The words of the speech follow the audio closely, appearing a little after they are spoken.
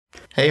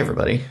Hey,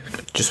 everybody.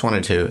 Just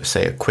wanted to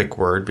say a quick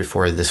word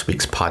before this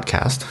week's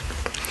podcast.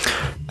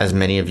 As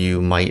many of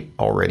you might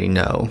already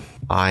know,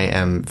 I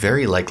am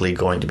very likely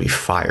going to be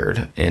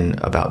fired in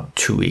about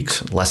 2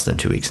 weeks, less than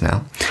 2 weeks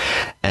now.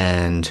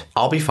 And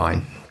I'll be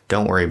fine.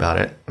 Don't worry about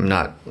it. I'm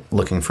not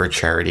looking for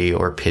charity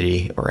or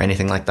pity or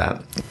anything like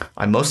that.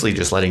 I'm mostly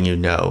just letting you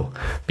know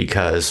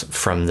because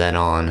from then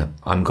on,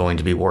 I'm going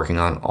to be working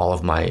on all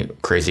of my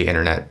crazy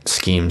internet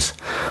schemes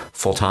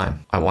full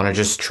time. I want to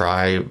just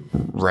try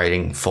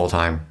writing full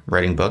time,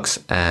 writing books,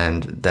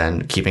 and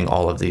then keeping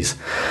all of these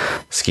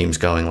schemes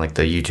going, like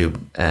the YouTube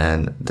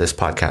and this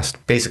podcast.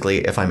 Basically,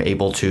 if I'm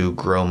able to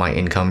grow my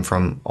income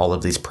from all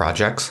of these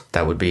projects,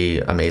 that would be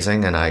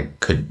amazing. And I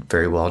could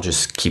very well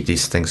just keep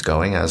these things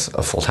going as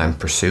a full-time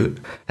pursuit.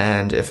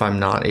 And if I'm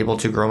not able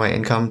to grow my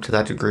income to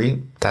that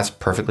degree, that's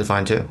perfectly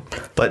fine too.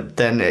 But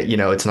then,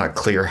 it's not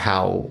clear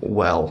how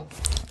well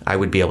I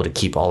would be able to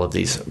keep all of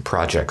these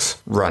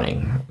projects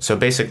running. So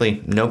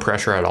basically, no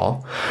pressure at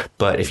all.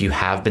 But if you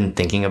have been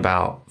thinking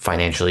about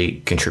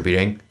financially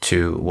contributing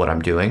to what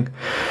I'm doing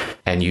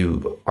and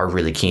you are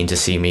really keen to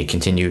see me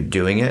continue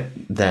doing it,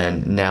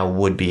 then now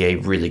would be a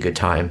really good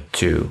time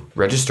to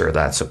register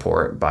that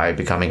support by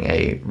becoming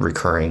a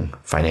recurring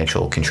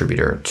financial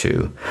contributor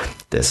to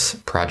this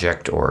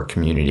project or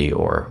community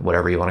or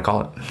whatever you want to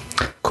call it.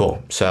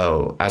 Cool.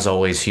 So as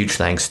always, huge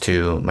thanks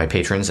to my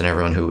patrons and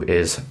everyone who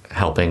is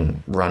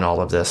helping run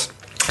all of this.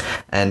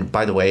 And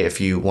by the way, if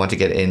you want to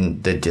get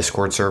in the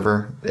Discord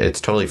server, it's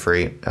totally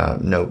free.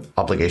 No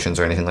obligations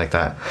or anything like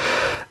that.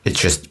 It's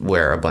just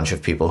where a bunch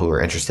of people who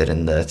are interested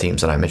in the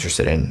themes that I'm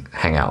interested in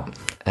hang out.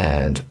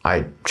 And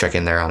I check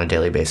in there on a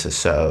daily basis.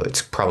 So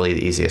it's probably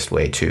the easiest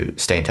way to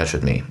stay in touch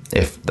with me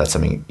if that's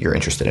something you're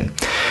interested in.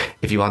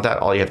 If you want that,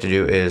 all you have to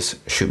do is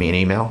shoot me an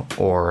email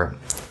or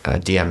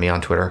DM me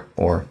on Twitter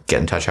or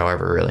get in touch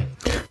however, really.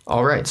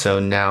 All right. So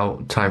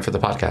now time for the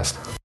podcast.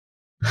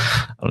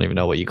 I don't even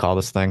know what you call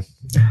this thing.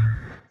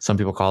 Some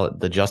people call it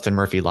the Justin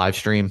Murphy live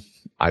stream.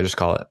 I just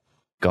call it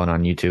going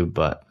on YouTube.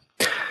 But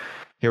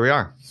here we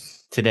are.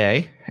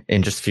 Today,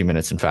 in just a few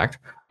minutes, in fact,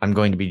 I'm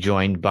going to be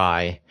joined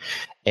by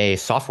a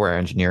software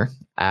engineer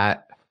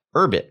at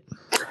Urbit.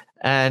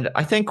 And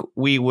I think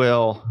we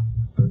will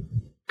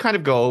kind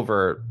of go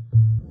over,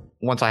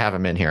 once I have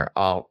him in here,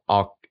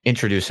 I'll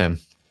introduce him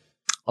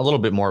a little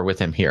bit more with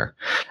him here.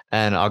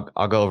 And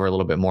I'll go over a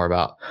little bit more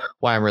about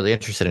why I'm really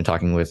interested in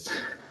talking with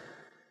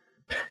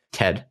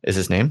Ted is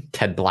his name,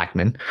 Ted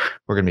Blackman,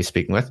 we're going to be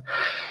speaking with.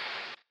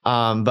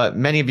 But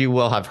many of you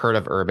will have heard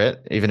of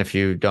Urbit, even if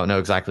you don't know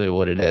exactly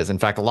what it is. In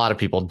fact, a lot of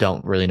people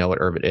don't really know what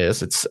Urbit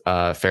is. It's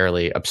a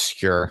fairly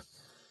obscure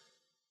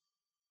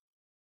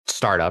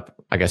startup,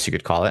 I guess you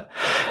could call it.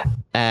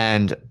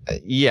 And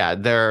yeah,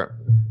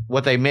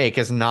 what they make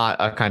is not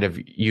a kind of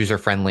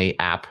user-friendly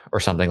app or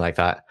something like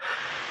that.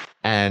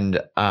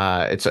 And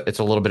it's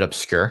a little bit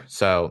obscure.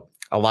 So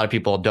a lot of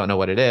people don't know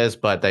what it is,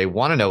 but they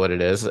want to know what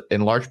it is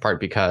in large part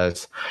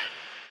because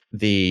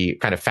the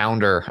kind of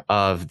founder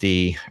of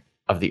the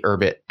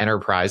Urbit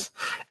enterprise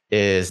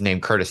is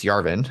named Curtis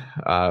Yarvin,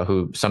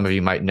 who some of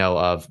you might know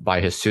of by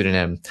his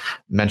pseudonym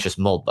Mencius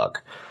Moldbug.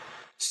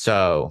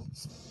 So,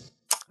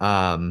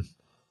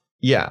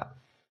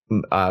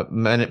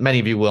 many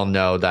of you will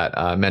know that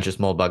Mencius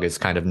Moldbug is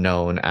kind of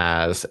known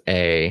as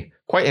a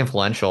quite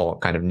influential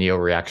kind of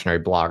neo-reactionary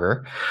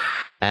blogger.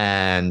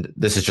 And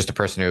this is just a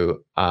person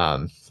who,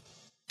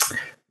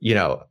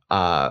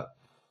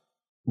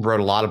 wrote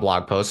a lot of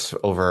blog posts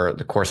over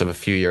the course of a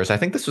few years. I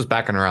think this was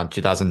back in around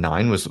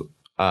 2009 was,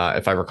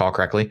 if I recall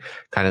correctly,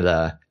 kind of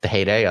the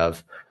heyday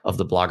of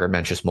the blogger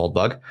Mencius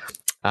Moldbug,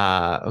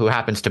 who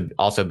happens to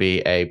also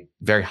be a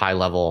very high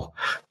level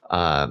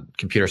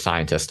computer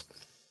scientist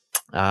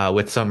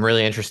with some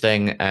really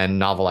interesting and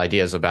novel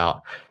ideas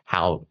about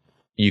how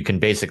you can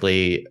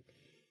basically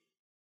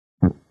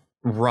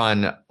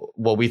run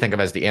what we think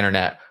of as the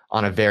internet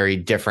on a very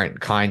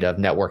different kind of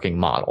networking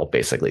model,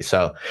 basically.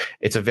 So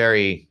it's a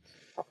very,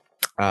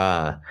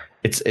 from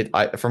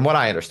what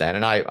I understand,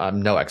 and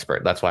I'm no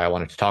expert, that's why I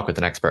wanted to talk with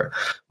an expert.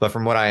 But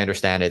from what I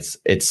understand, it's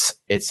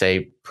a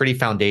pretty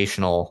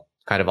foundational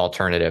kind of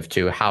alternative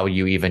to how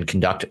you even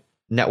conduct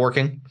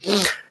networking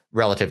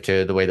relative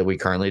to the way that we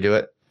currently do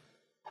it.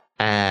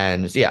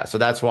 And yeah, so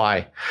that's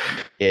why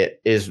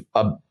it is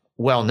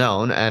well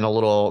known and a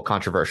little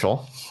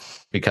controversial,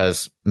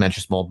 because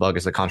Mencius Moldbug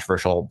is a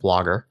controversial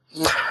blogger.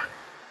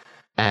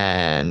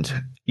 And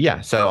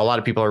yeah, so a lot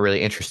of people are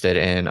really interested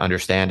in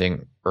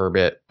understanding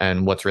Urbit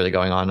and what's really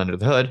going on under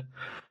the hood,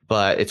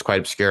 but it's quite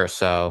obscure.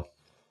 So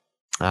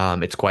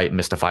it's quite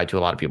mystified to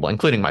a lot of people,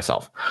 including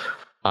myself.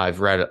 I've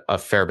read a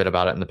fair bit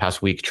about it in the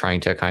past week, trying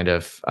to kind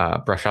of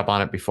brush up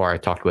on it before I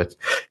talked with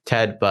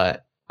Ted,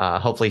 but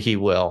hopefully he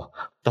will.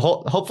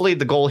 Hopefully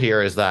the goal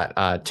here is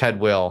that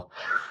Ted will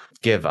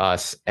give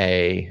us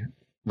a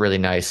really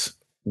nice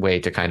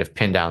way to kind of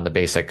pin down the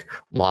basic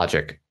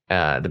logic,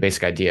 the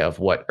basic idea of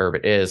what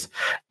Urbit is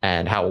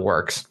and how it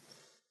works.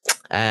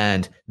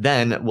 And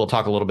then we'll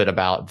talk a little bit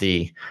about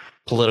the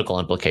political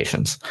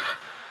implications,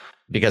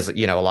 because, a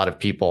lot of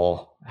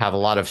people have a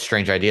lot of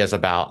strange ideas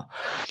about,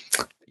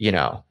 you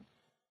know,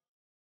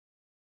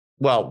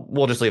 well,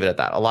 we'll just leave it at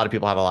that. A lot of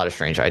people have a lot of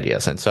strange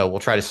ideas, and so we'll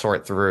try to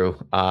sort through.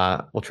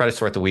 We'll try to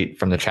sort the wheat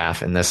from the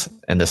chaff in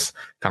this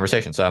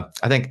conversation. So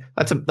I think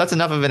that's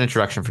enough of an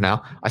introduction for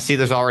now. I see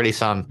there's already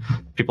some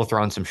people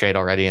throwing some shade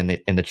already in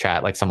the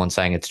chat, like someone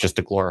saying it's just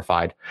a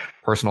glorified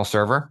personal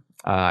server.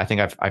 I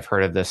think I've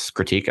heard of this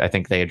critique. I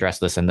think they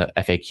addressed this in the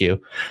FAQ.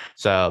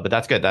 So, but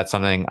that's good. That's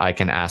something I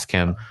can ask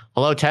him.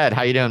 Hello, Ted.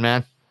 How you doing,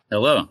 man?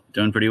 Hello.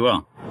 Doing pretty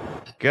well.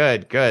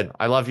 Good.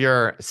 I love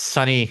your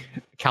sunny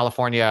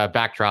California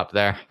backdrop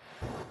there.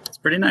 It's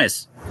pretty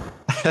nice.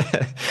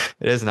 It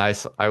is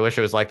nice. I wish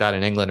it was like that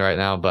in England right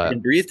now, but I can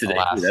breathe today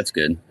too. That's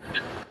good.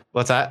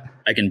 What's that?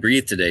 I can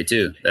breathe today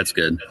too. That's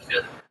good.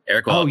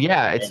 Air quality.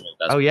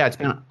 It's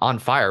been on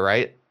fire,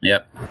 right?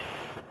 Yep.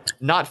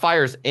 Not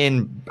fires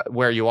in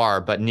where you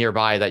are, but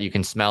nearby that you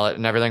can smell it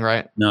and everything,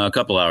 right? No, a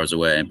couple hours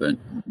away, but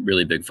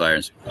really big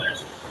fires.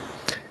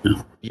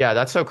 Yeah,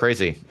 that's so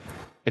crazy.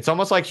 It's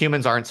almost like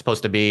humans aren't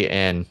supposed to be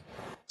in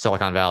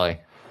Silicon Valley.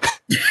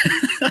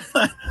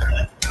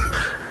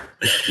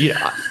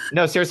 Yeah,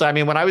 no, seriously. I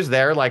mean, when I was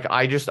there, like,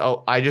 I just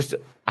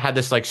had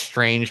this like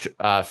strange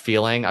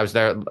feeling. I was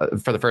there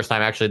for the first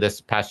time actually this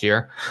past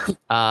year.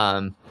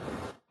 I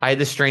had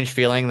this strange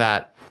feeling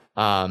that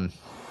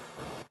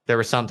there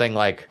was something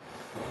like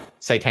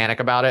satanic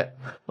about it.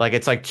 Like,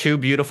 it's like too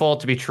beautiful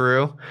to be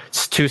true.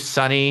 It's too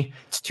sunny.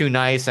 It's too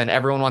nice, and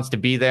everyone wants to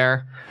be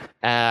there.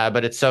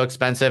 But it's so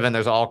expensive, and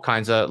there's all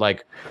kinds of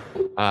like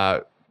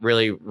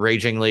really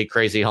ragingly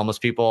crazy homeless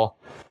people,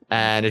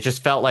 and it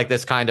just felt like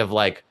this kind of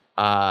like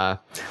some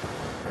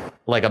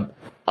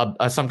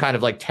kind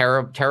of like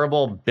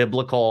terrible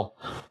biblical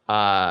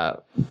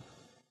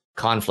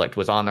conflict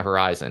was on the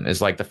horizon.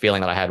 Is like the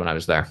feeling that I had when I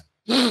was there.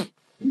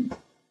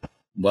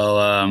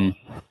 Well,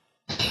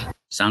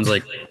 sounds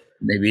like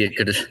maybe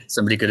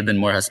somebody could have been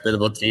more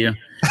hospitable to you.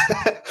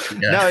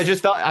 Yeah. No, it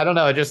just felt, I don't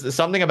know. It just,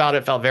 something about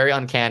it felt very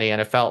uncanny,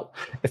 and it felt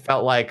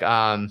like,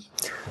 I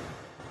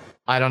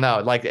don't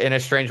know, like in a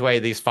strange way,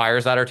 these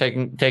fires that are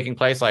taking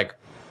place, like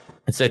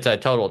it's a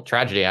total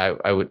tragedy.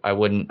 I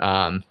would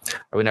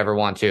never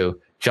want to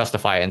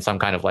justify it in some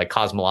kind of like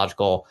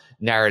cosmological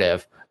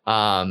narrative.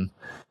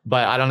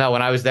 But I don't know,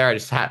 when I was there, I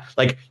just had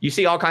like, you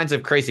see all kinds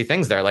of crazy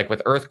things there, like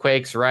with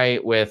earthquakes,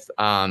 right? With,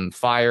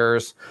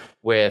 fires,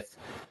 with,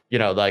 you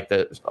know, like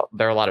there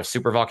are a lot of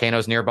super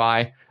volcanoes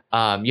nearby.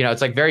 You know,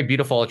 it's like very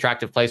beautiful,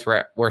 attractive place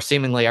where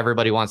seemingly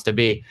everybody wants to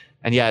be.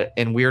 And yet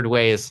in weird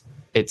ways,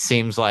 it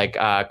seems like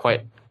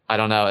quite, I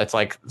don't know, it's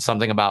like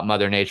something about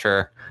Mother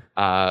Nature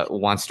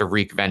wants to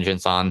wreak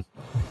vengeance on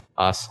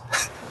us.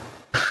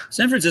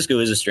 San Francisco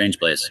is a strange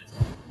place.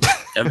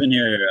 I've been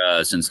here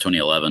since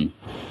 2011.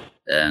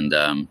 And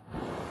I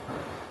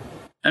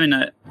mean,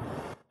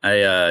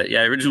 I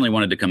originally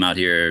wanted to come out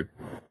here.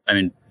 I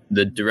mean,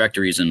 the direct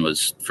reason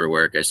was for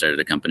work. I started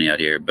a company out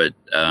here, but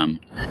but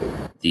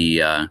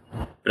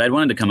I'd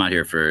wanted to come out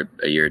here for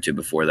a year or two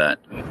before that,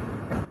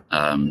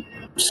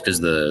 just because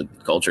the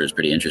culture is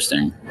pretty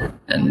interesting,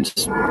 and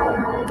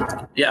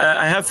yeah,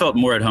 I have felt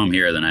more at home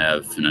here than I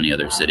have in any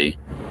other city.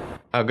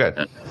 Oh,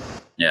 good.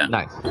 Yeah,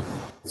 nice.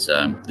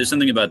 So there's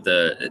something about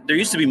there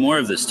used to be more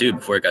of this too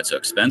before it got so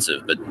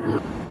expensive, but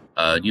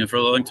you know, for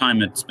a long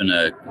time, it's been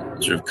a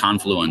sort of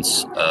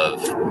confluence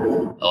of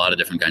a lot of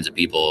different kinds of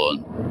people.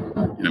 And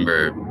I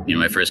remember, you know,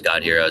 when I first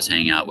got here, I was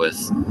hanging out with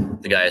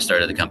the guy I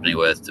started the company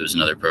with. There was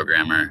another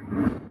programmer,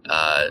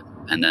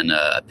 and then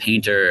a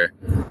painter,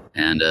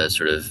 and a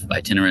sort of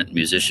itinerant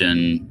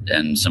musician,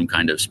 and some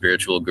kind of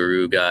spiritual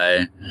guru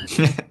guy.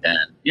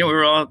 And, you know, we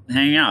were all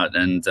hanging out.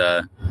 And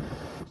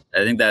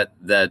I think that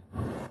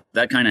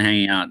kind of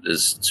hanging out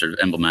is sort of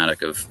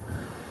emblematic of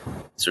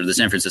sort of the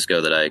San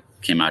Francisco that I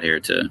came out here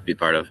to be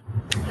part of.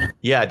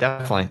 Yeah,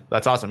 definitely.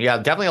 That's awesome. Yeah,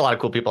 definitely a lot of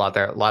cool people out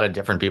there, a lot of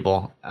different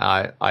people.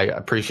 I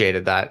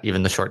appreciated that,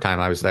 even the short time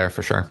I was there,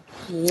 for sure.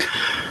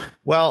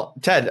 Well,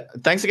 Ted,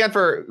 thanks again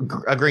for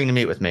agreeing to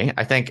meet with me.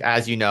 I think,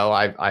 as you know,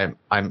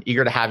 I'm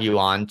eager to have you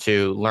on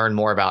to learn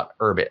more about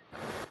Urbit.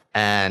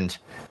 And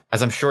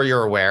as I'm sure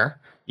you're aware,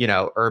 you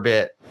know,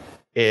 Urbit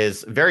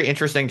is very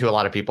interesting to a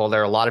lot of people.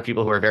 There are a lot of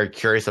people who are very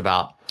curious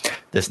about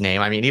this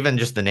name. I mean, even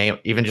just the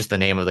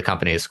name of the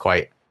company is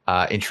quite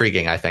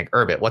intriguing, I think.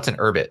 Urbit. What's an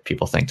Urbit?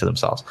 People think to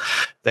themselves.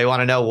 They want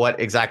to know what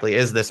exactly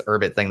is this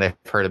Urbit thing they've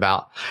heard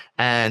about.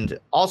 And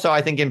also,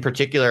 I think in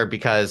particular,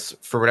 because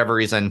for whatever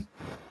reason,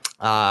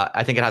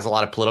 I think it has a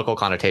lot of political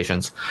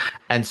connotations.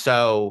 And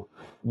so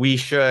we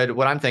should,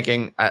 what I'm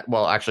thinking,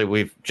 well, actually,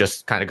 we've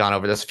just kind of gone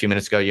over this a few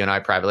minutes ago, you and I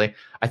privately.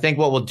 I think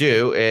what we'll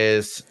do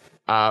is,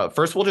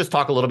 first, we'll just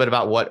talk a little bit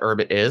about what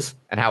Urbit is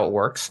and how it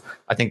works.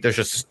 I think there's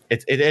just,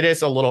 it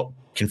is a little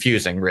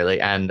confusing, really.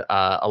 And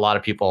a lot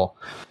of people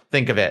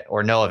think of it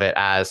or know of it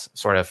as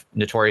sort of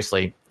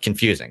notoriously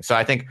confusing. So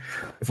I think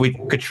if we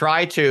could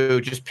try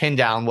to just pin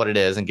down what it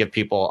is and give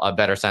people a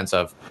better sense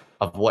of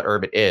what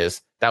Urbit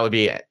is, that would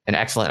be an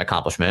excellent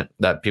accomplishment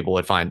that people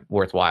would find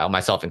worthwhile,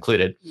 myself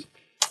included.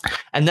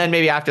 And then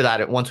maybe after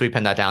that, once we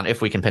pin that down,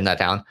 if we can pin that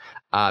down,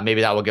 maybe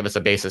that will give us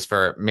a basis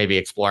for maybe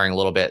exploring a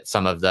little bit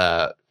some of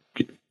the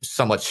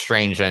somewhat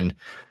strange and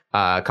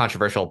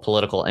controversial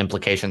political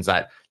implications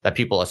that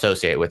people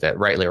associate with it,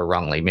 rightly or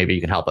wrongly. Maybe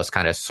you can help us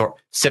kind of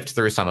sift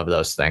through some of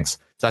those things.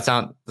 Does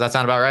that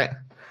sound about right?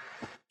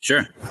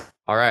 Sure.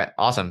 All right.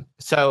 Awesome.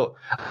 So,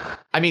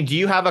 I mean, do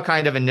you have a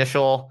kind of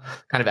initial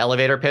kind of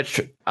elevator pitch?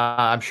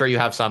 I'm sure you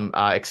have some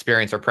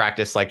experience or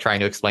practice, like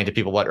trying to explain to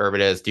people what Urbit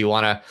is. Do you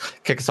want to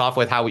kick us off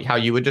with how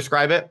you would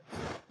describe it?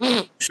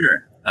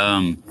 Sure.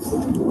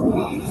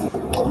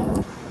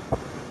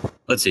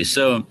 Let's see.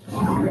 So,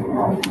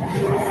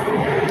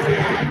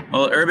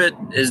 well,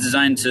 Urbit is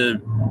designed to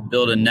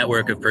build a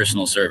network of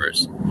personal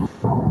servers.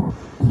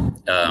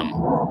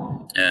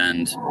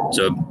 And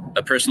so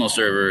a personal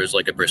server is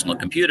like a personal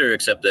computer,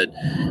 except that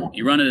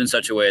you run it in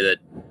such a way that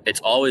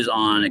it's always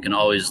on. It can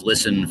always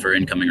listen for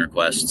incoming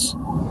requests.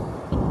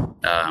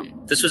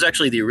 This was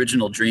actually the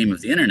original dream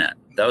of the internet.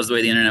 That was the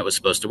way the internet was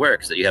supposed to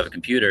work, is that you have a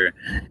computer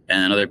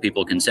and other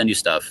people can send you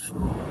stuff.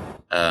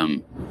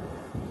 But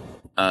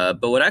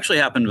what actually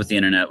happened with the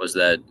internet was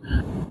that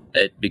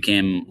it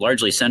became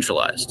largely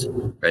centralized,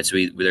 right? So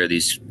there are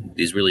these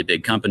really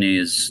big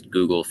companies,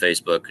 Google,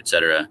 Facebook, et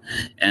cetera.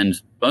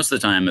 And most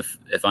of the time,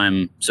 if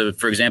I'm, so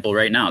for example,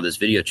 right now, this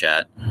video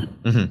chat,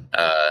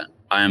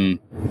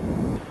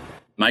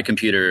 my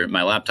computer,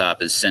 my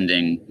laptop is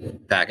sending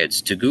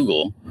packets to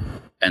Google,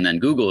 and then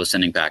Google is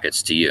sending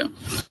packets to you.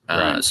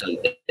 Right. So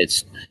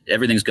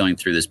everything's going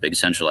through this big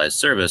centralized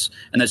service.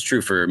 And that's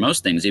true for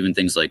most things, even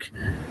things like,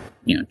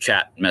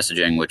 chat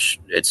messaging, which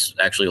it's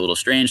actually a little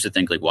strange to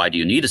think, like, why do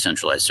you need a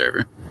centralized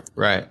server?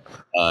 Right.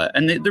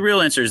 And the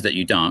real answer is that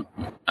you don't.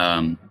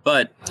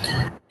 But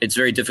it's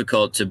very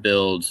difficult to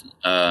build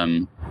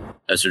a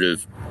sort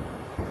of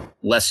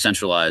less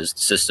centralized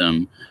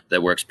system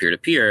that works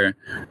peer-to-peer,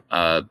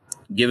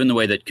 given the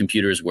way that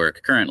computers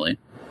work currently.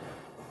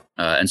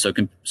 And so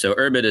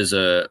Urbit is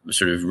a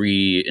sort of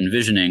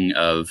re-envisioning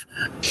of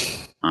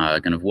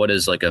kind of what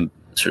is like a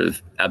sort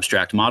of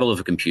abstract model of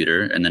a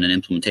computer, and then an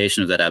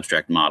implementation of that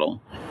abstract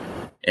model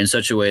in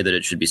such a way that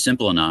it should be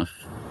simple enough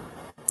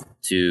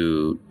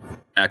to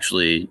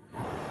actually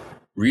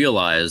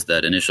realize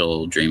that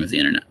initial dream of the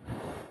internet.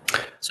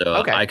 So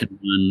okay. I can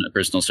run a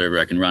personal server,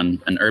 I can run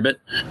an Urbit,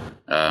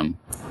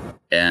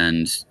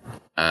 and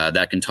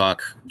that can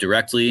talk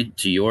directly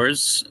to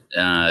yours,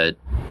 and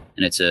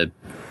it's a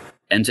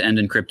end-to-end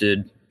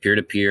encrypted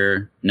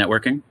peer-to-peer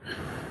networking.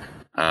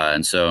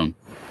 And so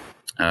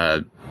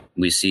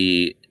we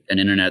see an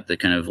internet that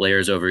kind of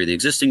layers over the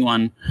existing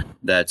one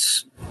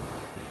that's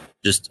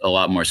just a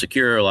lot more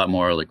secure, a lot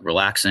more like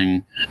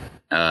relaxing,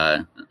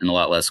 and a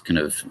lot less kind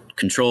of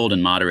controlled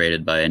and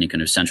moderated by any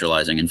kind of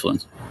centralizing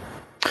influence.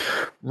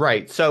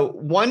 Right. So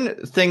one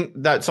thing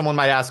that someone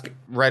might ask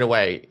right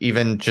away,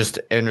 even just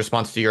in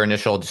response to your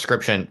initial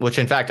description, which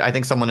in fact I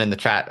think someone in the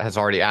chat has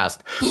already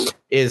asked,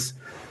 is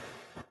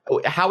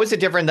how is it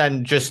different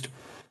than just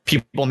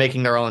people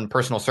making their own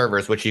personal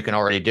servers, which you can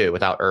already do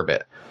without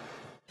Urbit?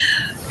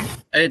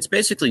 It's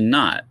basically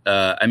not.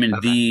 I mean,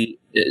 okay.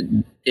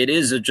 It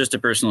is just a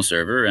personal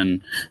server,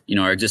 and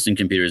our existing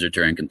computers are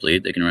Turing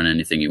complete. They can run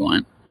anything you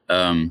want.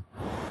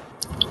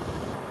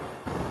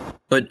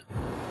 But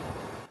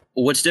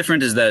what's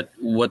different is that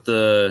what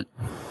the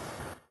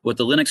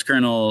Linux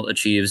kernel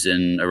achieves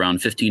in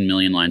around 15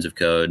 million lines of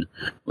code,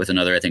 with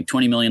another, I think,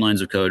 20 million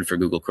lines of code for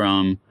Google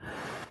Chrome.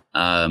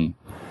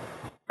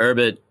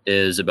 Urbit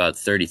is about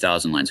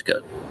 30,000 lines of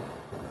code.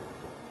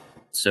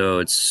 So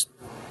it's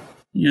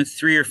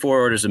 3 or 4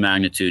 orders of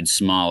magnitude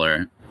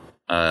smaller.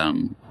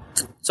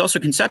 It's also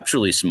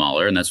conceptually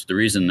smaller, and that's the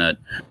reason that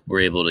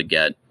we're able to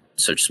get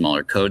such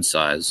smaller code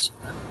size.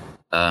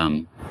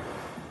 And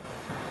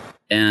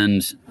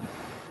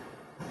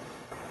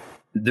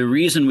the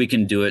reason we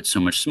can do it so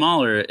much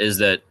smaller is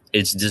that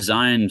it's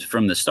designed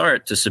from the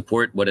start to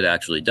support what it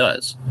actually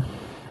does.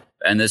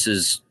 And this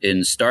is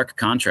in stark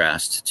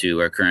contrast to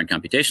our current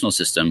computational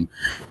system,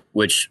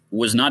 which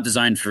was not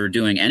designed for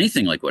doing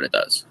anything like what it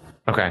does.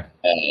 Okay.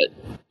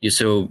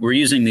 So we're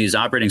using these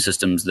operating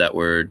systems that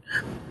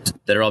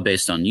are all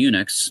based on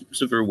Unix.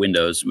 So for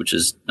Windows, which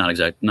is not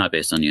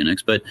based on Unix,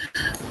 but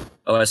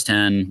OS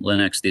 10,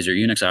 Linux, these are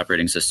Unix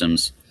operating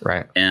systems.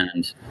 Right.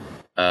 And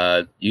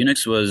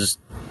Unix was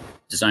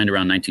designed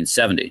around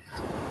 1970.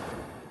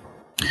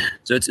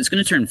 So it's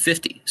going to turn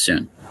 50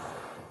 soon.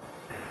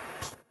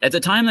 At the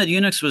time that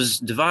Unix was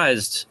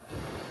devised,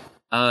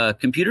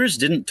 computers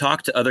didn't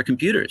talk to other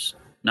computers.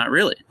 Not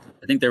really.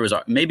 I think there was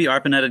maybe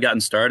ARPANET had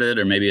gotten started,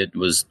 or maybe it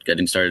was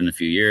getting started in a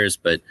few years.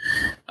 But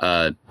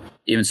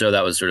even so,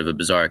 that was sort of a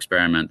bizarre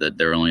experiment that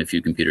there were only a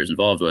few computers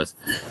involved with.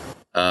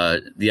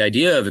 The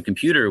idea of a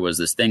computer was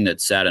this thing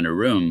that sat in a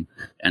room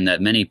and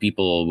that many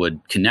people would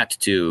connect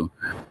to.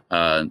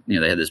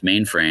 They had this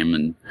mainframe,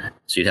 and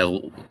so you'd have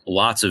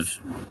lots of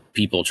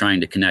people trying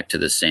to connect to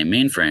this same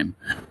mainframe.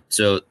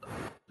 So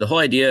the whole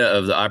idea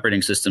of the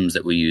operating systems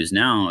that we use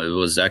now, it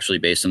was actually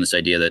based on this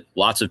idea that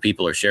lots of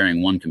people are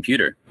sharing one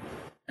computer,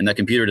 and that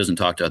computer doesn't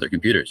talk to other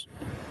computers.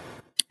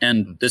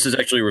 And this is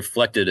actually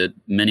reflected at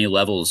many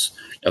levels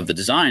of the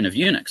design of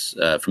Unix,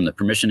 from the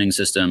permissioning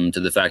system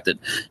to the fact that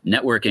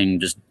networking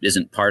just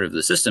isn't part of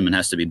the system and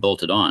has to be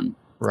bolted on.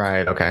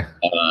 Right. Okay.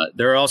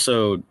 There are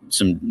also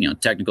some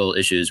technical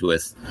issues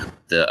with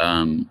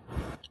the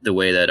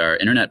way that our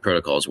internet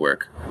protocols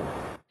work,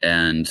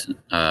 and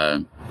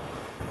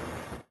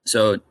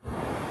so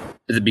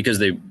because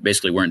they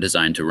basically weren't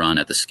designed to run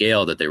at the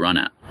scale that they run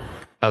at.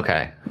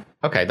 Okay.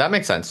 Okay, that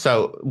makes sense.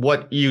 So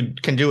what you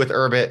can do with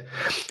Urbit,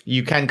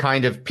 you can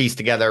kind of piece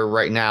together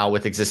right now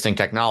with existing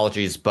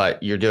technologies,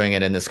 but you're doing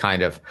it in this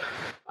kind of,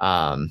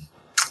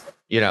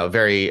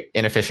 very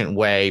inefficient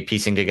way,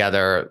 piecing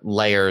together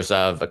layers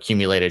of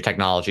accumulated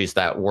technologies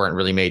that weren't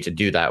really made to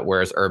do that.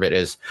 Whereas Urbit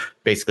is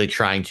basically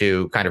trying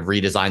to kind of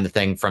redesign the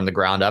thing from the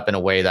ground up in a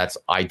way that's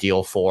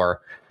ideal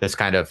for this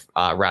kind of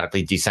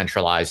radically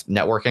decentralized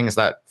networking. Is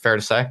that fair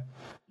to say?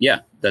 Yeah,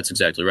 that's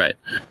exactly right.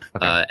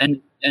 Okay.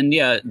 And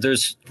yeah,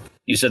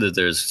 you said that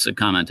there's a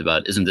comment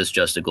about, isn't this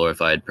just a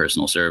glorified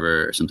personal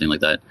server or something like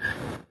that?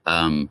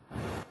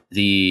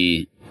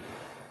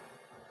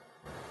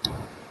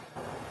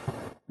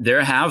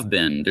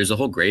 There's a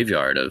whole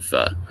graveyard of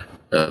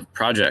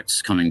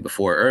projects coming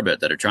before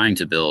Urbit that are trying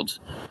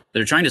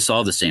to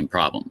solve the same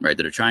problem, right?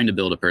 That are trying to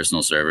build a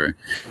personal server,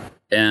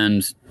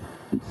 and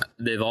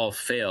they've all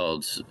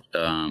failed.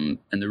 And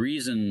the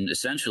reason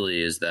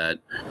essentially is that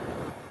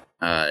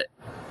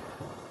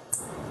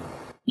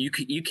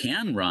you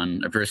can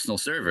run a personal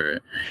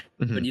server,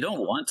 mm-hmm. but you don't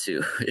want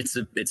to. It's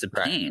a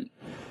pain.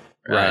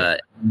 Right.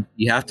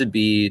 You have to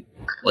be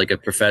like a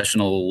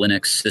professional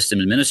Linux system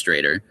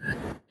administrator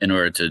in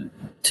order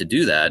to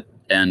do that,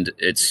 and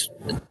it's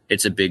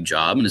a big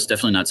job, and it's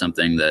definitely not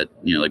something that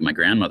like my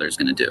grandmother is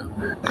going to do.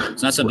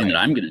 It's not something that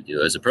I'm going to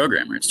do as a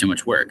programmer. It's too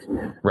much work.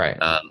 Right.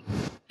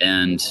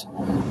 And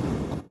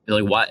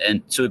like why?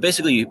 And so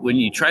basically, when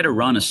you try to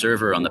run a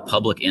server on the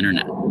public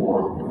internet,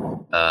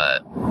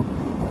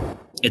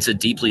 it's a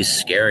deeply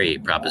scary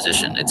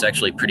proposition. It's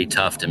actually pretty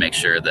tough to make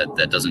sure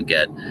that doesn't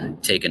get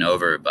taken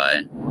over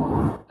by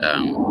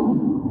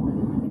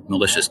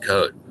malicious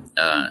code.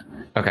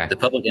 Okay. The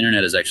public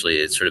internet is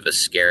actually sort of a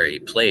scary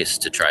place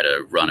to try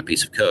to run a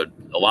piece of code.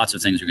 Lots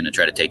of things are going to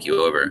try to take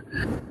you over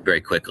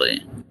very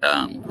quickly.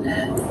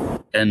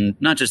 And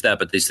not just that,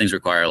 but these things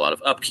require a lot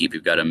of upkeep. You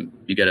got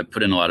to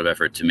put in a lot of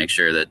effort to make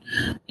sure that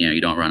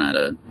you don't run out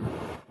of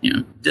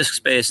disk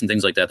space and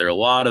things like that. There are a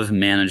lot of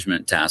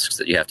management tasks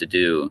that you have to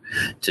do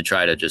to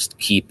try to just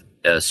keep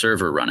a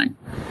server running.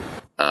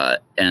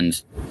 And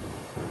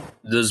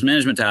those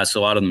management tasks, a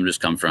lot of them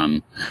just come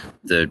from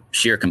the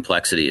sheer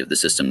complexity of the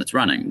system that's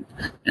running.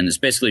 And it's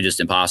basically just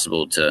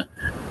impossible to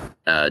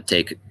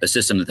take a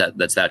system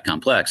that's that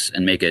complex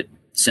and make it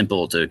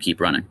simple to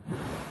keep running.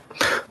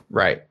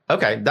 Right.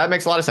 Okay. That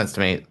makes a lot of sense to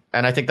me.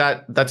 And I think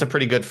that's a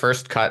pretty good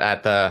first cut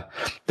at the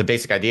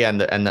basic idea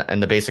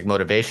and the basic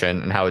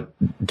motivation and how it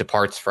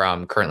departs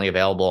from currently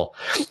available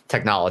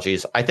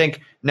technologies. I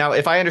think now,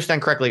 if I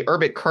understand correctly,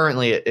 Urbit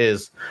currently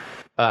is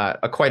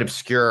a quite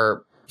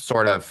obscure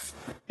sort of,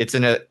 it's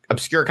in an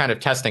obscure kind of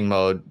testing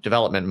mode,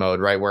 development mode,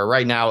 right? Where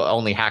right now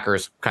only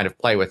hackers kind of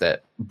play with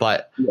it.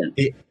 But and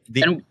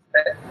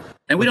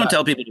we don't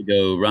tell people to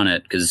go run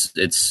it because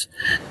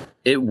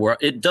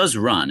it does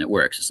run. It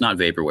works. It's not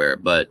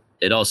vaporware, but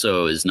it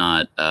also is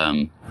not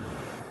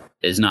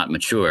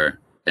mature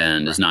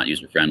and is not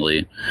user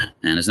friendly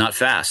and is not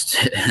fast.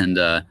 And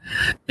I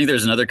think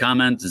there's another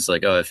comment. It's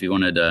like, oh, if you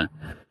wanted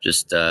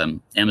just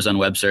Amazon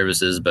Web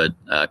Services, but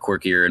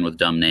quirkier and with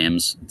dumb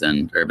names,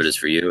 then Urbit is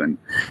for you. And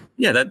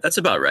yeah, that's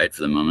about right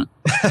for the moment.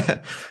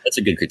 That's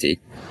a good critique.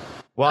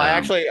 Well, I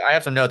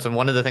have some notes, and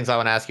one of the things I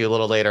want to ask you a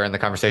little later in the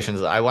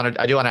conversations, I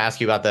do want to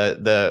ask you about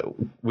the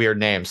weird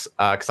names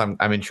because I'm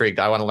intrigued.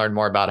 I want to learn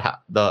more about how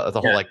the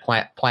whole like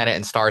planet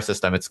and star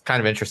system. It's kind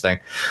of interesting.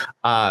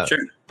 Sure.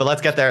 But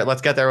let's get there.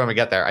 Let's get there when we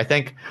get there. I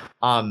think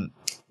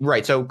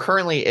right. So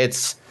currently,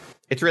 it's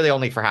really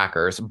only for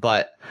hackers,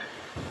 but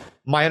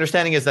my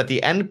understanding is that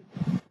the end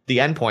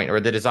point or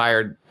the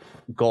desired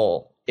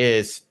goal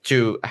is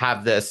to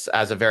have this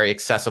as a very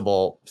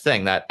accessible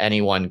thing that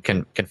anyone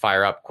can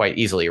fire up quite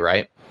easily,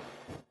 right?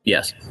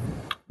 Yes.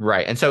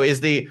 Right. And so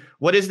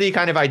what is the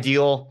kind of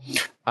ideal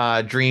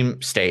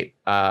dream state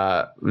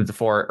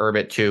for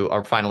Urbit to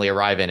finally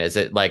arrive in? Is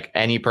it like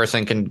any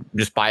person can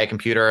just buy a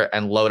computer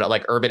and load it?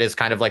 Like Urbit is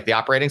kind of like the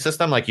operating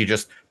system. Like you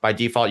just by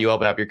default, you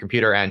open up your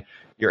computer and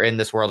you're in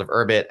this world of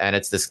Urbit, and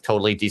it's this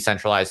totally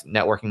decentralized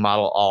networking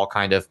model all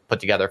kind of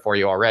put together for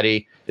you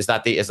already. Is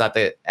that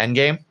the end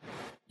game?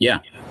 Yeah.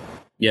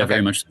 Yeah, okay.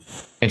 Very much.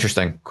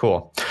 Interesting.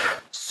 Cool.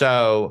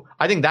 So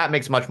I think that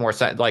makes much more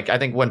sense. Like, I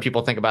think when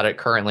people think about it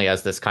currently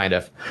as this kind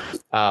of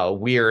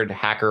weird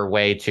hacker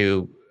way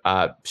to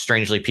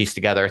strangely piece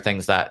together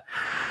things that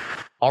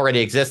already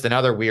exist in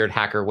other weird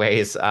hacker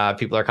ways,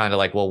 people are kind of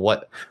like, well,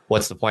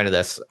 what's the point of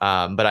this?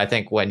 But I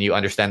think when you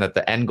understand that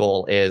the end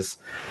goal is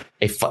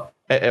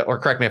or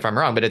correct me if I'm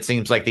wrong, but it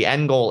seems like the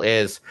end goal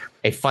is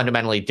a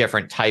fundamentally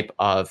different type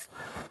of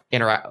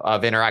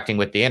interacting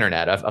with the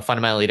internet, a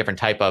fundamentally different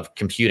type of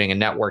computing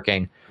and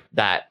networking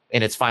that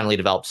in its finally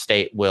developed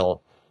state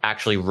will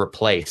actually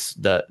replace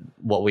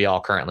what we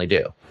all currently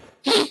do.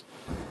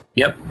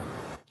 Yep.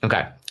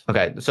 Okay.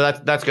 So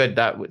that's good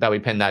that we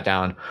pinned that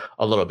down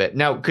a little bit.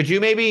 Now, could you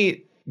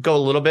maybe go a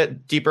little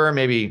bit deeper,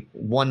 maybe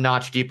one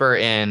notch deeper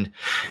in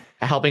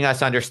helping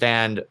us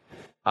understand,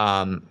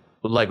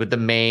 like with the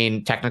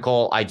main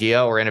technical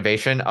idea or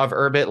innovation of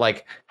Urbit,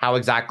 like how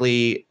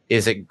exactly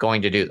is it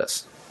going to do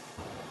this?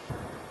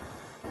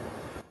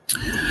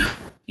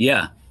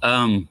 Yeah.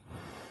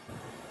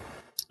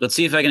 Let's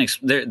see if I can.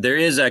 There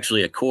is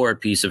actually a core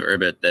piece of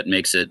Urbit that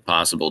makes it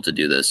possible to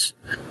do this.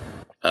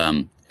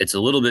 It's a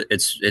little bit.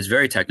 It's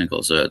very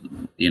technical. So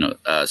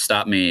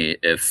stop me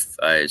if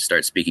I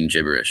start speaking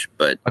gibberish.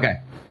 But okay.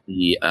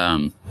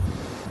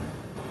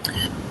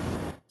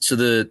 So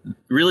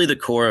the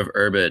core of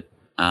Urbit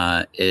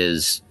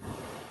is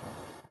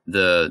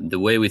the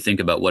way we think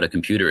about what a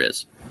computer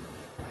is,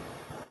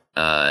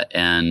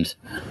 and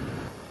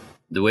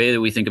the way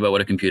that we think about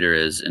what a computer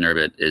is in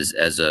Urbit is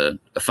as a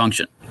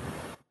function.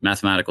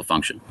 Mathematical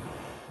function.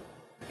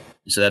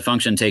 So that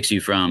function takes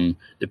you from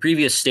the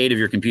previous state of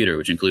your computer,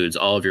 which includes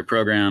all of your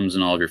programs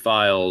and all of your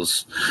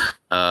files,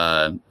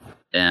 and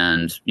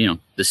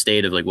the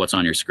state of like what's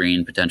on your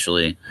screen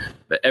potentially,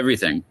 but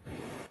everything.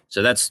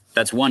 So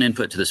that's one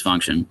input to this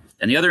function,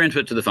 and the other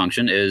input to the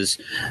function is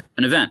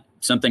an event.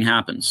 Something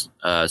happens.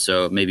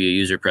 So maybe a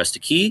user pressed a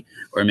key,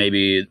 or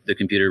maybe the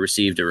computer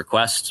received a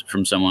request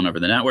from someone over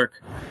the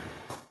network.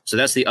 So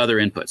that's the other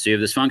input. So you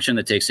have this function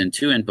that takes in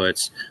two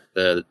inputs: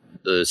 the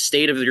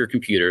state of your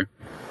computer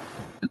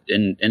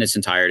in its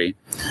entirety,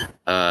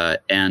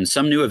 and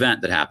some new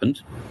event that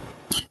happened.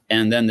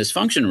 And then this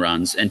function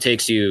runs and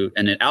takes you,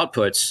 and it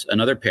outputs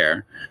another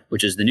pair,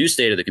 which is the new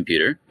state of the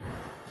computer,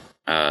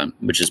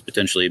 which is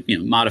potentially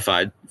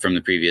modified from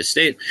the previous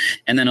state,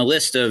 and then a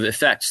list of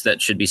effects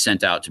that should be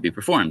sent out to be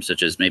performed,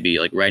 such as maybe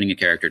like writing a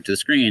character to the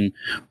screen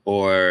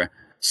or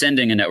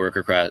sending a network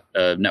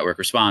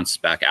response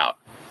back out.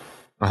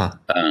 Uh-huh.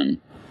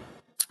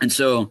 And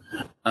so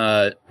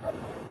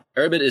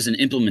Urbit is an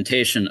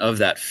implementation of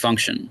that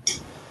function,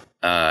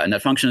 and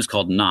that function is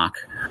called knock,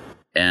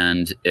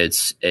 and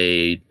it's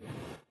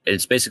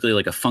basically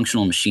like a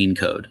functional machine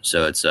code.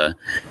 So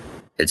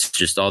it's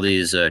just all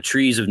these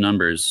trees of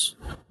numbers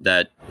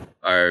that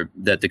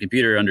the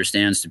computer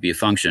understands to be a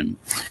function,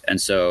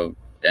 and so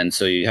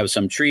you have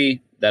some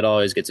tree that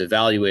always gets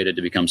evaluated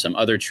to become some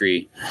other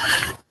tree,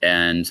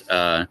 and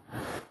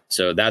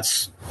so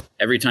that's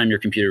every time your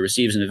computer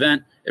receives an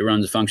event, it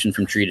runs a function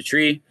from tree to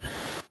tree.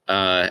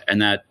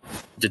 And that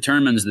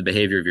determines the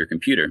behavior of your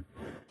computer.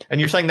 And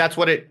you're saying that's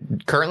what it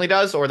currently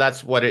does, or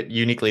that's what it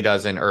uniquely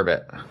does in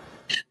Urbit?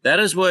 That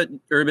is what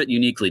Urbit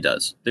uniquely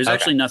does. There's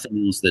actually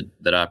nothing else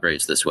that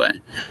operates this way.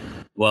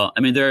 Well, I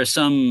mean, there are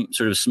some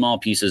sort of small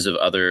pieces of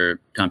other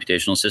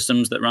computational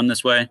systems that run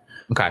this way.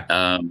 Okay.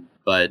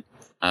 But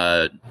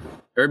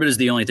Urbit is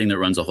the only thing that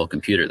runs a whole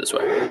computer this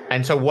way.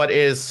 And so what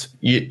is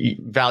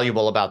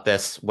valuable about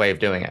this way of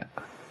doing it?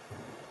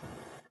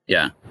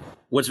 Yeah.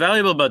 What's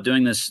valuable about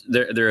doing this,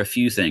 there are a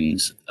few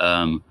things,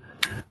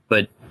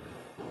 but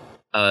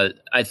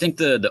I think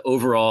the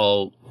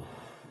overall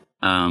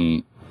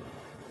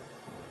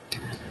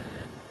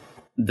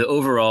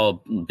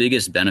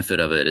biggest benefit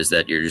of it is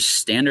that you're just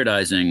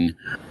standardizing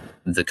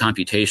the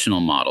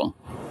computational model.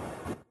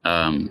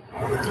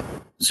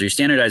 So you're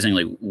standardizing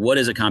like what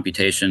is a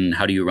computation,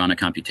 how do you run a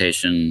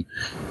computation?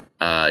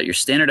 You're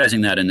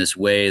standardizing that in this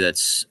way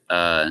that's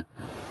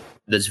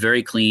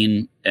very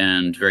clean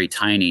and very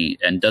tiny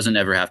and doesn't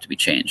ever have to be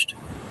changed.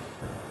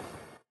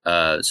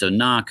 So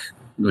knock,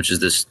 which is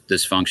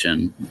this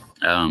function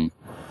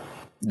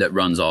that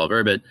runs all of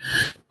Urbit,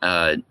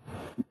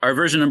 our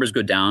version numbers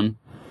go down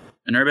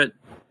in Urbit.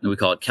 And we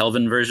call it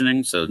Kelvin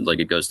versioning. So like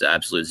it goes to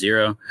absolute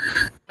zero.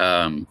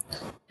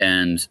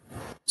 And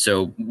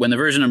so when the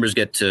version numbers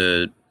get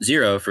to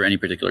zero for any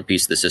particular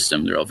piece of the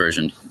system, they're all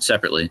versioned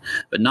separately.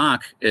 But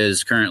knock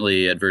is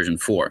currently at version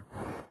 4.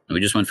 We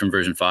just went from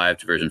version 5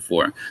 to version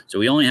 4. So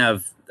we only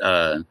have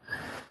 4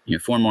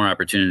 more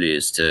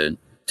opportunities to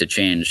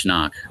change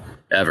knock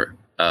ever.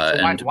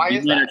 So why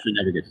is that? Actually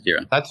never get to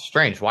zero. That's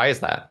strange. Why is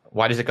that?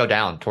 Why does it go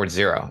down towards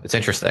zero? It's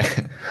interesting.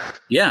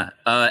 Yeah.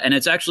 And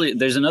it's actually,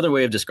 there's another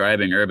way of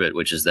describing Urbit,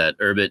 which is that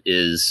Urbit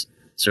is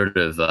sort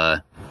of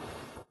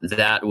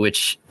that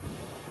which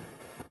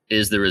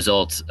is the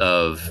result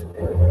of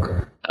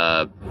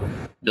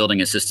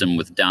building a system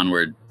with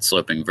downward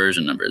sloping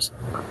version numbers.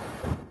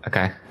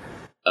 Okay.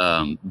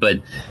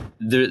 But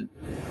the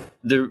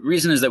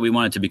reason is that we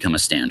want it to become a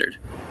standard,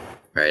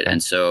 right?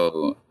 And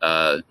so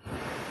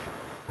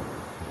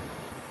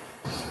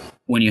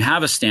when you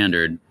have a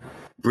standard,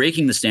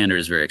 breaking the standard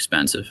is very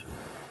expensive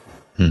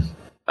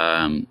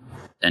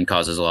and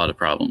causes a lot of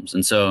problems.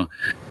 And so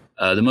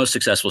the most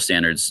successful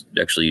standards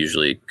actually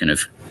usually kind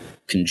of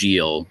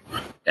congeal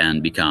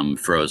and become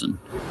frozen.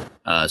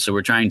 So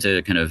we're trying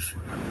to kind of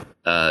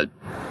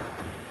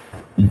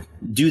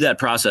do that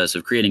process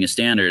of creating a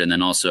standard and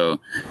then also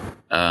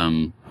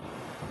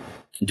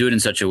do it in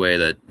such a way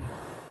that,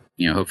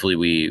 hopefully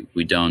we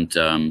don't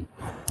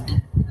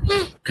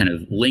kind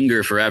of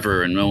linger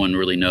forever and no one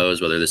really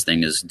knows whether this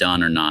thing is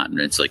done or not. And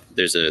it's like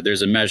there's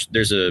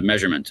a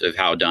measurement of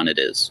how done it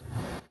is.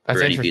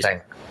 That's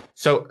interesting.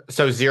 So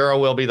zero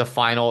will be the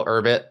final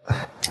Urbit.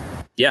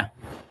 Yeah.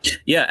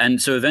 Yeah,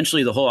 and so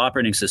eventually the whole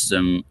operating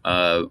system,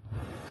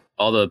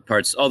 all the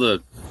parts,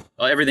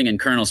 everything in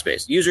kernel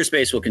space, user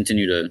space will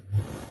continue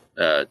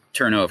to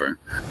turn over,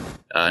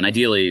 and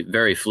ideally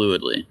very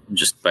fluidly,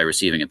 just by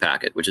receiving a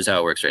packet, which is how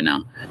it works right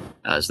now.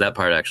 So that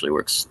part actually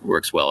works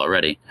well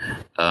already.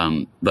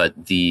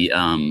 But the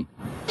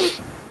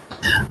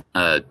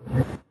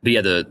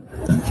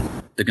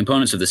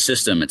components of the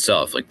system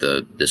itself, like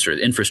the sort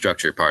of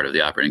infrastructure part of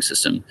the operating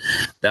system,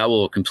 that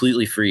will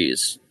completely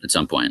freeze at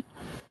some point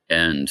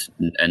and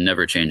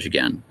never change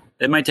again.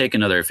 It might take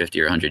another 50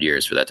 or 100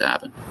 years for that to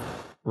happen.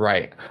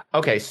 Right.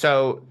 Okay.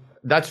 So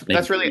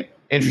that's really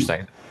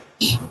interesting.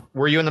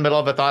 Were you in the middle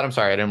of a thought? I'm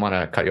sorry, I didn't want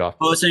to cut you off.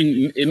 Well, I was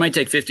saying it might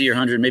take 50 or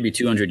 100, maybe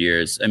 200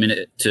 years. I mean,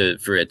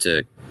 for it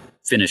to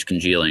finish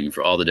congealing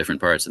for all the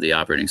different parts of the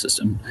operating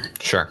system.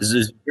 Sure. This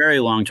is a very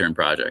long-term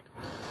project.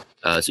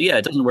 So yeah,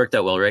 it doesn't work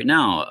that well right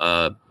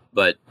now.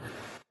 But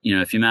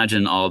if you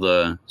imagine all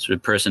the sort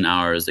of person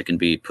hours that can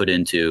be put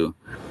into,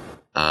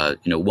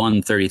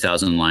 one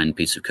 30,000 line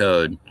piece of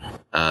code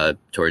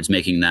towards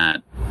making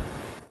that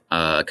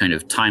kind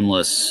of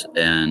timeless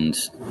and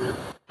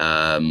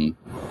kind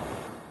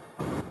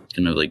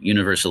of like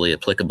universally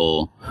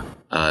applicable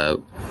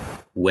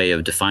way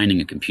of defining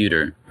a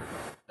computer,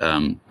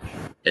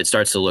 it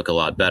starts to look a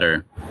lot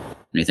better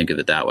when you think of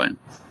it that way.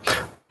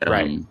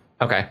 Right.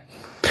 Okay.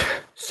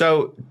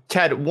 So,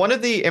 Ted, one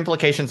of the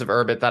implications of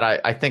Urbit that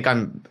I think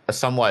I'm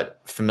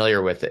somewhat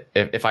familiar with,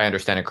 if I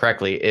understand it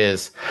correctly,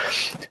 is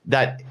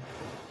that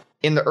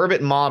in the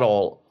Urbit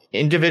model,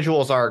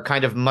 individuals are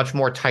kind of much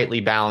more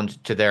tightly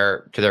bound to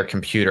their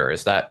computer.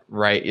 Is that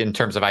right, in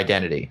terms of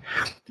identity?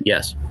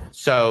 Yes.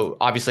 So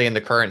obviously in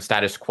the current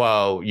status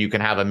quo, you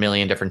can have a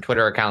million different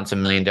Twitter accounts, a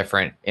million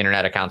different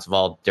internet accounts of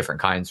all different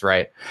kinds,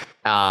 right?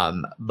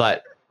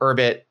 But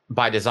Urbit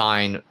by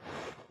design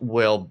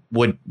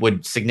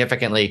would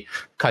significantly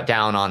cut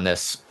down on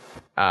this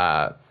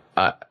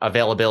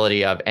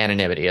availability of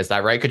anonymity. Is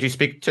that right? Could you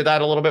speak to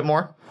that a little bit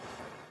more?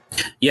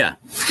 Yeah.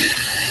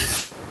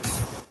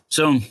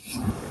 So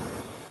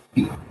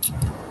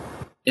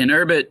in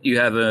Urbit, you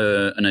have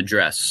an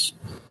address,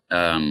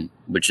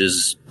 which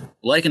is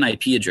like an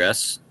IP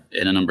address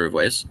in a number of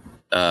ways,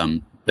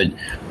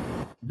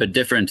 but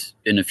different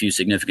in a few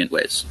significant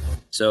ways.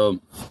 So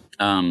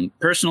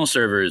personal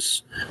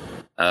servers.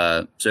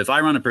 So if I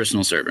run a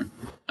personal server,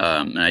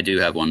 and I do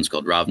have one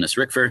called Ravnus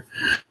Rikfer,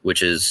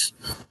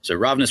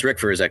 Ravnus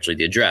Rikfer is actually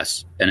the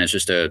address, and it's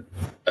just a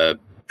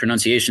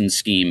pronunciation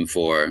scheme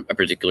for a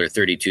particular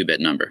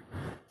 32-bit number.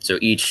 So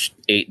each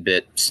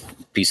 8-bit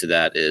piece of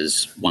that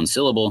is one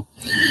syllable.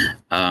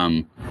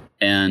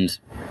 And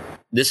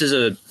this is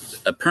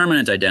a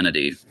permanent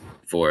identity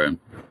on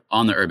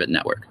the Urbit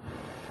network.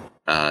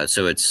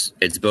 So it's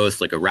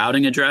both like a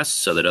routing address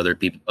so that other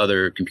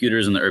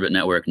computers in the Urbit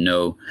network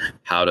know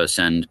how to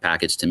send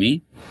packets to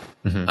me.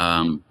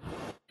 Mm-hmm.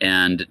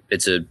 And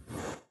it's an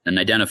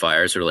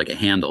identifier, sort of like a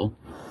handle.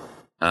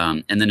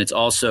 And then it's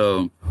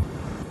also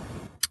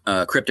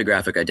a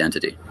cryptographic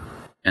identity.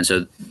 And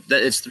so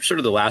it's sort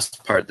of the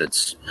last part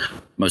that's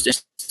most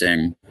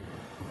interesting.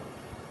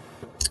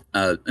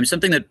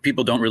 Something that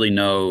people don't really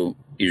know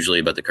usually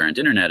about the current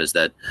internet is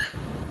that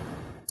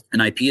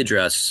an IP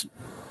address,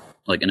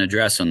 like an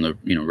address on the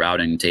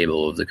routing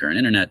table of the current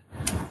internet,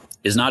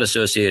 is not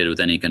associated with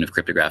any kind of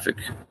cryptographic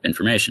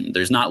information.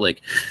 There's not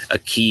like a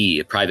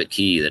private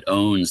key that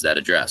owns that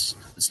address.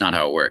 That's not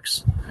how it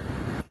works.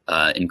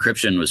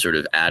 Encryption was sort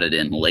of added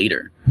in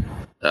later,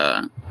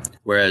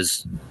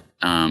 whereas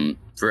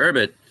for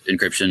Urbit,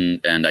 encryption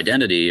and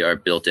identity are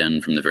built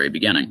in from the very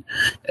beginning.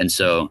 And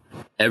so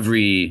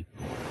every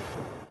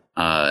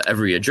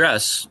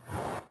address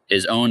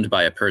is owned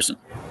by a person.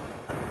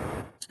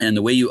 And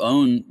the way you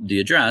own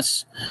the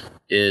address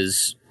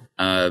is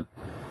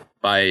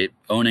by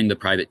owning the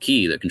private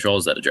key that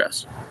controls that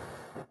address.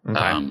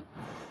 Okay.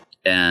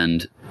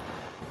 And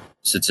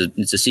so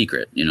it's a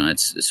secret.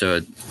 So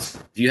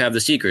if you have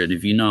the secret,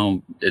 if you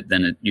know it,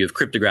 then you have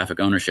cryptographic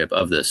ownership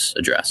of this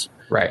address.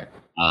 Right.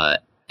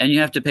 And you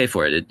have to pay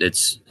for it.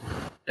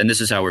 And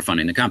this is how we're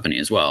funding the company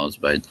as well, is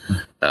by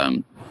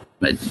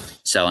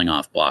selling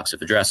off blocks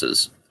of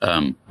addresses.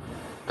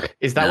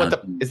 Is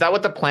that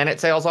what the Planet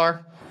sales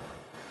are?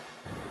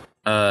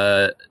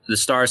 The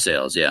star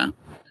sales, yeah.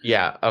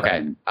 Yeah.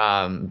 Okay.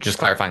 Just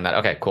clarifying that.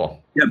 Okay.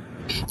 Cool. Yep.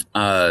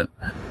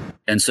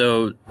 And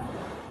so,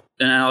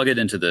 and I'll get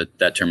into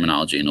that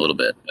terminology in a little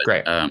bit. But,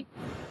 great.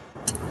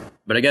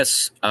 But I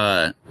guess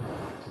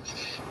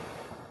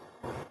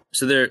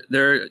so.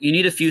 There you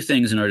need a few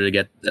things in order to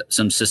get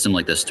some system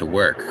like this to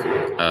work,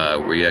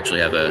 where you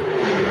actually have a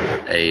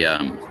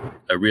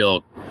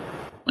real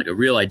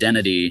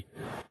identity,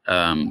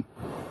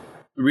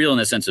 real in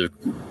the sense of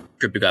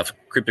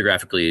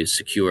cryptographically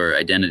secure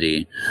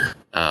identity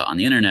on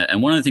the internet.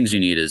 And one of the things you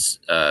need is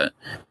you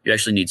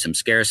actually need some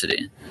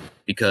scarcity,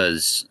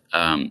 because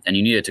and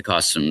you need it to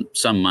cost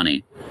some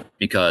money,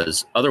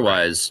 because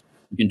otherwise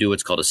you can do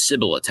what's called a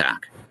Sybil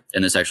attack.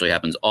 And this actually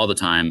happens all the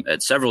time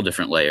at several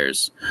different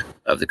layers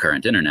of the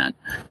current internet,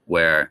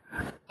 where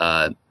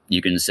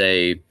you can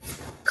say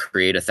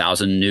create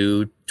 1,000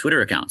 new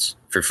Twitter accounts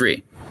for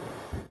free.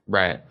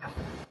 Right.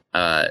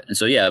 And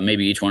so, yeah,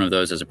 maybe each one of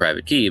those has a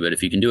private key, but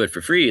if you can do it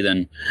for free,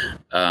 then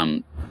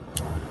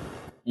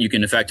you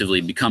can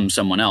effectively become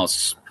someone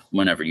else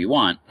whenever you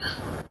want.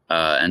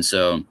 And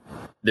so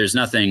there's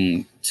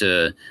nothing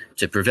to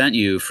prevent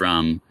you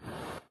from,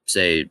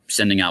 say,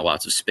 sending out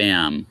lots of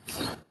spam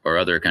or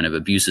other kind of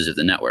abuses of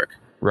the network.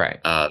 Right.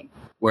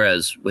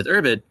 Whereas with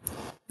Urbit,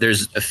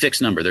 there's a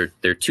fixed number.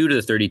 They're 2 to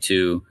the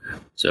 32,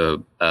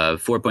 so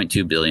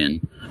 4.2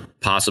 billion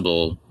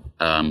possible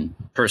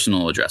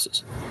personal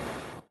addresses.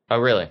 Oh,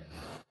 really?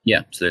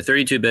 Yeah. So they're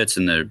 32 bits,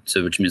 and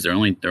which means there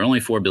are only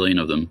 4 billion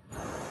of them.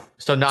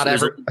 So not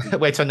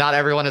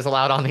everyone is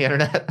allowed on the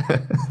internet?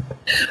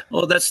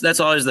 Well, that's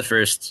always the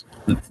first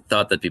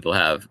thought that people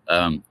have.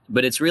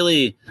 But it's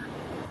really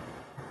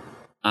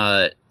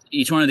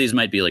each one of these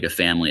might be like a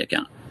family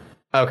account.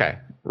 Okay.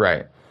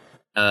 Right.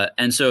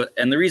 And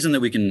the reason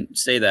that we can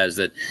say that is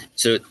that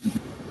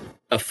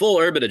a full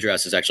Urbit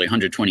address is actually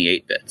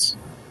 128 bits.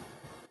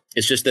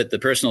 It's just that the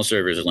personal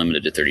servers are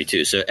limited to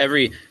 32. So if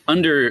I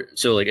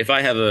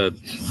have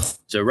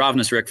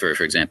Ravnus Rikver,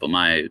 for example,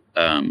 my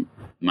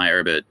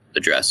Urbit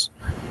address,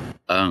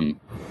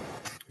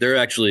 there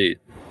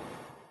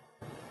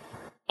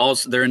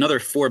are another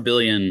 4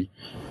 billion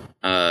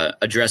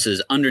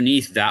addresses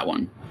underneath that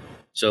one.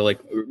 So like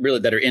really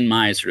that are in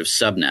my sort of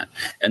subnet,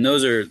 and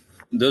those are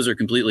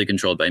completely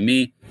controlled by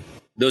me.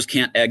 Those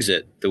can't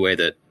exit the way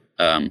that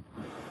the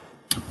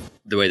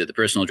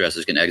personal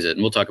addresses can exit,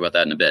 and we'll talk about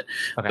that in a bit.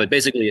 Okay. But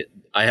basically,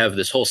 I have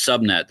this whole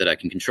subnet that I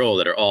can control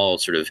that are all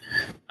sort of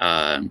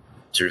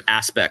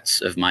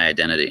aspects of my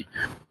identity.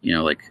 You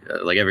know, like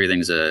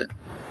everything's a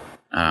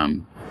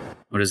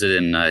what is it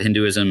in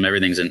Hinduism?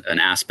 Everything's an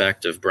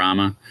aspect of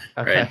Brahma,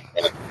 okay.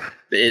 Right?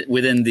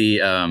 Within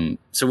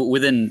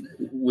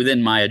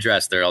my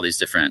address, there are all these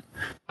different.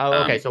 Oh,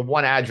 okay. So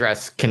one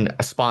address can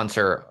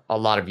sponsor a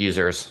lot of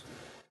users.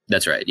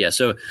 That's right. Yeah.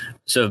 So,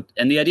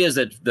 and the idea is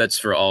that that's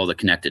for all the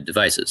connected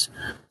devices.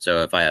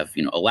 So if I have,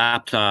 a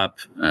laptop,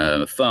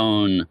 a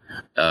phone,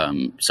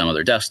 some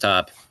other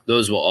desktop,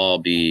 those will all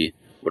be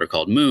what are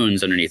called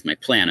moons underneath my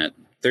planet.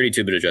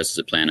 32-bit address is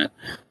a planet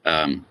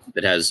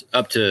that has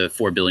up to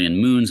 4 billion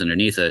moons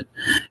underneath it.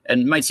 And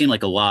it might seem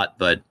like a lot,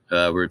 but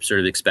we're sort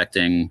of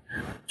expecting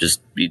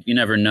you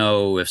never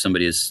know if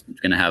somebody is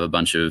going to have a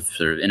bunch of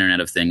sort of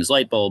Internet of Things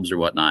light bulbs or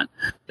whatnot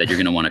that you're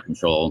going to want to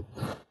control,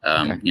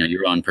 okay.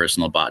 Your own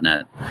personal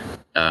botnet.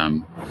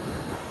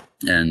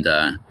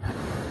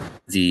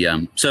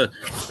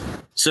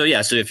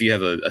 So if you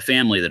have a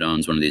family that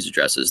owns one of these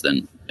addresses,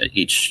 then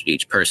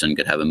each person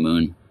could have a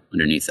moon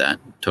underneath that.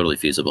 Totally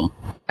feasible.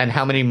 And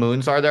how many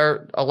moons are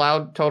there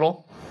allowed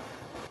total?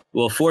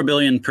 Well, 4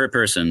 billion per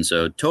person.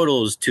 So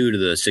total is 2 to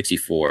the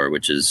 64,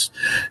 which is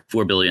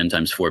 4 billion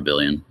times 4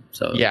 billion.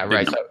 So yeah,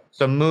 right.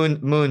 So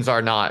moons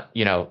are not,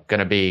 going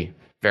to be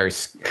very.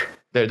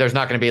 There's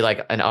not going to be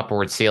like an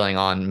upward ceiling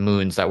on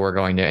moons that we're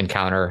going to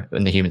encounter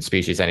in the human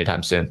species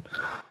anytime soon.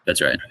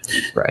 That's right.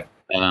 Right.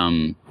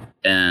 We'd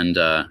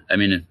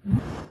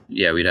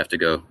have to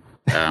go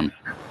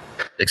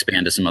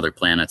expand to some other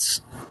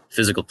planets.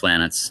 Physical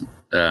planets.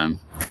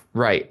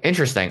 Right.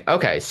 Interesting.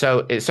 Okay.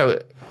 So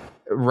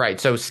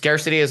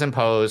scarcity is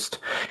imposed.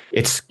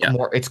 It's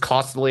it's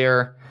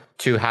costlier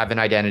to have an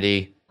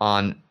identity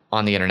on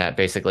the internet,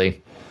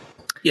 basically.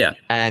 Yeah.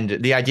 And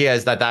the idea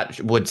is that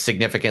would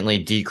significantly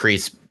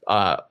decrease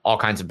all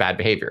kinds of bad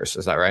behaviors.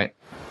 Is that right?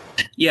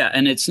 Yeah.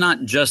 And it's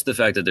not just the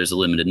fact that there's a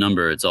limited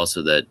number. It's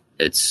also that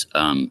it's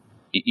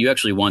you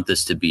actually want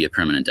this to be a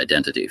permanent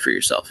identity for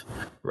yourself.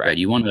 Right.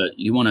 You want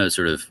to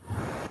sort of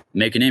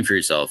make a name for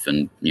yourself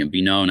and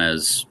be known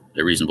as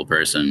a reasonable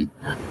person,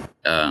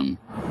 so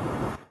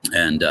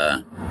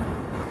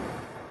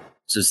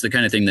it's the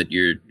kind of thing that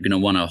you're going to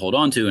want to hold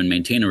on to and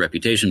maintain a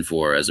reputation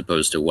for, as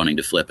opposed to wanting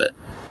to flip it.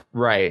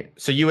 Right.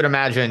 So you would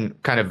imagine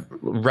kind of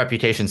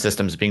reputation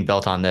systems being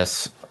built on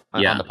this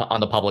on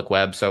the public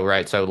web. So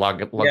right. So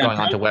going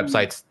onto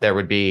websites, there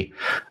would be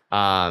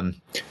kind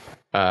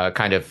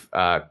of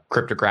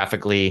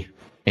cryptographically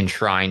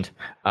enshrined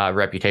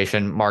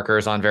reputation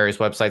markers on various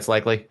websites,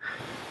 likely.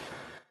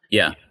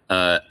 Yeah.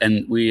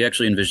 And we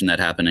actually envision that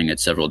happening at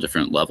several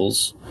different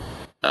levels.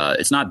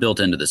 It's not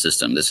built into the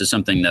system. This is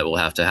something that will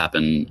have to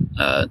happen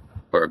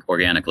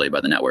organically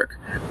by the network.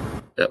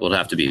 That will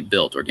have to be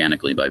built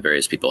organically by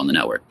various people on the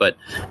network. But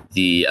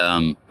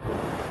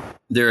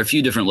there are a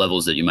few different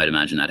levels that you might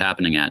imagine that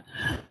happening at.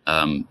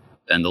 And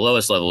the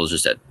lowest level is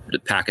just at the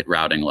packet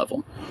routing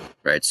level,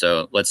 right?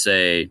 So let's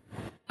say,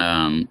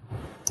 you're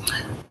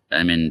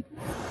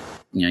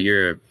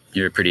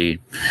a pretty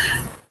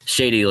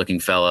shady looking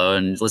fellow,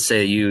 and let's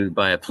say you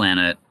buy a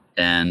planet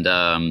and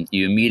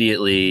you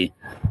immediately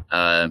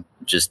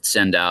just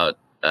send out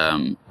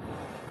a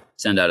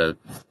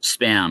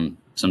spam,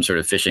 some sort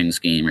of phishing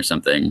scheme or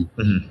something,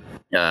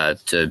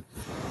 to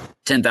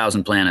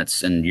 10,000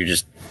 planets, and you're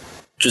just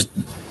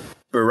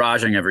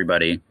barraging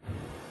everybody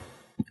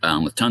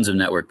with tons of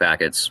network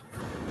packets.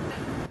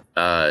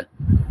 The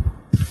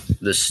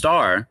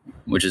star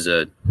which is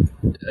an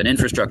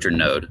infrastructure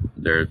node.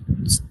 There are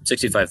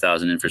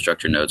 65,000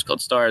 infrastructure nodes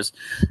called stars,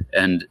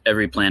 and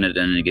every planet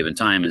at any given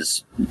time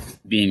is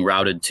being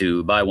routed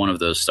to by one of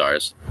those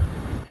stars.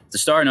 The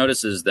star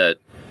notices that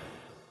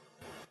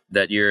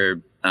you're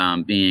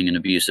being an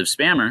abusive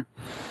spammer,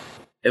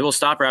 it will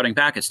stop routing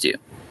packets to you.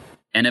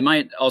 And it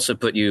might also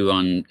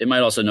it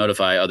might also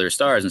notify other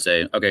stars and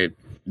say, okay,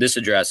 this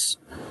address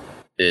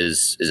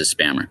is a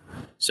spammer.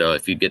 So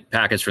if you get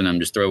packets from them,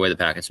 just throw away the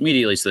packets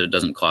immediately so that it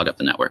doesn't clog up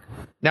the network.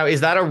 Now,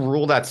 is that a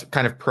rule that's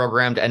kind of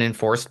programmed and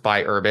enforced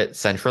by Urbit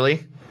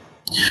centrally?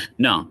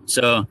 No.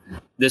 So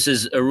this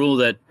is a rule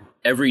that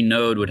every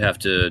node would have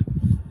to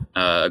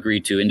agree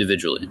to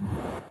individually.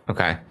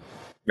 Okay.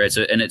 Right.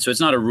 So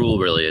it's not a rule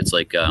really. It's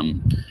like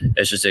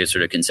it's just a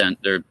sort of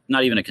consent, or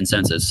not even a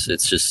consensus.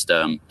 It's just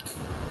up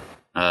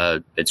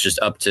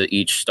to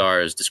each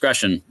star's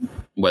discretion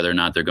whether or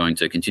not they're going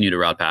to continue to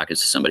route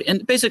packets to somebody.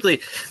 And basically,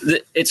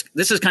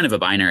 this is kind of a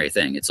binary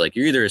thing. It's like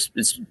you're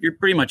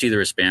pretty much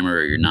either a spammer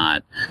or you're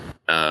not.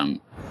 So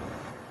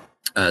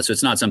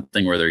it's not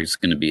something where there's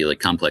going to be like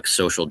complex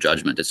social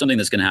judgment. It's something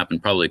that's going to happen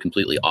probably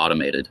completely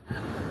automated,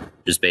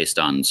 just based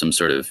on some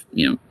sort of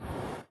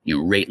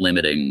rate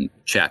limiting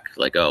check,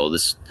 like, oh,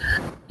 this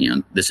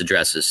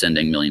address is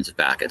sending millions of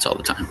packets all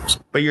the time.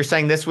 But you're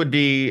saying this would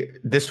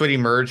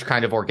emerge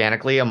kind of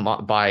organically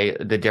by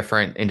the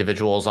different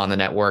individuals on the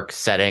network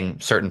setting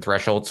certain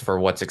thresholds for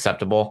what's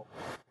acceptable?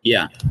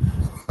 Yeah.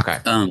 Okay.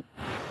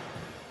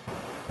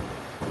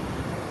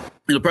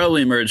 It'll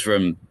probably emerge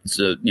from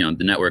the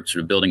network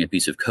sort of building a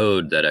piece of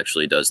code that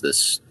actually does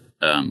this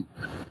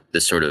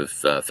sort of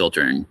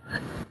filtering,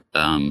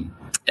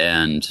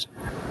 and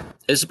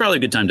it's probably a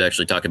good time to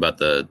actually talk about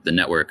the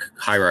network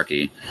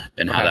hierarchy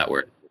and how that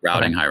works,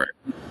 routing hierarchy.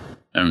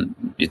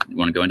 You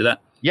want to go into that?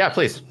 Yeah,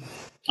 please.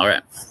 All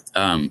right.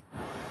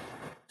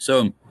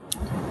 So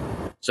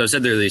I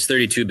said there are these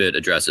 32-bit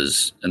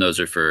addresses, and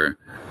those are for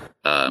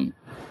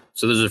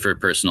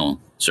personal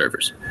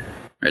servers.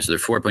 Right. So there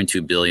are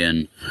 4.2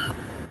 billion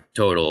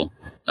total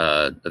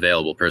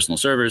available personal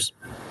servers,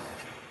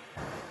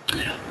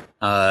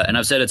 and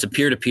I've said it's a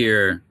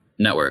peer-to-peer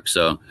network.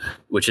 So,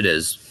 which it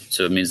is.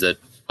 So it means that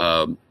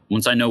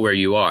once I know where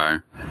you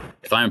are,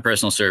 if I'm a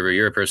personal server,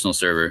 you're a personal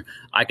server,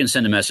 I can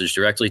send a message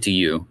directly to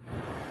you.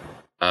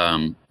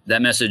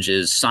 That message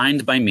is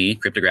signed by me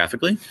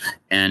cryptographically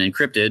and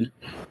encrypted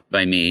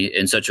by me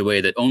in such a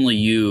way that only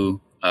you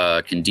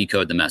can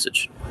decode the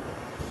message.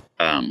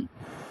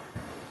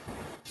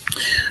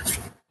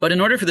 But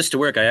in order for this to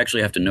work, I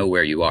actually have to know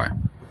where you are.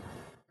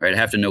 Right? I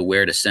have to know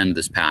where to send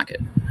this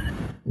packet.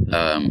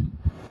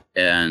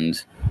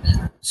 And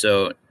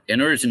so in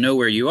order to know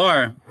where you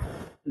are,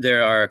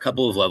 there are a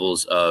couple of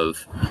levels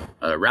of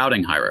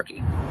routing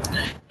hierarchy.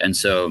 And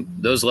so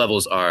those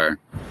levels are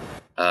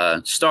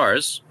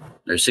stars.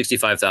 There's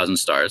 65,000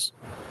 stars.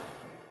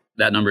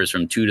 That number is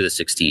from 2 to the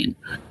 16,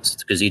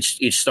 because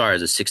each star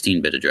is a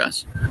 16-bit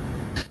address.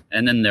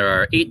 And then there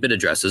are 8-bit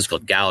addresses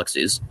called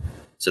galaxies.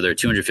 So there are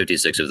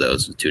 256 of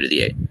those, 2 to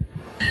the 8.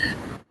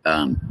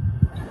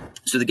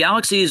 So the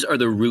galaxies are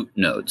the root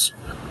nodes,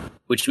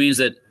 which means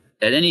that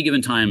at any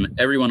given time,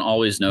 everyone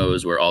always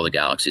knows where all the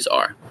galaxies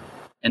are.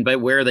 And by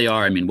where they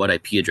are, I mean what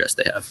IP address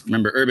they have.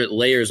 Remember, Urbit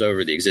layers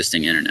over the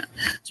existing internet.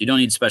 So you don't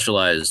need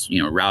specialized,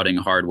 routing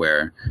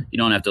hardware. You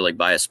don't have to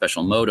buy a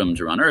special modem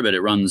to run Urbit. It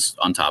runs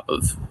on top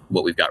of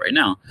what we've got right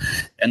now.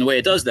 And the way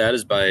it does that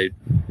is by,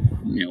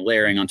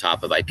 layering on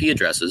top of IP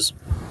addresses.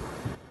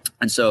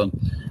 And so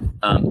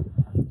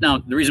now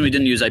the reason we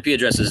didn't use IP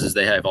addresses is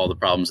they have all the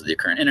problems of the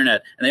current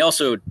internet, and they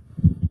also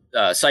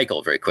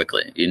cycle very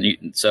quickly.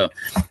 So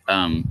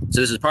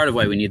this is part of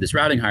why we need this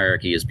routing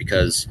hierarchy, is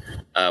because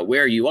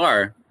where you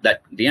are,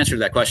 that the answer to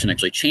that question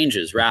actually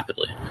changes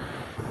rapidly.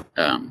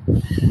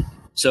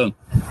 So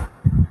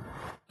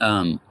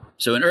in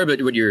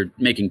Urbit, what you're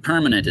making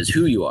permanent is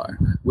who you are.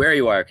 Where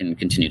you are can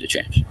continue to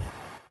change.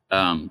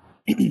 So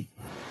in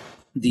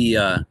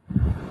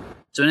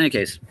any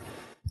case,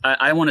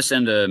 I want to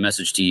send a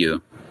message to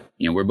you.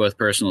 We're both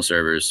personal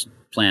servers,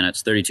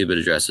 planets, 32-bit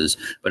addresses,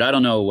 but I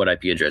don't know what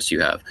IP address you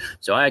have.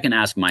 So I can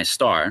ask my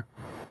star,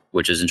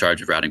 which is in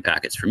charge of routing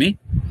packets for me.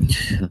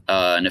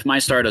 And if my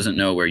star doesn't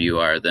know where you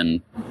are,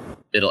 then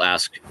it'll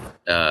ask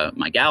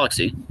my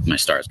galaxy, my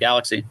star's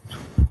galaxy.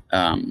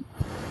 And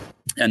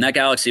that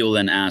galaxy will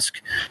then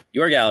ask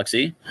your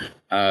galaxy,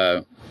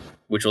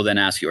 which will then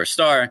ask your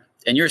star,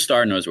 and your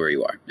star knows where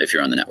you are if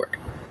you're on the network.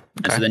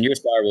 Okay. And so then your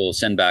star will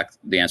send back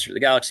the answer to the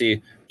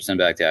galaxy, send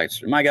back the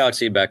answer to my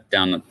galaxy, back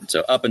down,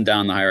 so up and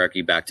down the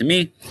hierarchy back to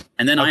me.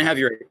 And then I have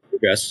your IP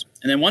address.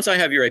 And then once I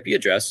have your IP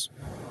address,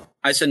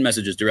 I send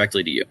messages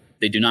directly to you.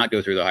 They do not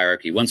go through the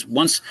hierarchy. Once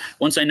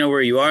I know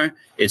where you are,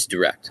 it's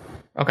direct.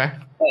 Okay.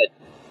 But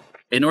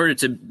in order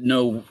to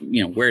know,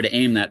 where to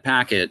aim that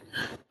packet,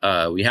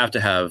 we have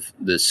to have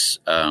this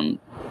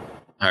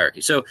hierarchy.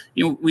 So,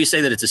 we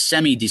say that it's a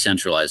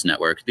semi-decentralized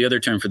network. The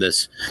other term for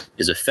this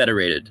is a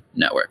federated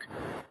network.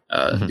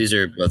 These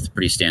are both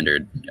pretty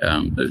standard.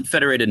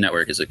 Federated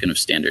network is a kind of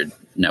standard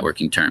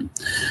networking term.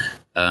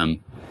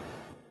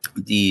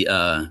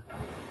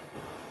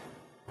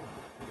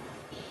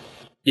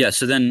 Yeah.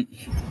 So then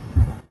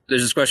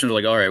there's this question of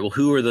like, all right, well,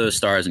 who are the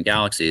stars and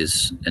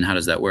galaxies, and how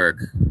does that work?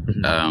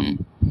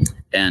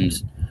 And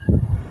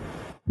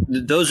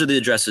those are the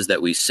addresses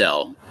that we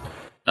sell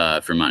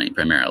for money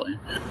primarily.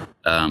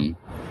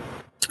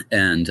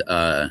 And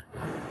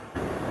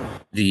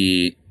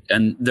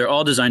they're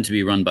all designed to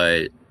be run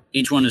by,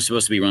 each one is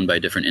supposed to be run by a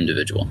different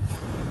individual.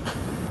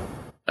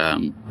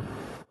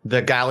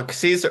 The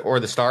galaxies or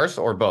the stars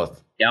or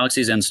both?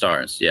 Galaxies and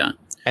stars, yeah.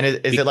 And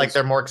is it like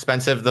they're more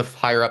expensive the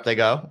higher up they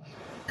go?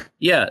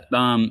 Yeah,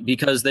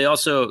 because they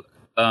also,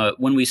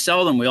 when we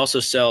sell them, we also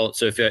sell.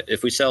 So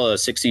if we sell a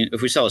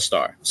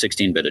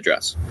 16-bit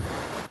address,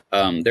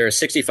 there are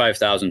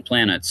 65,000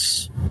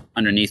 planets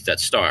underneath that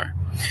star,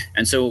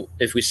 and so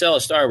if we sell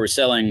a star, we're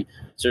selling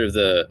sort of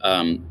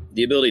the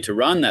ability to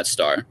run that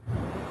star,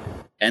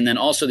 and then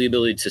also the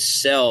ability to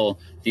sell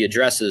the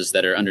addresses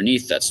that are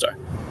underneath that star,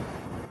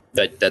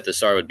 that the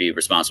star would be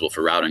responsible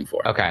for routing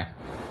for. Okay.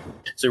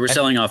 So we're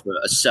selling off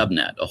a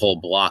subnet, a whole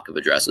block of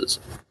addresses.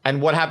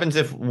 And what happens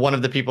if one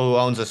of the people who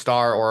owns a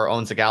star or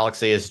owns a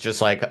galaxy is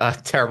just like a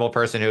terrible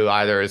person who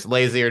either is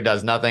lazy or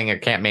does nothing or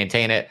can't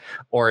maintain it,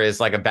 or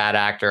is like a bad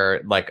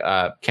actor like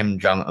Kim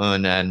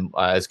Jong-un and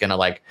is going to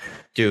like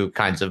do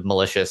kinds of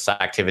malicious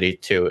activity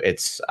to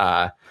its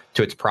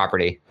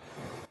property?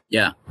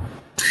 Yeah.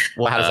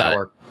 Well, how does that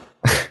work?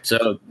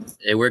 So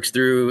it works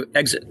through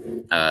exit.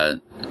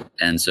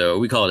 And so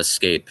we call it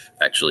escape,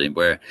 actually,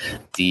 where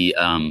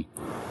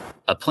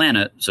a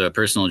planet, so a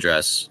personal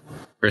address,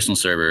 personal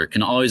server,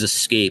 can always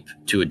escape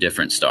to a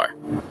different star.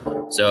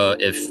 So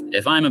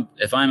if I'm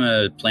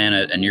a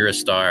planet and you're a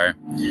star,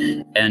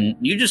 and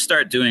you just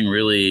start doing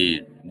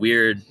really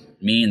weird,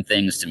 mean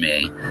things to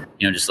me,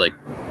 just like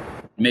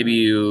maybe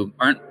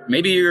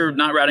you're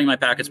not routing my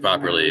packets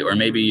properly, or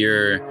maybe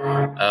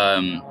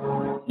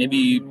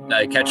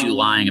I catch you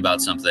lying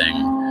about something,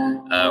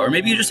 or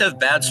maybe you just have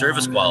bad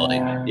service quality.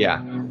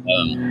 Yeah.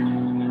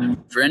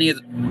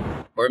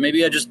 Or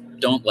maybe I just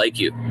don't like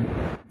you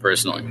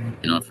personally.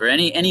 For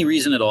any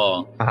reason at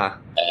all,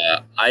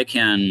 I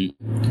can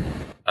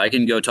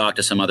go talk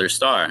to some other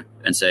star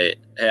and say,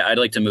 hey, I'd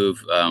like to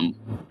move.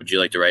 Would you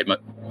like to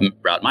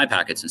route my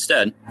packets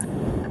instead?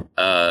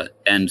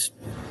 And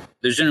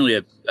there's generally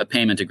a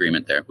payment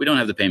agreement there. We don't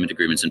have the payment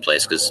agreements in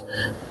place because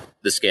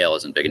the scale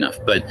isn't big enough.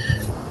 But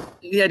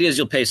the idea is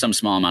you'll pay some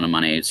small amount of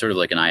money. It's sort of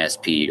like an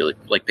ISP, or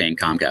like paying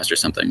Comcast or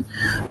something.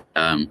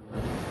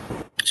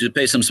 So you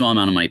pay some small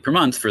amount of money per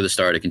month for the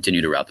star to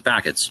continue to route the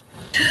packets.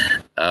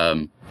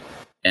 And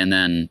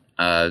then,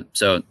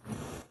 so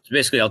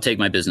basically I'll take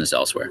my business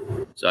elsewhere.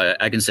 So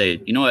I can say,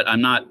 you know what, I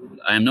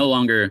am no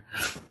longer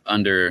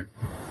under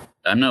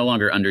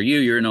you.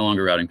 You're no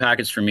longer routing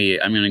packets for me.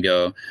 I'm going to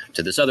go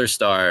to this other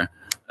star,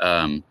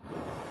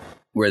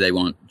 where they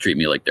won't treat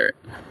me like dirt.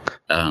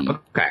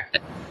 Okay.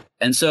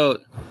 And so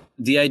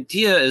the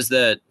idea is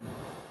that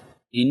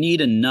you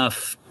need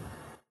enough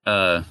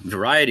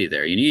variety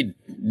there.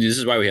 This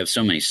is why we have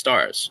so many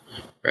stars,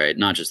 right?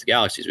 Not just the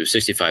galaxies. We have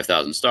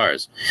 65,000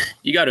 stars.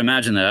 You got to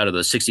imagine that out of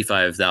those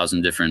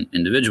 65,000 different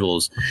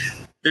individuals,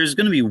 there's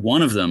going to be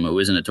one of them who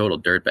isn't a total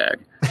dirtbag.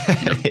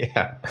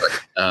 Yeah.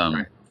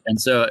 And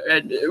so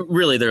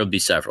really there will be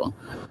several.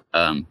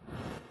 And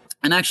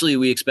actually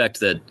we expect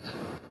that.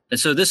 And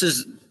so this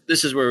is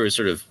where we're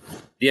sort of,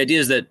 the idea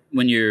is that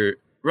when you're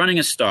running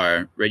a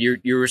star, right,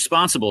 you're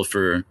responsible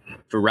for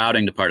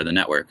routing to part of the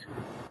network.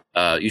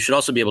 You should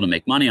also be able to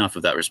make money off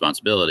of that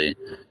responsibility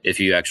if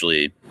you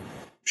actually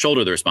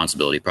shoulder the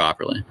responsibility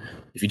properly.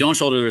 If you don't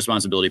shoulder the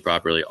responsibility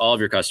properly, all of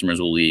your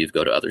customers will leave,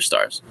 go to other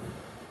stars.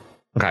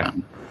 Okay.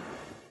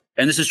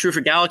 And this is true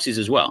for galaxies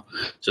as well.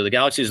 So the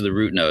galaxies are the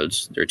root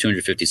nodes. There are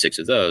 256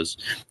 of those.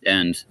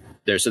 And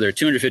there are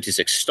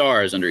 256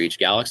 stars under each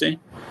galaxy.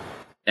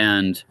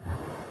 And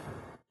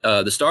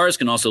the stars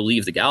can also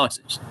leave the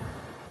galaxies.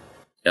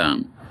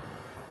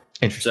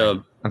 Interesting.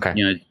 So, okay.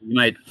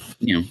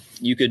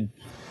 You could,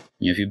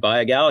 if you buy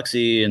a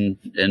galaxy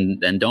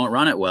and don't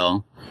run it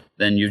well,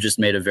 then you've just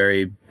made a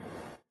very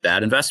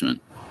bad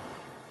investment.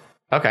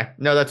 Okay.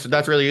 No,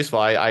 that's really useful.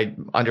 I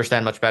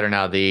understand much better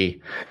now the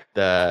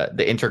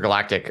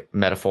intergalactic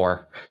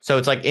metaphor. So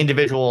it's like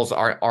individuals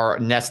are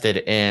nested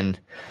in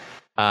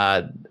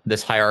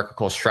this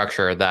hierarchical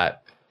structure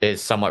that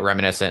is somewhat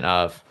reminiscent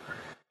of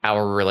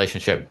our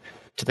relationship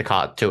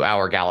to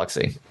our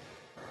galaxy.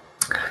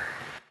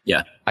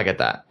 Yeah, I get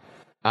that.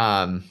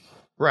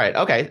 Right.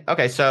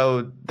 Okay.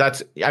 So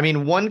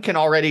one can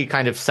already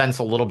kind of sense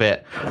a little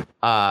bit.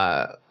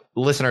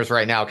 Listeners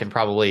right now can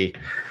probably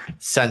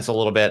sense a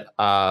little bit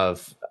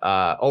of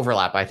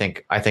overlap. I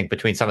think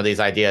between some of these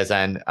ideas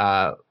and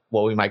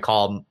what we might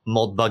call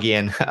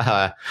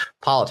Moldbugian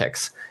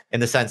politics, in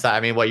the sense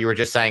that, what you were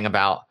just saying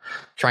about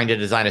trying to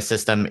design a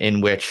system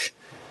in which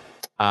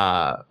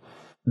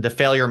the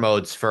failure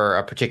modes for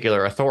a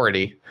particular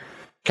authority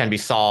can be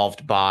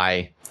solved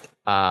by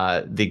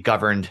the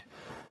governed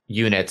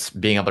units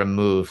being able to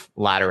move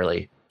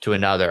laterally to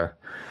another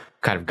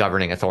kind of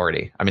governing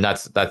authority.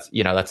 That's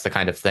the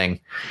kind of thing.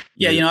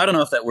 Yeah, I don't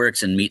know if that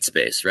works in meat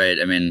space, right?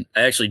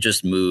 I actually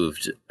just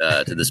moved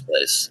to this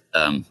place,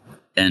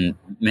 and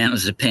man, it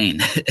was a pain.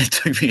 It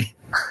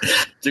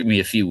took me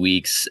a few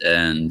weeks,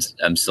 and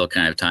I'm still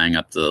kind of tying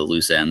up the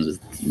loose ends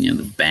with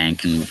the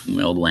bank and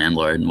my old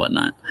landlord and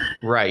whatnot.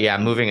 Right. Yeah.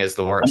 Moving is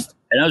the worst.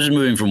 And I was just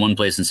moving from one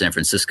place in San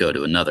Francisco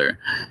to another.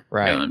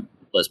 Right.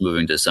 Plus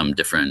moving to some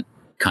different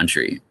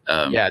country.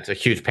 Yeah, it's a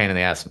huge pain in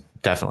the ass.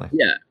 Definitely.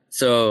 Yeah.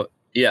 So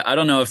yeah, I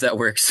don't know if that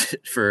works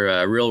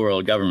for real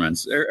world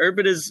governments.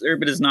 Urbit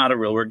is not a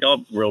real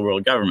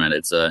world government.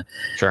 It's a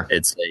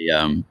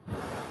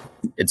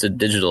it's a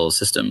digital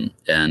system,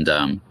 and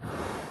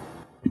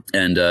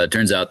it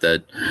turns out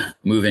that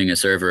moving a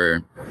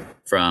server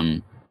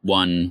from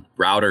one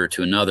router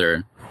to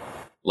another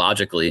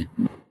logically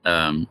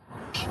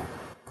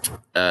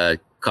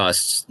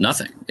costs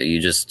nothing. You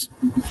just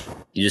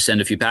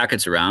send a few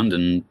packets around,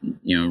 and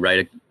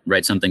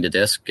write something to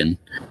disk, and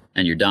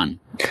you're done.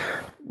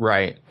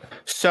 Right.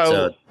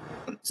 So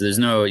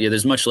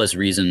there's much less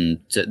reason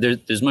to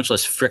there's much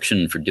less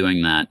friction for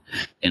doing that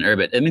in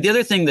Urbit. I mean, the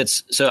other thing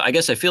I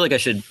guess I feel like I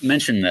should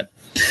mention that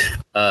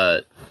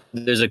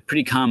there's a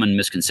pretty common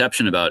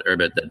misconception about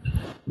Urbit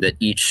that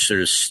each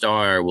sort of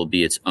star will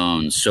be its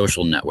own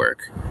social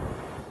network,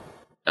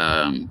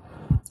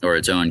 or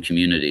its own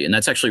community, and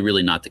that's actually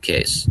really not the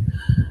case.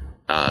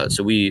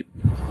 So we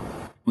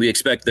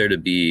expect there to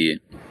be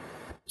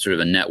sort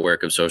of a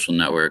network of social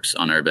networks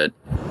on Urbit,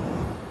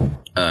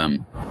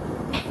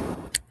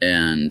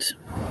 and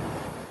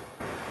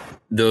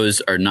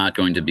those are not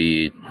going to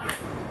be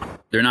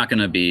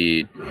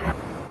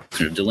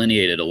sort of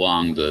delineated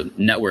along the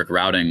network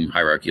routing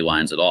hierarchy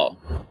lines at all.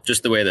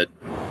 Just the way that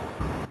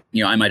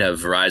I might have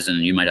Verizon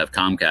and you might have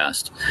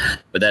Comcast,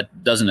 but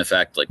that doesn't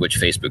affect like which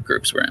Facebook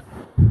groups we're in.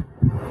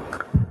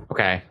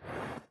 Okay.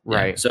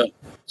 Right. Yeah.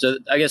 So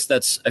I guess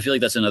I feel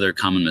like that's another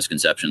common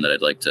misconception that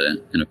I'd like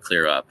to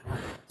clear up.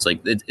 It's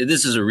like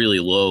this is a really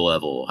low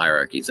level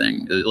hierarchy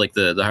thing. Like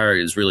the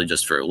hierarchy is really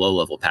just for low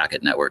level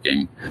packet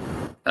networking,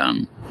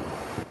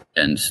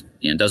 and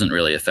it doesn't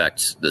really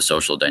affect the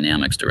social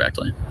dynamics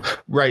directly.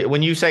 Right.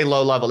 When you say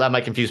low level, that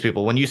might confuse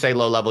people. When you say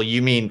low level,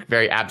 you mean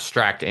very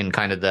abstract in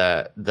kind of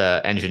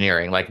the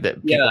engineering, like that.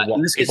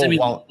 In this case, I mean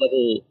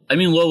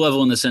low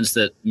level in the sense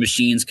that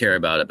machines care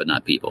about it, but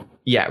not people.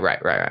 Yeah. Right.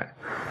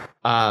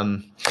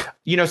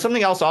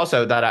 Something else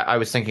also that I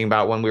was thinking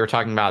about when we were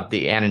talking about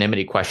the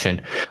anonymity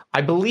question,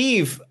 I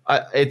believe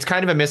it's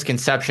kind of a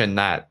misconception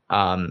that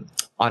on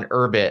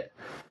Urbit,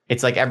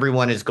 it's like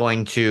everyone is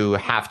going to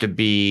have to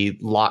be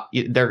locked.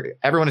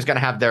 Everyone is going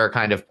to have their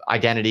kind of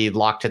identity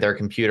locked to their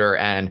computer,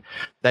 and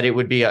that it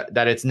would be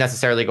that it's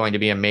necessarily going to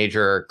be a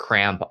major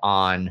cramp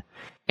on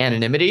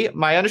anonymity.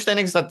 My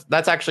understanding is that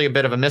that's actually a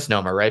bit of a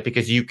misnomer, right?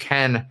 Because you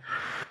can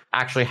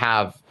actually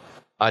have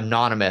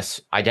anonymous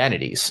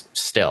identities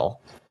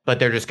still, but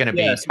they're just going to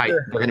be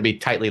they're going to be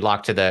tightly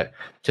locked to the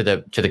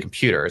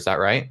computer. Is that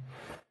right?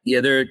 Yeah,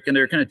 there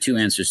are kind of two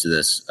answers to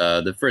this.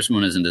 The first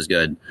one isn't as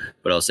good,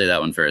 but I'll say that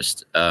one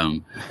first.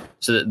 So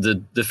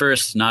the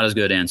first not as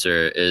good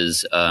answer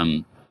is that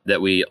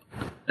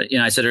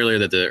I said earlier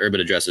that the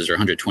Urbit addresses are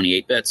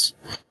 128 bits,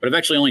 but I've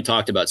actually only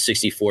talked about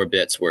 64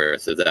 bits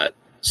worth of that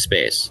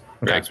space.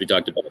 Okay. Right? So we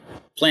talked about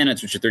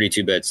planets, which are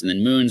 32 bits, and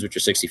then moons, which are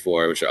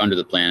 64, which are under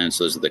the planets.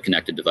 Those are the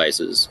connected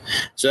devices.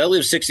 So that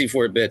leaves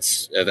 64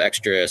 bits of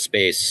extra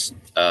space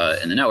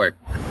in the network,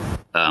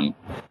 or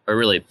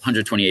really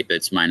 128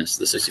 bits minus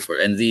the 64.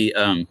 And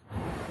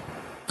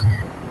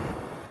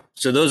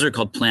so those are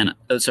called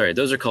those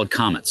are called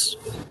comets,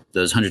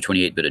 those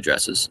 128-bit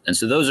addresses. And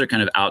so those are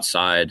kind of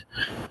outside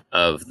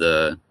of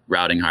the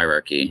routing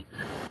hierarchy,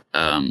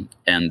 and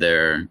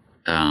they're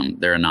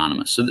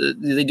anonymous. So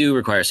they do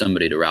require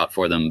somebody to route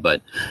for them,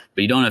 but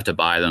you don't have to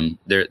buy them.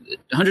 They're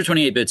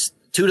 128 bits,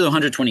 2 to the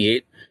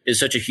 128 is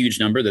such a huge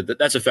number that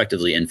that's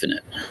effectively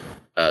infinite.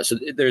 So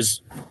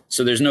there's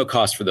no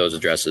cost for those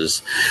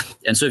addresses.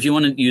 And so if you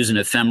want to use an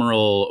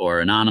ephemeral or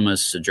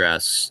anonymous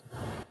address,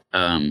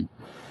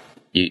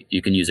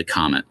 you can use a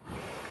comet.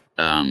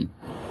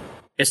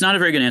 It's not a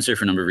very good answer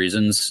for a number of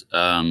reasons.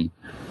 And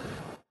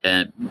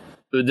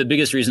the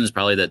biggest reason is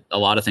probably that a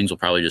lot of things will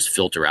probably just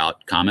filter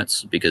out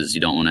comets because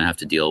you don't want to have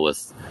to deal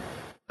with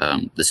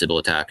the Sybil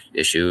attack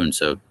issue. And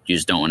so you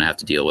just don't want to have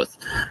to deal with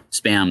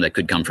spam that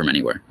could come from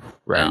anywhere.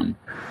 Right.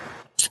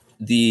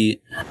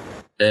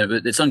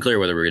 It's unclear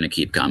whether we're going to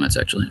keep comets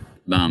actually.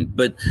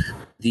 But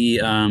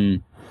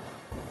the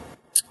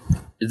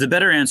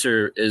better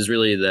answer is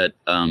really that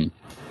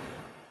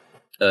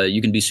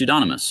you can be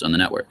pseudonymous on the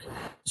network.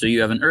 So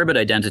you have an Urbit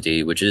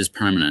identity, which is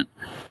permanent,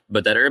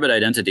 but that Urbit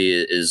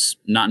identity is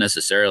not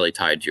necessarily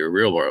tied to your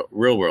real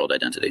world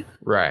identity.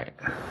 Right.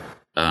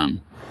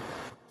 And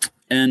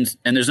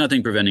there's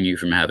nothing preventing you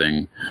from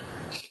having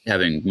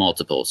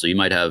multiple. So you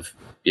might have,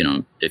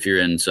 if you're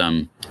in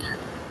some,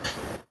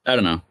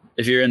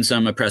 if you're in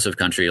some oppressive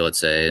country, let's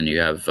say, and you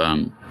have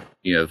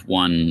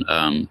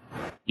one,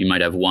 you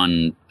might have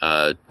one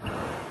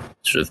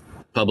sort of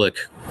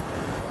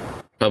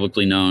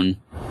publicly known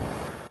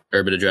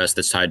Urbit address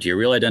that's tied to your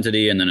real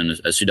identity, and then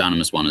a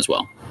pseudonymous one as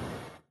well.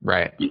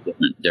 Right.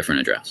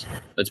 Different address.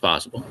 That's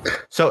possible.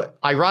 So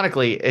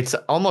ironically, it's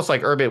almost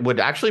like Urbit would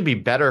actually be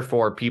better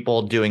for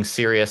people doing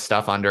serious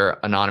stuff under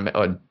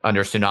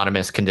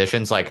pseudonymous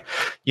conditions. Like,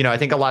 I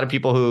think a lot of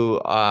people who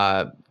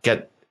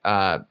get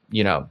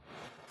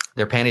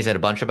their panties in a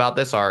bunch about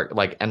this are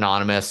like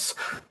anonymous,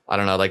 I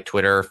don't know, like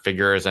Twitter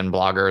figures and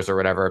bloggers or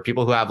whatever,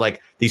 people who have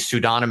like these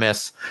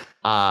pseudonymous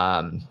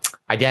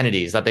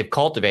identities that they've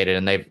cultivated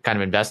and they've kind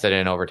of invested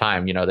in over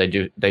time.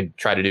 They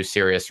try to do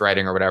serious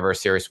writing or whatever,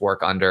 serious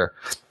work under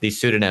these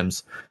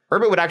pseudonyms.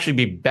 Urbit would actually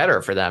be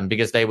better for them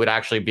because they would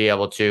actually be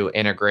able to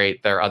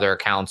integrate their other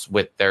accounts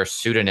with their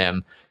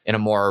pseudonym in a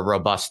more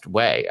robust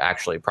way,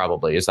 actually,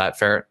 probably. Is that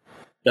fair?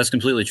 That's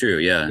completely true.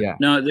 Yeah. Yeah.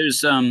 No,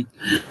 there's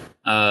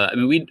I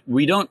mean,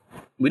 we don't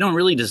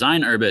really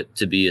design Urbit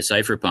to be a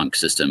cypherpunk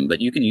system,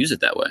 but you can use it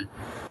that way.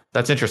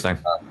 That's interesting.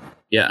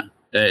 Yeah,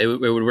 it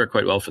would work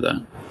quite well for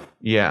that.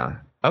 Yeah.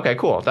 Okay,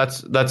 cool.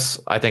 That's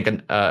I think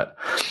a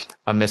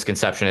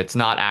misconception. It's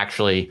not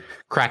actually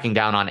cracking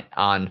down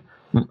on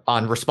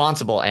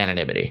responsible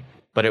anonymity,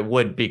 but it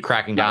would be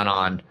cracking down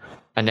on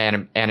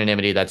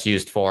anonymity that's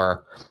used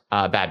for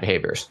bad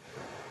behaviors.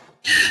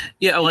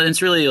 Yeah, well,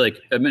 it's really like,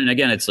 I mean,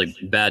 again, it's like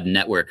bad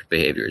network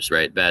behaviors,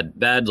 right?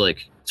 Bad,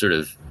 like sort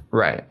of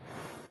right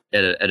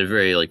at a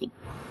very like,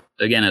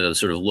 again, at a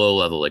sort of low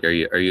level. Like, are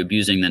you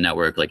abusing the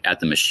network like at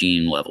the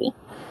machine level?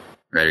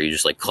 Right? Are you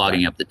just like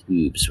clogging up the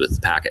tubes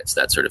with packets,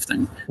 that sort of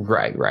thing?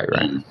 Right.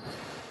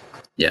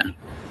 Yeah.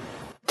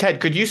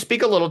 Ted, could you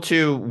speak a little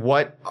to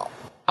what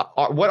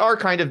are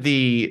kind of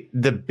the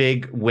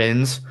big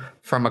wins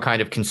from a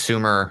kind of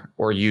consumer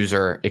or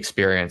user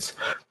experience?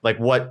 Like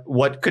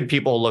what could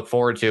people look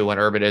forward to when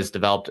Urbit is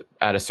developed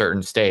at a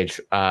certain stage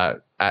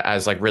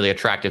as like really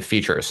attractive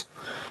features?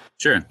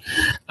 Sure.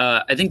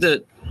 I think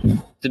that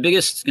the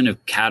biggest kind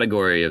of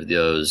category of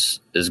those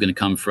is going to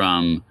come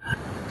from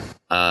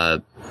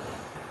the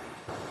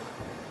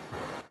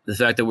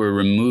fact that we're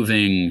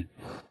removing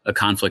a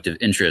conflict of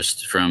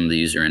interest from the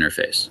user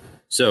interface.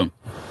 So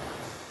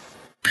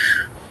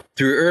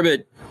through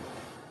Urbit,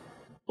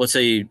 let's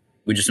say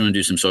we just want to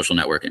do some social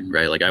networking,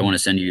 right? Like I want to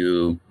send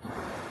you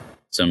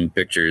some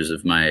pictures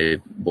of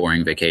my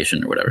boring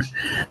vacation or whatever.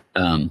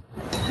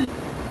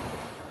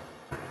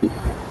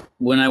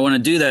 When I want to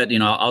do that,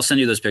 I'll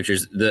send you those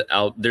pictures.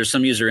 There's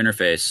some user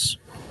interface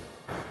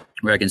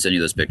where I can send you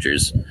those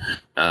pictures,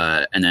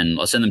 and then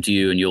I'll send them to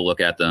you, and you'll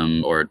look at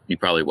them, or you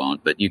probably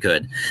won't, but you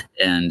could.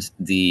 And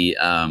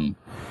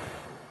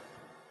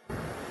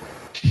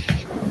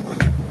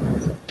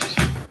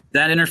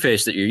that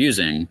interface that you're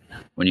using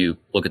when you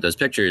look at those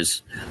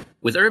pictures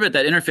with Urbit,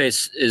 that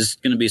interface is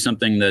going to be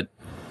something that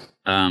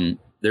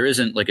there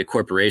isn't like a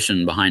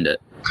corporation behind it.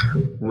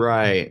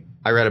 Right.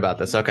 I read about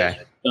this. Okay.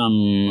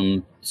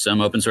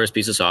 Some open source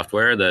piece of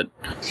software that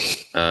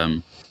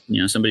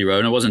somebody wrote,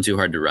 and it wasn't too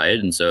hard to write,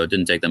 and so it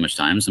didn't take that much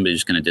time. Somebody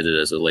just kind of did it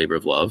as a labor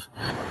of love,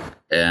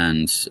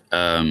 and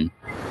that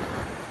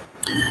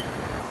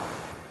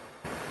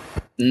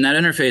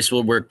interface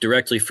will work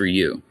directly for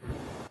you.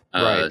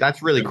 Right.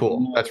 That's really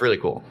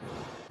cool.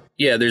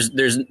 Yeah, there's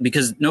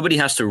because nobody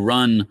has to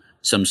run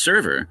some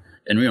server,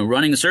 and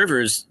running the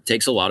servers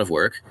takes a lot of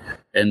work,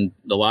 and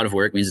a lot of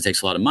work means it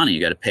takes a lot of money.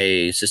 You got to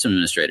pay system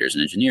administrators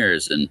and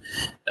engineers, and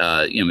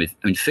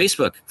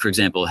Facebook, for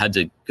example, had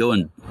to go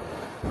and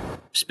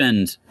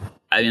spend,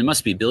 it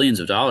must be billions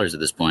of dollars at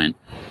this point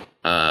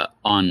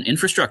on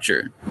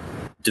infrastructure,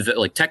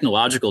 like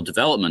technological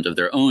development of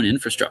their own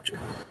infrastructure,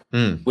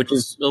 which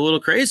is a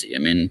little crazy. I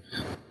mean,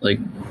 like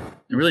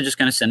they're really just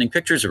kind of sending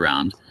pictures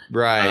around.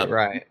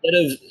 Right.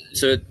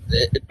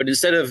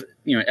 Instead of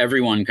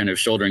everyone kind of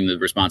shouldering the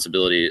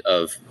responsibility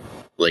of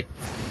like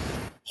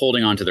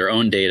holding on to their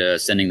own data,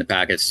 sending the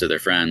packets to their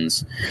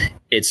friends,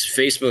 it's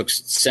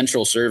Facebook's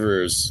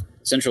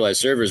centralized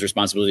servers'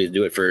 responsibility to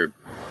do it for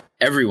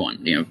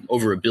everyone,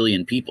 over 1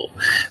 billion people.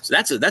 So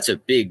that's a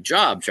big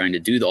job, trying to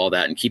do all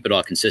that and keep it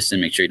all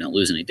consistent, make sure you don't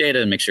lose any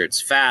data, and make sure it's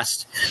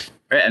fast.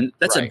 Right? And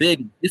that's a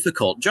big,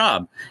 difficult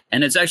job.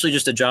 And it's actually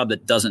just a job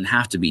that doesn't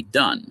have to be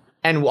done.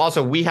 And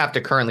also, we have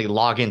to currently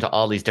log into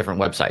all these different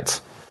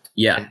websites.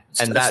 Yeah,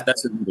 and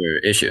that's another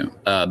issue.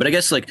 But I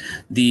guess like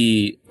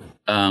the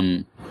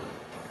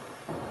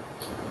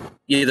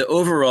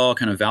overall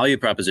kind of value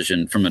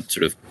proposition from a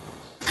sort of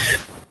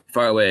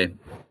far away,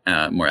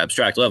 more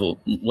abstract level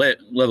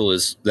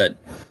is that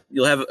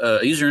you'll have a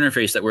user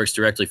interface that works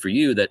directly for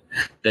you that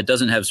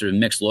doesn't have sort of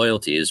mixed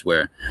loyalties,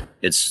 where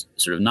it's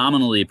sort of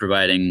nominally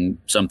providing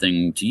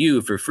something to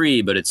you for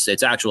free, but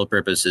its actual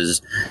purpose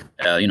is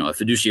a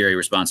fiduciary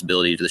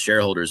responsibility to the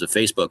shareholders of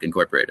Facebook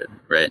Incorporated,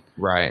 right?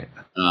 Right.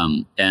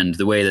 And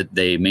the way that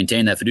they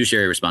maintain that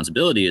fiduciary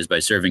responsibility is by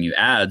serving you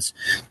ads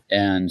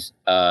and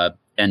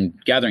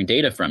gathering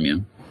data from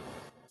you,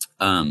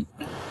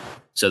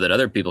 so that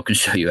other people can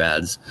show you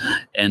ads.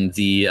 And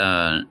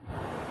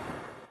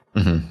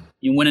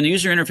when a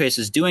user interface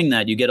is doing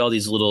that, you get all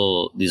these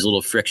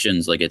little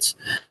frictions, like it's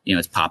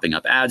popping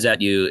up ads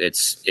at you,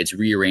 it's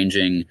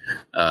rearranging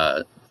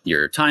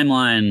your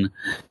timeline,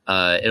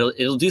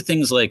 it'll do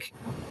things like,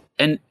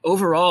 and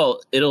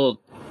overall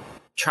it'll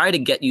try to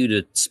get you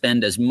to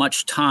spend as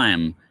much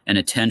time and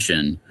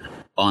attention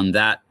on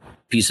that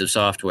piece of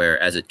software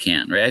as it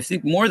can, right? I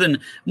think more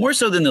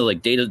so than the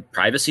like data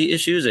privacy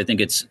issues, I think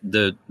it's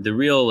the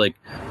real like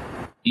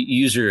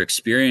user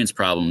experience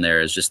problem there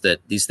is just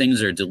that these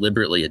things are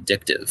deliberately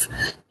addictive.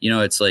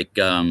 It's like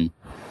I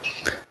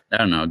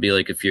don't know, it'd be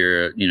like if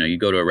you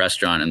go to a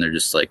restaurant and they're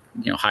just like,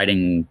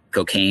 hiding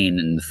cocaine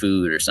in the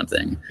food or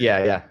something.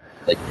 Yeah.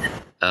 Like,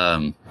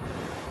 and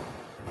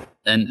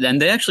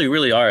they actually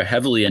really are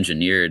heavily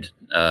engineered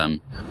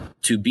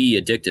to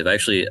be addictive.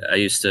 Actually, I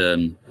used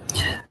to,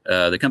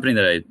 the company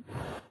that I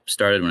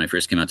started when I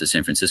first came out to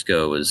San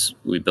Francisco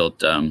we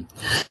built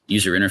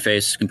user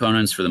interface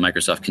components for the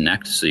Microsoft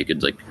Kinect, so you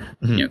could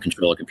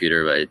control a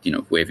computer by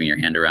waving your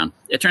hand around.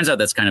 It turns out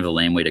that's kind of a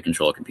lame way to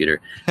control a computer,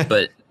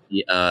 but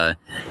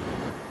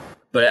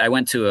but I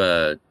went to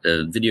a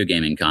video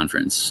gaming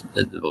conference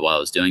while I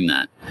was doing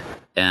that,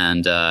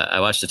 and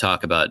I watched a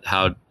talk about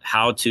how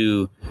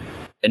to,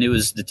 and it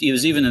was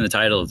even in the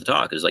title of the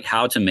talk. It was like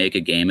how to make a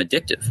game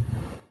addictive.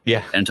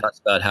 Yeah, and talks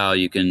about how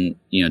you can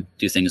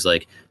do things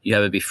like you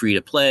have it be free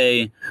to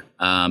play,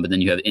 but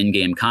then you have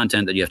in-game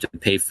content that you have to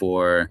pay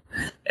for,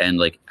 and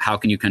like how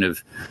can you kind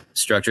of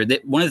structure.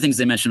 One of the things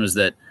they mentioned was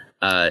that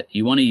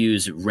you want to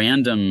use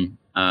random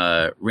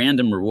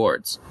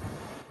rewards.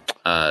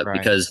 Right.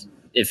 Because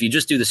if you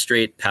just do the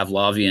straight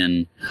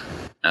Pavlovian,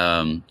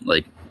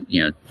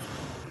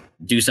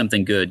 do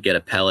something good, get a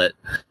pellet,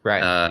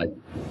 right?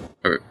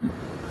 Or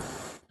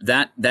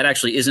that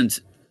actually isn't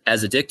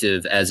as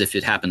addictive as if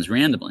it happens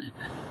randomly,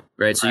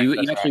 right? So you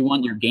actually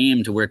want your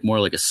game to work more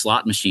like a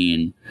slot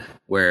machine,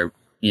 where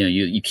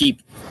you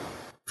keep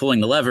pulling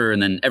the lever,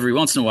 and then every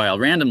once in a while,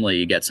 randomly,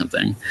 you get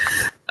something.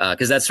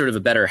 Because that's sort of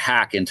a better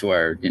hack into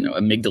our,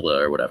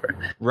 amygdala or whatever.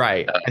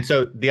 Right. And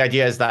so the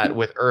idea is that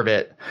with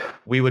Urbit,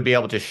 we would be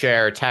able to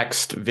share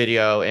text,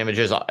 video,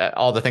 images,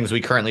 all the things we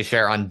currently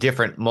share on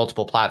different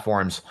multiple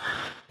platforms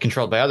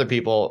controlled by other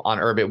people. On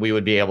Urbit, we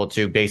would be able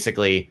to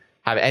basically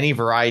have any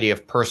variety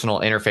of personal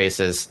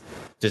interfaces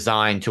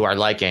designed to our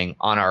liking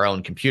on our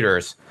own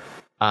computers.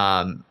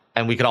 And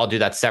we could all do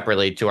that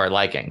separately to our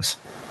likings.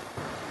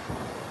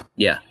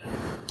 Yeah.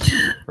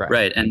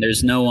 Right. And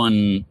there's no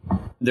one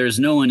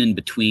in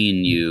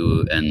between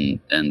you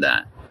and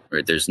that,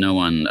 right? There's no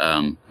one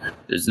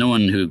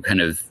who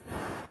kind of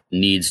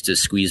needs to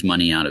squeeze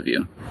money out of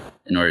you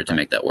in order to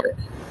make that work.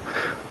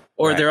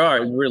 Or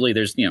right.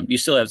 There's you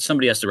still have,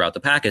 somebody has to route the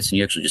packets, and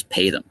you actually just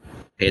pay them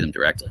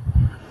directly.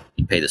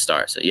 You pay the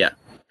star. So yeah,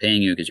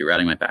 paying you because you're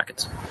routing my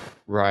packets.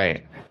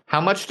 Right.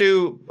 How much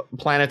do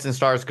planets and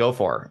stars go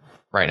for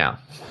right now?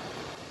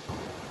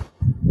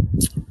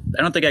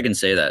 I don't think I can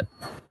say that.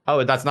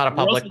 Oh, that's not a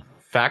public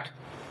fact?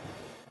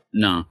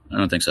 No, I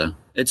don't think so.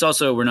 It's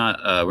also we're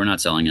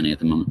not selling any at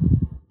the moment.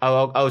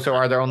 Oh, so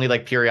are there only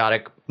like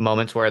periodic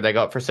moments where they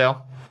go up for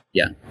sale?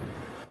 Yeah.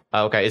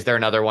 Okay. Is there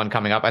another one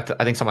coming up?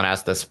 I think someone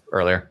asked this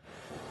earlier.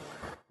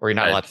 Or you're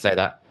not allowed to say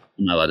that?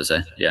 I'm not allowed to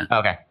say. Yeah.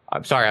 Okay.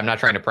 I'm sorry. I'm not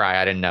trying to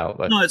pry. I didn't know.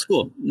 But... No, it's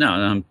cool. No,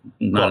 I'm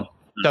not.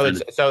 Cool.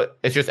 So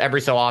it's just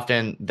every so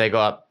often they go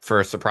up for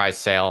a surprise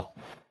sale.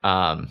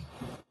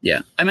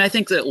 Yeah. I mean, I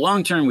think that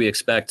long term we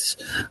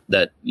expect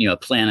that, a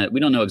planet, we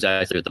don't know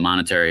exactly what the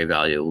monetary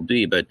value will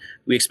be, but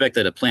we expect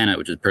that a planet,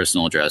 which is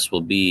personal address,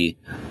 will be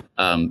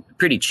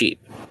pretty cheap.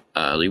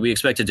 We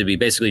expect it to be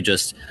basically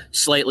just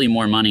slightly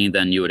more money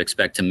than you would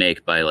expect to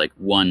make by like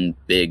one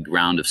big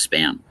round of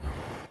spam.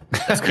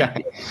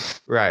 Okay.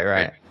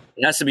 Right.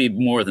 It has to be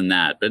more than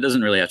that, but it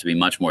doesn't really have to be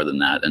much more than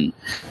that. And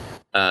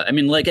I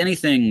mean, like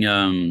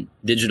anything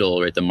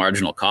digital, right, the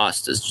marginal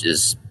cost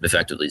is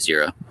effectively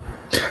zero.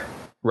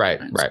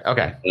 Right.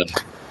 Okay.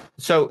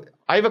 So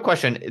I have a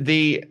question.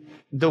 The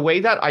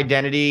way that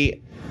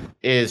identity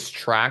is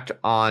tracked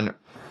on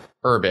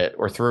Urbit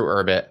or through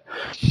Urbit,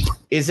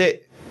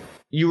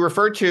 you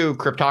referred to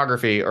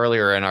cryptography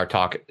earlier in our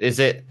talk. Is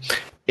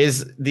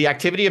the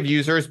activity of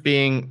users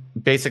being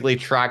basically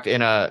tracked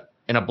in a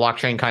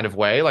blockchain kind of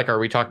way? Like, are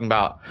we talking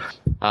about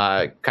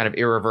kind of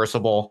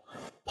irreversible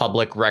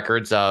public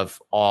records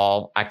of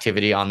all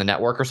activity on the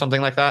network or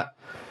something like that?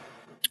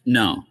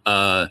 No.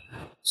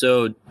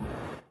 So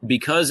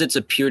because it's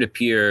a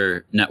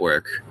peer-to-peer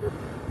network,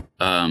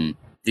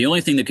 the only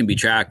thing that could be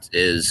tracked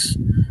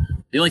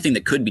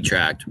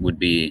would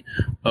be,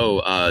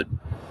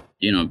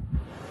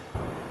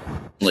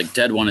 like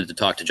Ted wanted to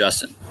talk to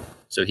Justin.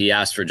 So he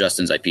asked for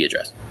Justin's IP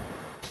address.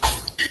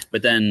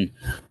 But then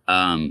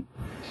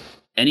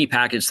any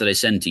packets that I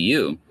send to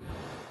you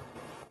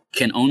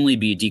can only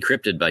be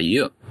decrypted by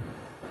you.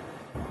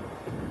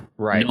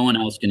 Right. No one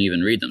else can even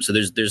read them. So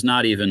there's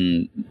not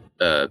even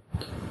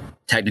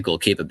technical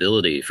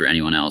capability for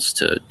anyone else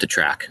to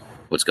track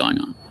what's going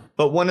on.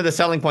 But one of the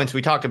selling points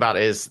we talked about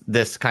is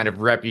this kind of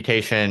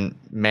reputation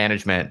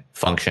management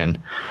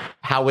function.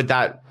 How would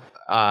that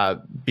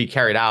be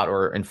carried out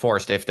or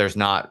enforced if there's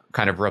not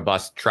kind of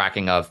robust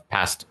tracking of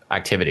past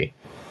activity?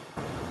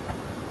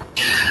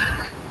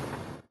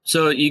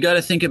 So you got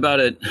to think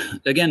about it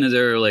again.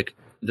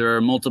 There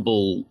are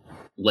multiple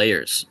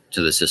layers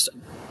to the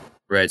system,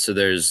 right? So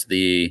there's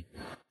the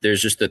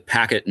there's just the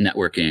packet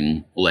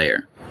networking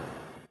layer.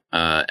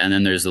 And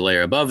then there's the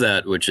layer above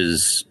that, which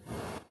is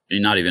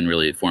not even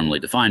really formally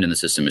defined in the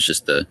system. It's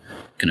just the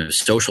kind of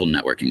social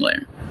networking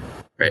layer,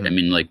 right? Mm-hmm. I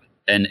mean, like,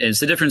 and it's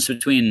the difference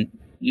between,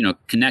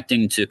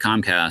 connecting to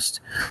Comcast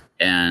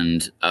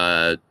and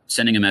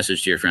sending a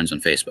message to your friends on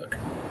Facebook.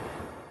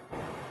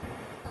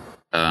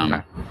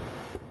 Okay.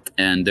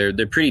 And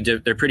they're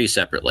pretty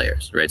separate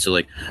layers, right? So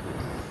like,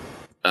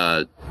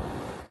 Comcast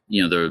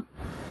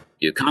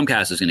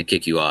is going to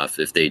kick you off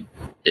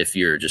if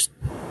you're just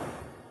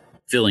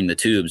filling the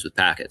tubes with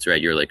packets,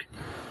 right? You're like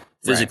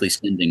physically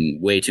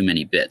sending way too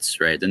many bits,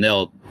 right? Then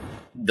they'll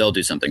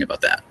do something about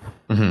that.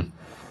 Mm-hmm.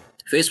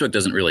 Facebook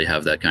doesn't really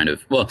have that kind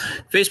of,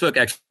 Facebook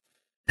actually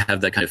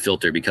have that kind of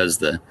filter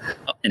because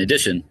in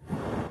addition,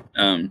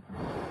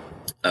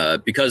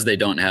 because they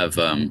don't have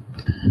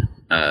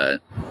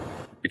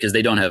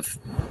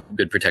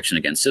good protection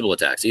against Sybil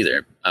attacks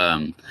either.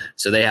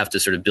 So they have to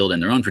sort of build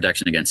in their own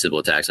protection against Sybil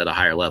attacks at a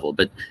higher level.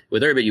 But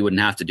with Urbit, you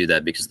wouldn't have to do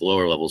that because the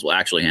lower levels will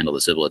actually handle the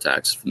Sybil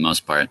attacks for the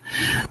most part.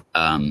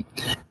 And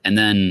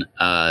then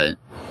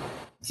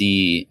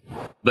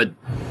but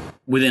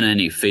within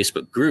any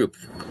Facebook group,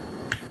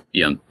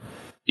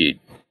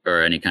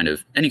 or any kind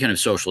of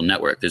social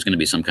network, there's going to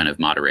be some kind of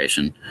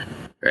moderation,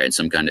 right?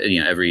 Some kind of,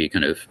 every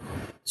kind of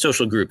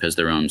social group has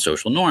their own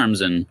social norms,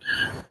 and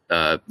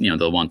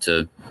they'll want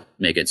to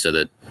make it so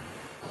that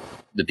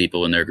the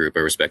people in their group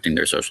are respecting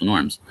their social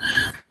norms.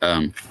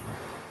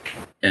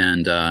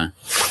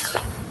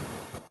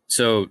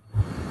 So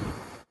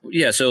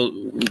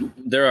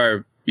there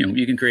are,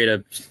 you can create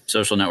a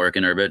social network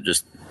in Urbit,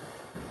 just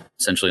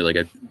essentially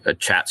like a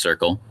chat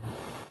circle,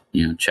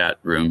 chat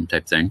room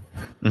type thing.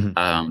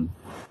 Mm-hmm.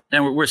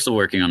 And we're still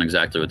working on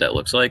exactly what that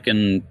looks like.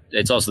 And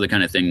it's also the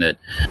kind of thing that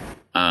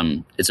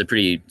it's a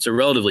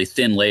relatively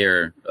thin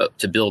layer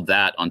to build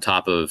that on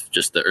top of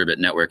just the Urbit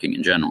networking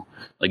in general.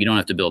 Like, you don't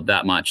have to build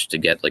that much to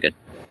get like a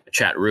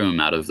chat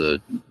room out of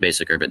the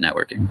basic Urbit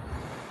networking.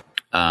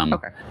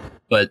 Okay.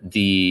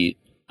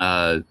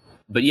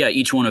 But yeah,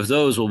 each one of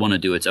those will want to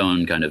do its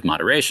own kind of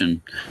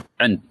moderation,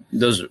 and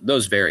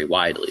those vary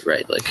widely,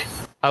 right? Like,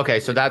 okay,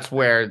 so that's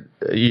where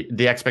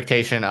the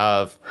expectation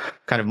of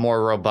kind of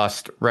more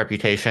robust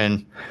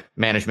reputation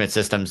management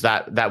systems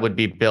that would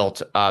be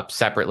built up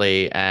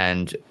separately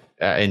and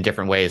in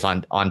different ways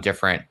on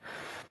different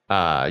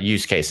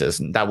use cases.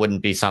 That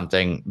wouldn't be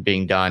something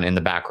being done in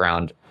the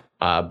background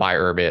by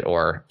Urbit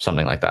or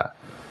something like that.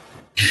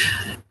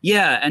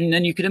 Yeah, and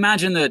then you could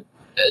imagine that.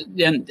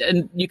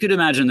 And you could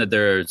imagine that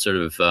there are sort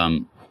of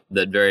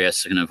that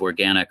various kind of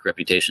organic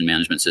reputation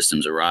management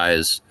systems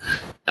arise,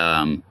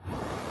 and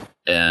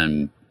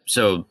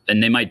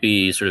they might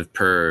be sort of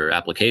per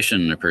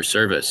application or per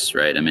service,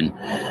 right? I mean,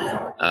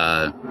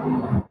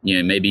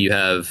 maybe you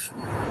have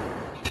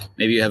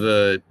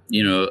a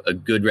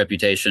good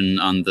reputation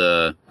on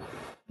the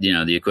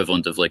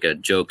equivalent of like a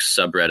jokes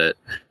subreddit,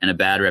 and a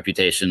bad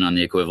reputation on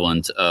the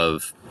equivalent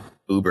of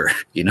Uber,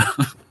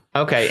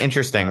 Okay,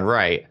 interesting.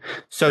 Right.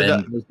 So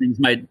those things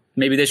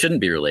maybe they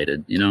shouldn't be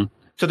related,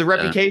 So the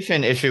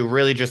reputation issue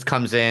really just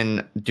comes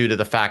in due to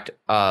the fact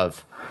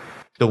of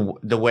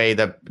the way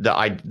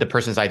the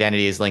person's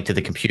identity is linked to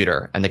the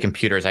computer, and the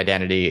computer's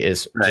identity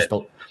is just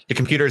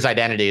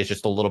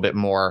a little bit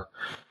more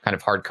kind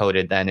of hard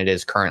coded than it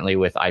is currently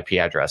with IP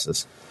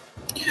addresses.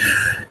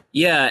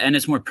 Yeah, and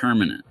it's more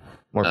permanent.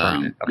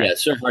 Okay. Yeah,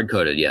 it's so hard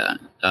coded. Yeah.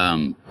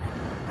 And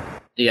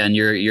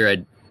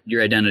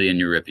your identity and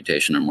your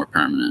reputation are more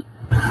permanent.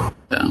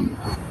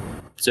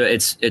 So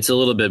it's a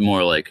little bit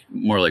more like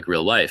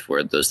real life,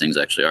 where those things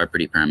actually are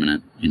pretty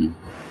permanent.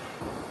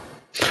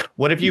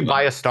 What if you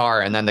buy a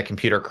star and then the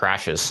computer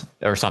crashes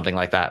or something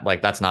like that?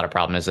 Like, that's not a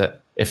problem, is it?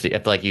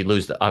 If like you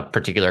lose a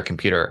particular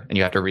computer and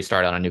you have to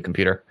restart on a new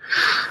computer.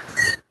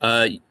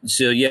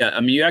 So yeah,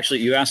 I mean,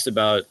 you asked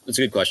about. That's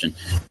a good question.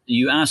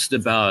 You asked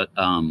about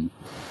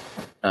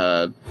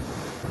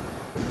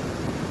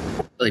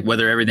like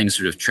whether everything's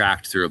sort of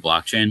tracked through a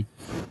blockchain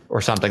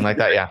or something like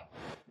that. Yeah.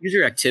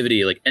 User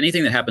activity, like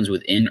anything that happens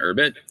within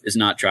Urbit, is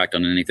not tracked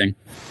on anything.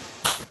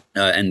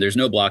 And there's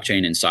no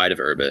blockchain inside of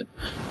Urbit.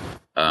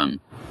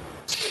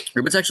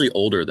 Urbit's actually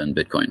older than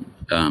Bitcoin.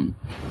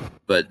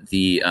 But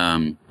we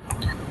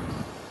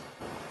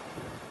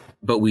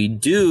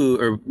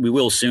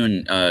will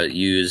soon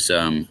use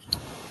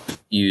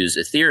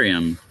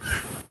Ethereum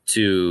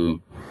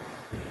to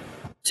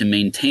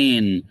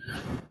maintain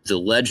the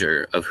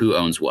ledger of who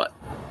owns what.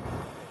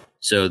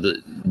 So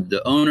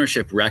the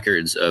ownership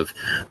records of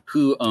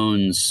who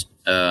owns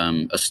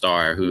a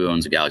star, who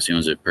owns a galaxy, who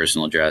owns a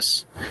personal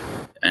address,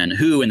 and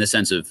who in the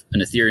sense of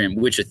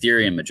which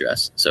Ethereum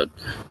address. So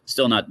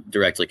still not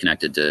directly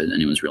connected to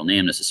anyone's real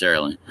name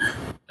necessarily.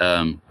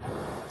 But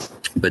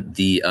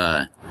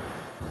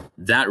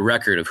that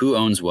record of who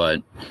owns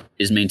what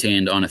is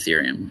maintained on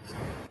Ethereum.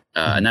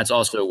 And that's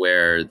also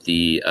where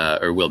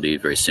or will be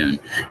very soon.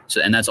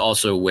 So, and that's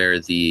also where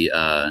the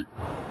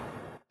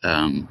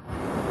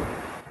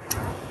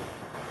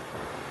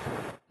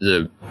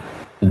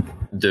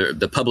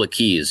the public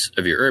keys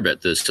of your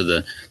Urbit. So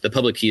the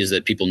public keys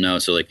that people know.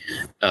 So like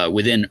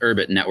within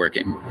Urbit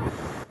networking,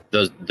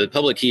 the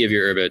public key of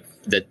your Urbit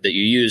that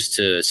you use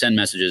to send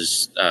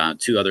messages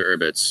to other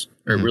Urbits,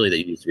 or really that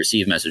you use to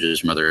receive messages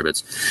from other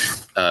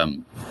Urbits,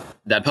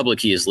 that public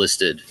key is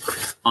listed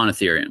on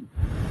Ethereum.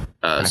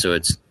 So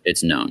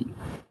it's known.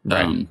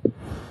 Right.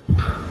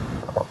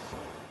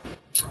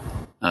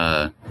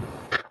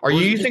 Are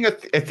you using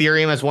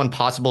Ethereum as one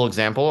possible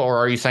example, or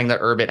are you saying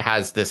that Urbit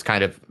has this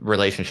kind of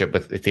relationship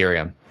with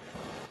Ethereum?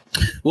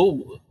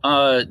 Well,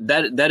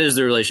 that is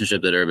the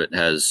relationship that Urbit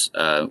has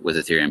with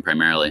Ethereum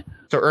primarily.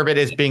 So Urbit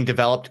is being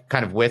developed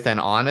kind of with and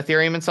on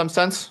Ethereum in some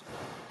sense?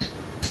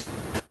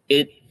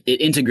 It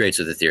integrates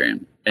with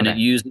Ethereum, and it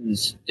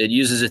uses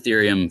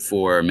Ethereum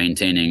for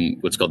maintaining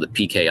what's called the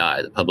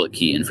PKI, the public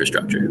key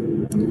infrastructure,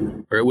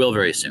 or it will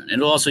very soon.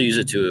 It'll also use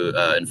it to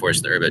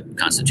enforce the Urbit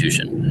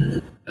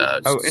constitution.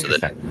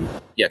 Interesting.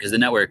 Because the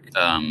network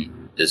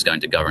is going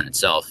to govern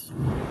itself,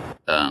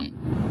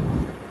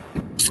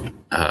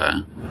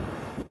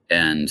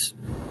 and so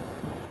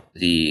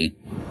the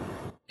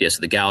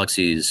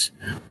galaxies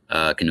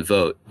can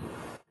vote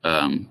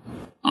on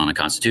a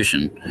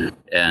constitution,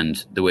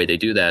 and the way they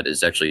do that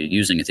is actually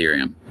using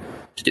Ethereum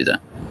to do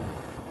that.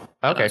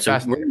 Okay, so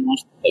we're going to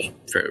launch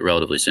that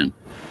relatively soon.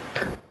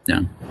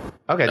 Yeah.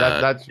 Okay,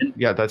 that's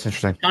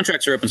interesting.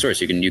 Contracts are open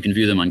source. You can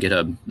view them on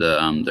GitHub. The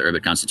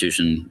Urbit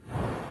Constitution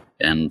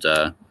and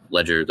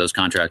Ledger. Those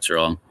contracts are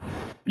all.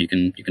 You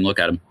can look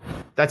at them.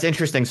 That's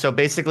interesting. So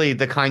basically,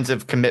 the kinds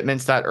of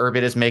commitments that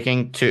Urbit is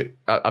making to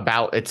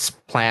about its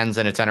plans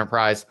and its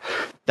enterprise,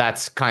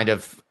 that's kind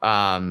of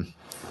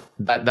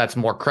that's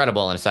more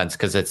credible in a sense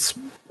because it's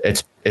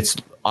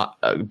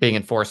being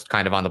enforced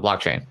kind of on the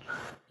blockchain.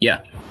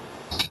 Yeah.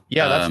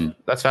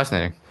 That's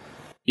fascinating.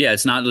 Yeah,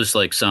 it's not just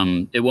like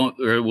it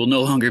will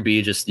no longer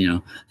be just,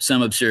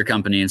 some obscure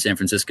company in San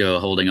Francisco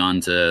holding on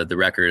to the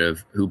record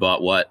of who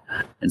bought what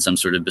in some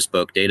sort of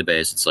bespoke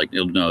database. It's like,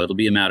 it'll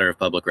be a matter of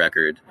public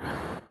record.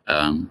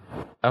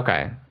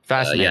 Okay.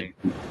 Fascinating.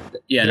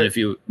 And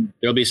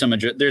there'll be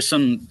there's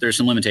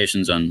some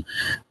limitations on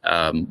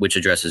which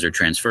addresses are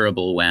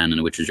transferable when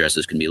and which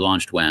addresses can be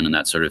launched when and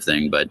that sort of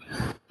thing, but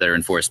that are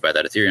enforced by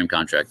that Ethereum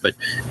contract. But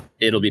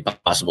it'll be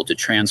possible to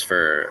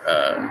transfer,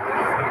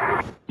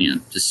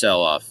 to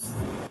sell off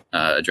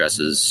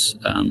addresses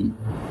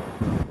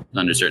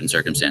under certain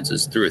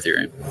circumstances through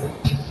Ethereum.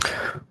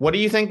 What do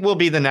you think will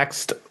be the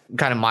next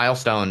kind of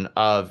milestone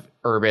of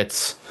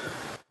Urbit's,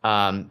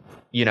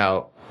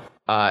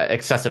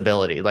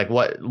 accessibility? Like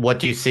what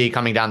do you see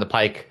coming down the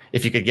pike,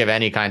 if you could give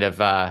any kind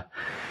of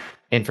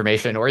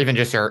information, or even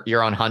just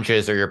your own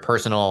hunches or your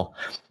personal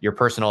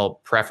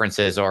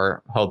preferences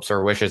or hopes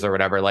or wishes or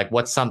whatever? Like,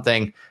 what's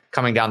something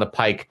coming down the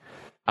pike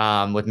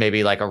with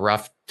maybe like a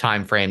rough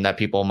time frame that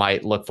people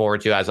might look forward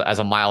to as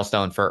a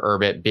milestone for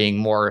Urbit being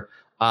more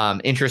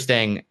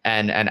interesting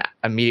and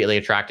immediately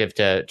attractive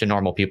to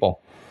normal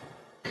people?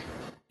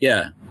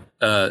 Yeah.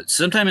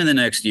 Sometime in the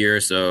next year or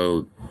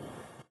so,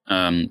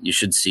 you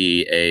should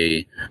see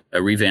a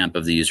revamp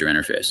of the user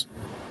interface.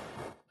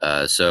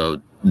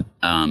 So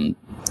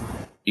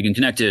you can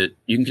connect to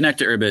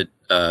Urbit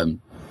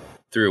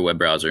through a web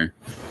browser,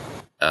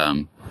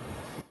 and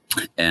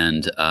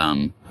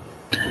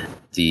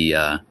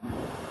the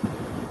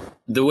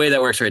way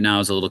that works right now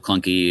is a little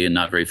clunky and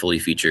not very fully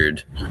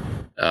featured.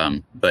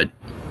 But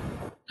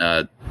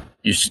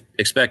you should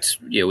expect,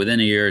 within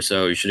a year or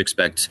so, you should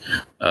expect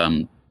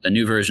a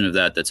new version of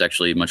that's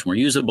actually much more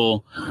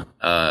usable.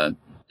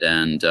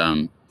 And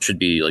should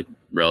be like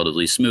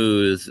relatively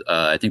smooth.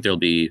 I think there'll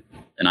be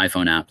an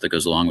iPhone app that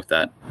goes along with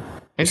that.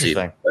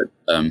 Interesting.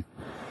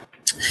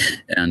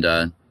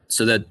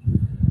 So that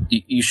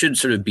you should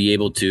sort of be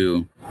able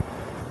to,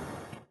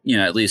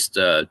 at least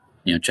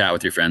chat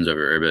with your friends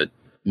over Urbit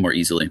more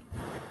easily.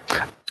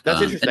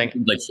 That's interesting.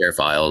 And, like share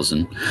files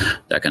and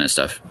that kind of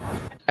stuff.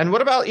 And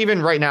what about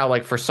even right now,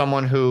 like for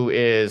someone who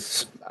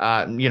is,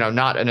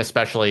 not an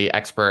especially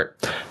expert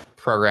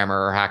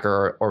programmer or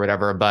hacker or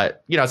whatever,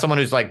 but someone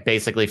who's like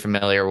basically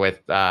familiar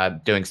with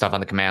doing stuff on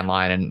the command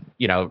line and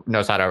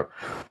knows how to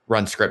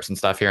run scripts and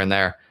stuff here and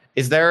there.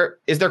 Is there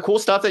cool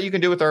stuff that you can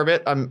do with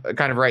Urbit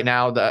kind of right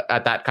now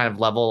at that kind of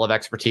level of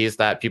expertise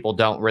that people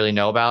don't really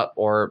know about,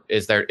 or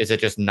is it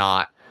just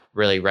not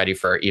really ready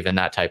for even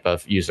that type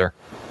of user?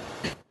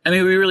 I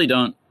mean, we really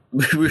don't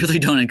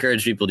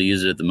encourage people to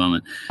use it at the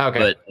moment. Okay,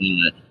 but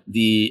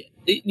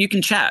you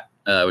can chat,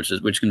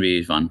 which can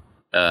be fun.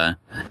 And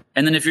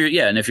then if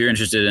you're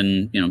interested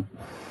in,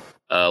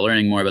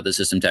 learning more about the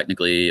system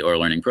technically or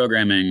learning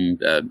programming,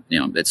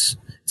 it's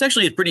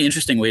actually a pretty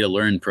interesting way to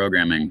learn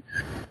programming.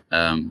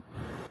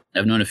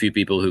 I've known a few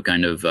people who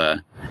kind of,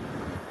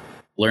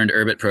 learned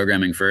Urbit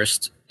programming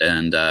first,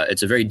 and,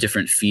 it's a very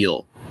different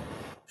feel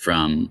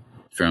from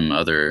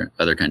other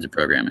kinds of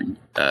programming,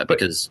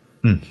 because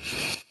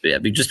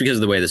just because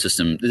of the way this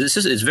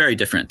is very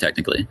different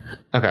technically.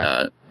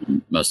 Okay.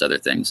 Most other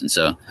things, and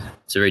so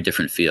it's a very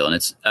different feel. And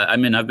it's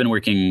I've been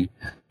working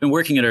at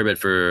Urbit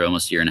for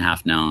almost a year and a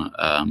half now.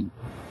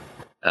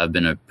 I've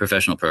been a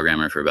professional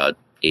programmer for about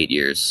 8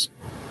 years,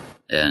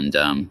 and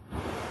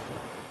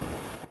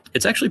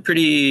it's actually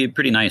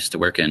pretty nice to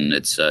work in.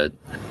 It's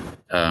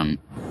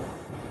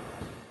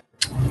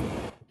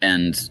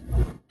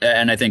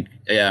and I think,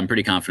 I'm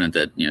pretty confident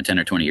that 10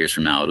 or 20 years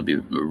from now it'll be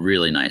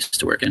really nice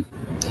to work in.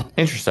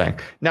 Interesting.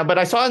 Now, but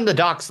I saw in the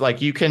docs,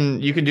 like you can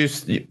do,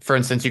 for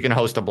instance, you can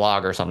host a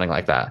blog or something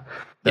like that.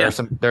 There's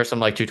some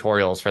like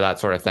tutorials for that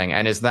sort of thing.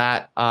 And is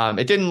that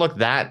it didn't look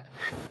that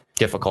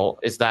difficult?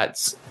 Is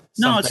that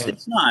no?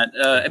 It's not.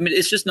 I mean,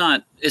 it's just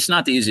not. It's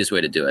not the easiest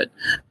way to do it,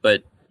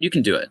 but you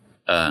can do it.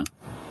 I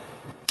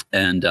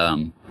mean,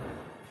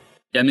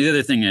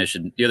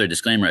 the other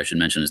disclaimer I should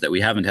mention is that we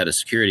haven't had a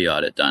security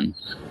audit done.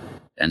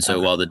 And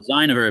so while the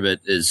design of Urbit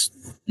is,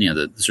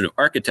 the sort of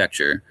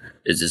architecture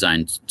is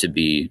designed to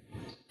be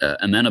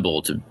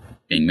amenable to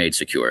being made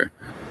secure,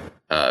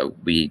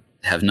 we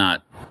have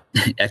not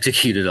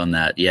executed on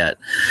that yet.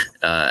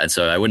 And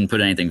so I wouldn't put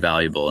anything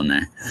valuable in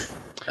there.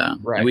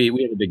 Right. We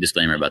have a big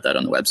disclaimer about that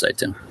on the website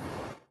too.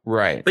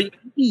 Right. But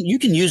you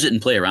can use it and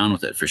play around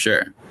with it for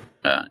sure.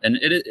 And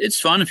it's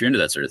fun if you're into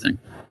that sort of thing.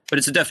 But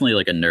it's definitely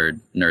like a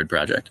nerd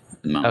project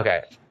at the moment.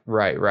 Okay.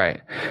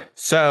 Right.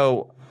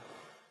 So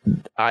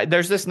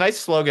there's this nice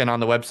slogan on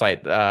the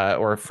website,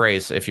 or a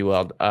phrase, if you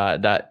will,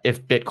 that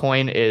if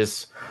Bitcoin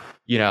is,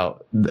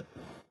 the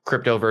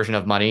crypto version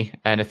of money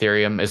and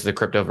Ethereum is the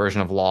crypto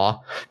version of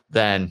law,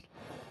 then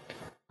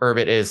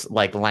Urbit is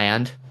like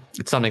land.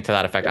 It's something to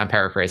that effect. I'm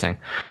paraphrasing.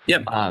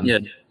 Yep.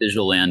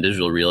 Digital land,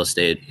 digital real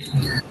estate.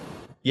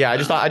 Yeah, I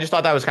just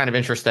thought that was kind of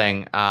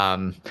interesting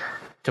to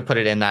put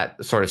it in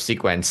that sort of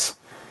sequence.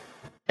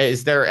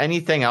 Is there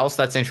anything else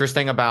that's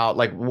interesting about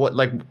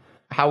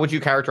how would you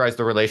characterize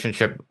the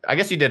relationship? I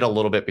guess you did a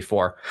little bit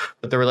before,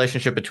 but the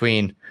relationship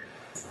between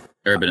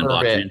Urbit and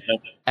blockchain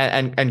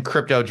and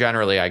crypto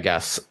generally, I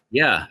guess.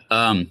 Yeah,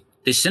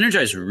 they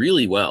synergize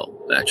really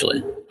well,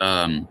 actually,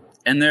 and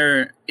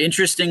they're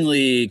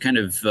interestingly kind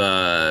of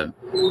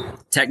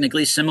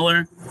technically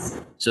similar.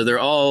 So they're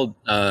all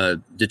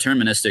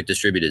deterministic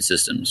distributed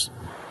systems,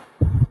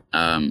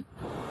 and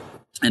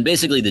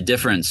basically the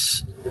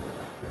difference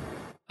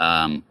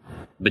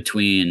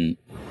between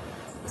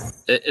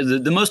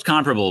the most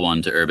comparable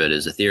one to Urbit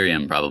is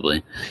Ethereum,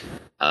 probably,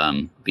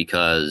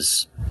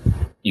 because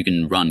you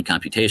can run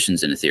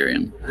computations in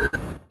Ethereum.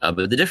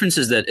 But the difference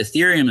is that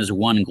Ethereum is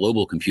one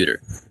global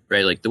computer,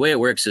 right? Like the way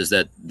it works is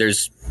that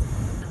there's,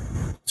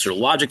 sort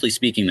of logically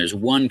speaking, there's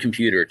one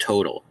computer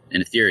total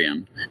in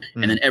Ethereum,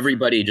 and then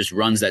everybody just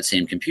runs that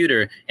same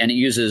computer, and it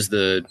uses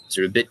the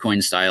sort of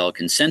Bitcoin style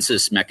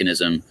consensus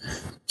mechanism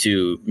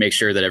to make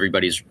sure that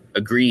everybody's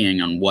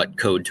agreeing on what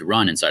code to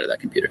run inside of that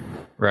computer.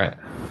 Right.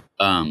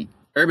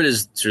 Urbit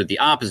is sort of the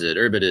opposite.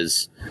 Urbit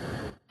is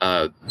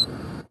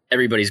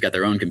everybody's got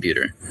their own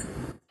computer.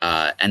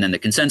 And then the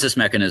consensus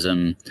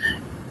mechanism,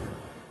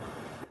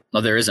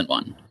 well, there isn't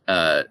one.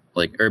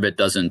 Urbit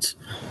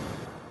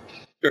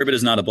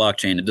is not a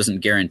blockchain. It doesn't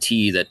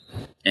guarantee that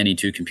any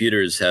two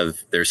computers have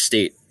their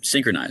state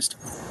synchronized.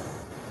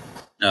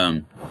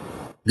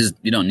 Because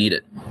you don't need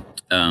it.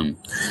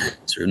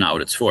 Sort of not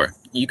what it's for.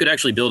 You could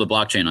actually build a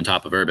blockchain on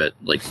top of Urbit,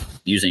 like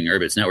using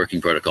Urbit's networking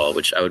protocol,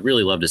 which I would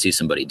really love to see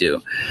somebody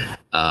do.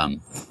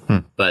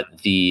 But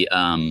the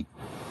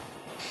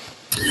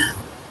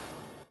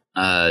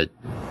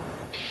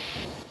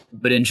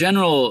but in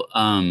general,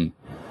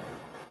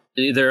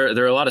 there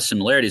are a lot of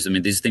similarities. I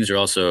mean, these things are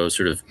also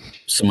sort of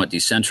somewhat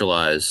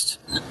decentralized.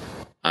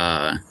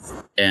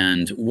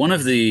 And one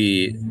of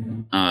the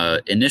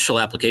initial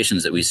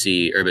applications that we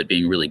see Urbit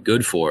being really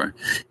good for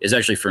is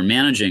actually for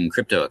managing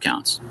crypto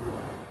accounts.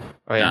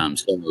 Oh, yeah.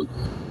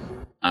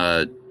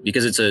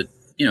 Because it's a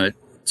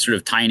sort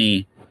of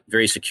tiny,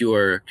 very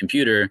secure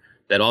computer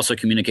that also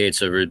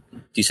communicates over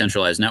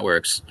decentralized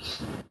networks.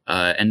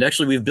 And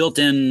actually, we're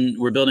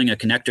building a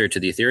connector to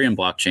the Ethereum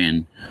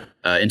blockchain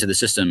into the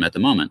system at the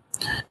moment,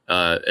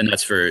 and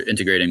that's for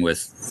integrating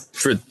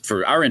for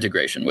our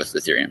integration with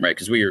Ethereum, right?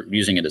 Because we are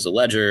using it as a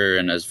ledger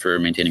and as for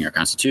maintaining our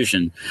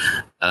constitution.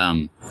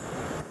 And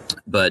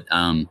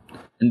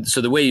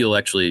so the way you'll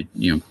actually,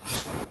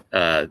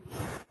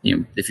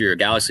 if you're a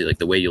Galaxy, like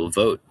the way you'll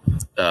vote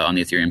on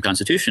the Ethereum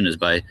constitution is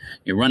by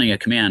running a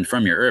command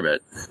from your Urbit,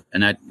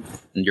 and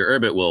your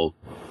Urbit will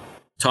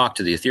talk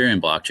to the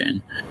Ethereum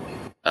blockchain.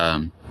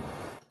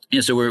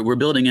 So we're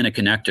building in a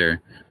connector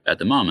at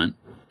the moment.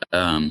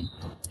 And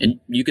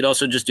you could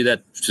also just do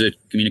that to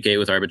communicate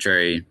with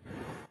arbitrary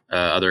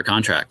other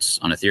contracts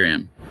on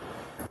Ethereum.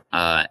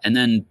 And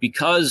then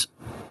because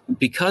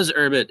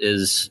Urbit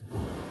is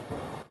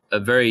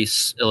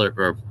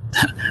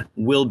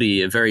will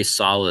be a very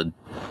solid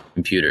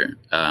computer.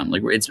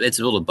 It's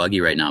a little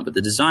buggy right now, but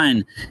the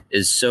design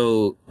is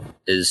so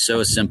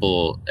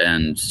simple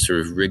and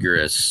sort of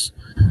rigorous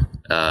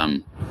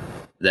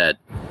that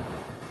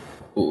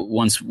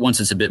once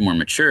it's a bit more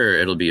mature,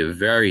 it'll be a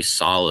very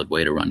solid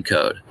way to run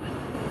code.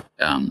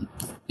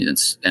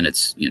 It's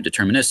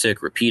deterministic,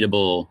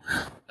 repeatable,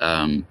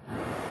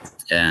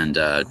 and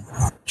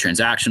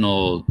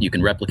transactional. You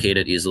can replicate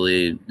it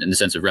easily in the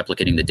sense of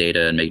replicating the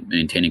data and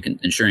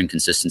ensuring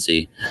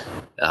consistency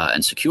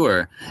and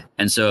secure.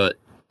 And so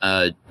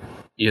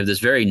you have this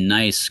very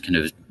nice kind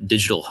of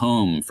digital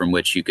home from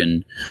which you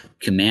can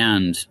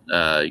command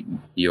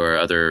your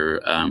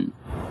other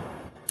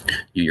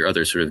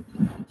sort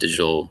of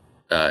digital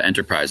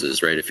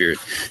enterprises, right? If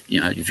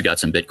you've got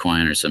some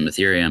Bitcoin or some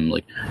Ethereum,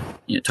 like,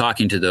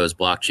 talking to those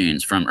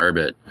blockchains from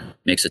Urbit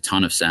makes a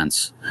ton of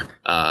sense.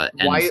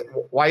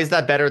 Why is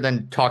that better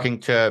than talking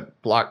to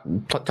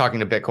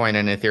Bitcoin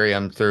and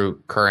Ethereum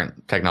through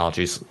current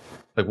technologies?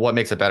 Like, what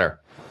makes it better?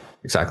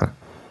 Exactly.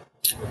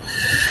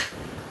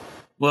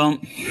 Well,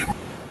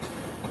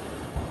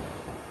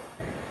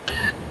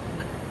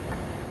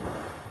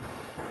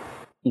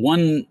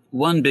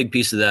 one big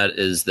piece of that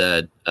is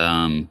that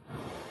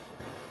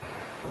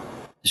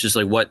it's just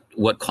like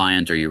what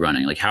client are you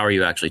running? Like, how are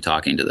you actually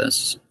talking to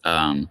this?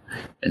 And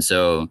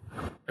so,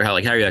 or how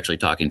are you actually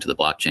talking to the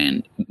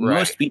blockchain? Right.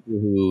 Most people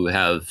who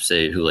own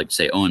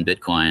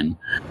Bitcoin,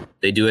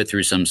 they do it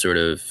through some sort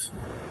of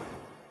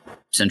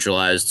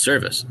centralized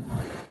service.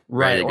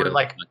 Right. Or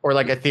like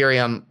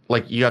Ethereum,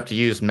 like you have to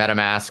use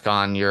MetaMask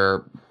on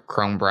your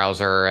Chrome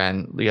browser,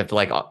 and you have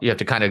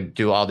to kind of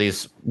do all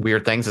these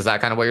weird things. Is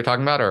that kind of what you're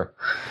talking about, or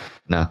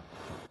no?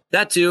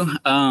 That too.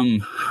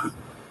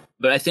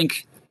 But I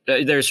think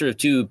there's sort of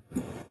two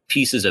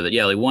pieces of it.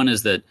 Yeah. Like, one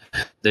is that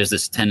there's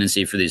this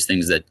tendency for these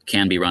things that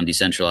can be run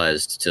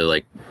decentralized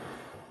to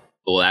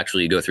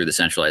actually go through the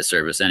centralized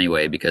service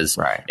anyway, because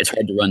it's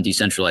hard to run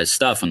decentralized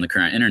stuff on the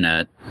current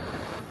internet.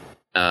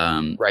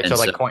 Right. So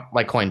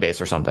like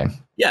Coinbase or something.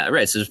 Yeah.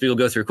 Right. So people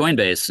go through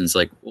Coinbase, and it's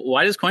like,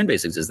 why does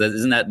Coinbase exist?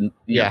 Isn't that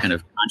kind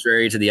of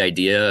contrary to the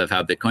idea of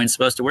how Bitcoin's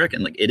supposed to work?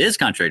 And it is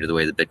contrary to the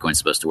way that Bitcoin's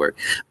supposed to work.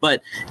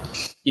 But,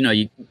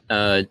 there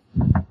are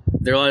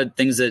a lot of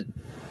things that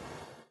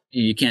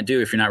you can't do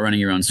if you're not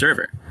running your own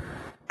server.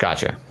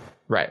 Gotcha.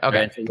 Right. Okay.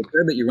 Right? So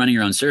but you're running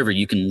your own server.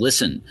 You can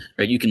listen,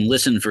 right? You can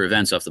listen for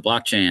events off the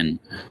blockchain.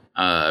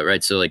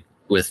 Right. So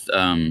with,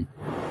 and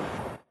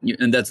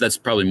that's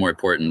probably more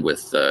important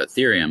with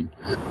Ethereum.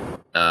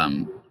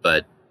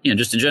 But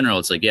just in general,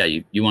 it's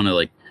you want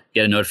to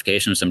get a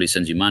notification if somebody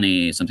sends you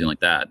money, something like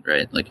that,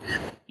 right? Like,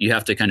 you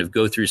have to kind of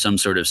go through some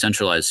sort of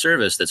centralized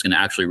service that's going to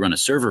actually run a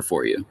server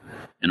for you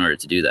in order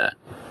to do that.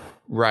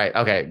 Right.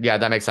 Okay. Yeah,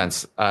 that makes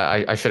sense.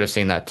 I should have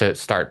seen that to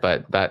start,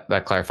 but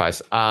that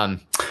clarifies.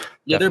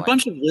 Yeah, there are a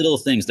bunch of little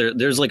things.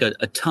 There's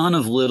a ton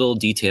of little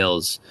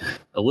details,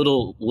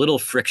 little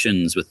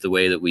frictions with the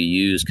way that we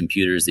use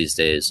computers these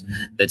days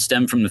that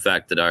stem from the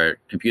fact that our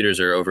computers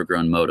are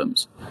overgrown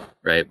modems,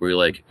 right?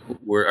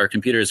 Our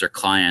computers are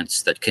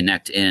clients that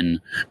connect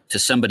in to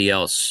somebody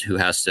else who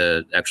has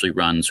to actually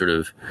run sort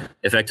of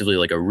effectively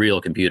like a real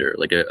computer,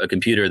 like a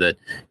computer that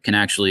can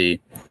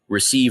actually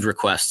receive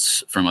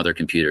requests from other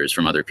computers,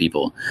 from other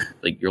people.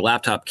 Like, your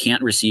laptop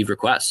can't receive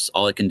requests.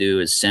 All it can do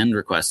is send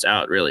requests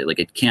out, really. Like,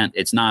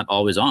 it's not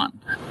always on.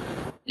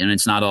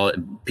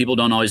 And people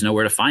don't always know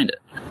where to find it.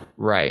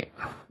 Right.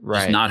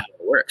 It's not how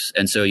it works.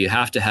 And so you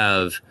have to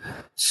have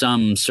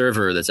some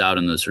server that's out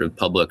in the sort of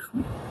public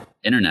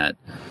internet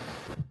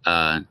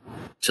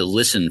to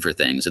listen for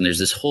things. And there's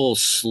this whole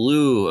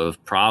slew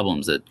of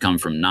problems that come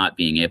from not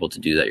being able to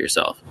do that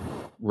yourself.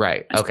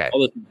 Right. Okay.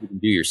 All the things you can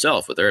do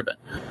yourself with Urbit.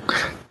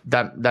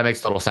 That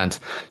makes total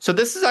sense. So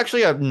this is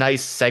actually a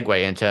nice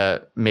segue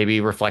into maybe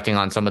reflecting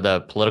on some of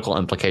the political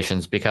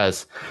implications,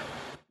 because,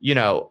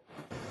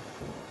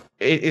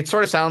 it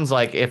sort of sounds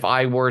like if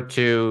I were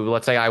to,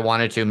 let's say I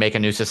wanted to make a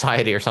new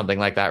society or something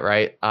like that,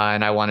 right?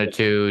 And I wanted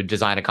to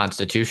design a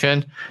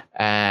constitution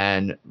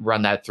and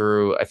run that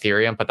through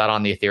Ethereum, put that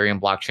on the Ethereum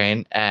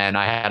blockchain. And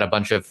I had a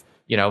bunch of,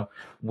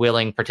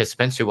 willing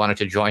participants who wanted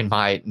to join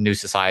my new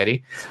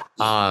society.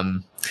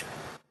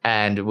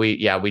 And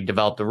we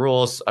developed the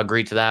rules,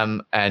 agreed to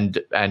them,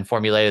 and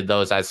formulated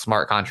those as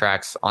smart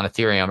contracts on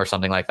Ethereum or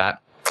something like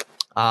that.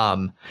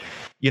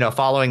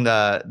 Following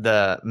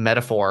the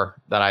metaphor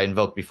that I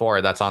invoked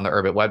before, that's on the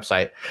Urbit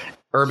website,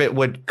 Urbit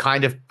would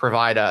kind of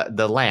provide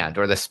the land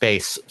or the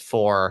space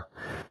for,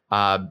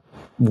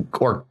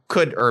 or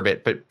could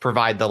Urbit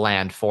provide the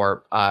land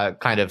for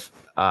kind of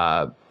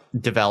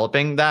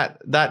developing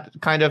that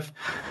kind of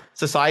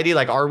society?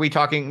 Like, are we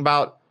talking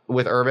about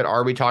with Urbit,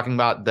 are we talking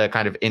about the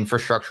kind of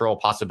infrastructural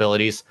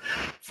possibilities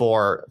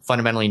for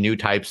fundamentally new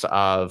types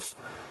of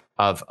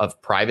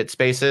private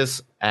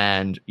spaces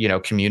and,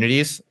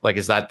 communities? Like,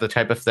 is that the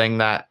type of thing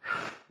that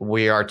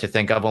we are to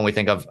think of when we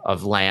think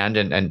of land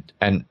and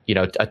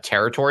a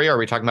territory? Or are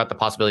we talking about the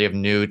possibility of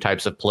new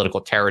types of political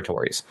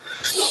territories?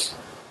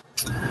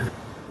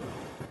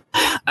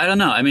 I don't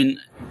know. I mean,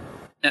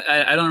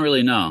 I don't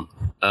really know.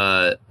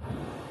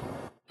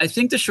 I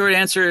think the short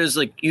answer is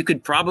you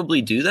could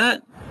probably do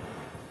that.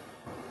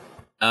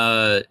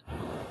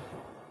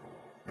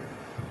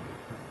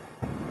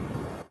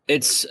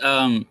 It's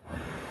I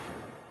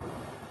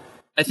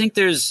think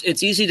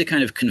it's easy to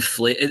kind of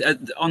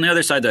conflate. On the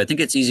other side, though, I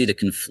think it's easy to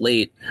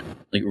conflate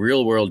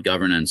real world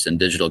governance and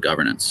digital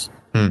governance.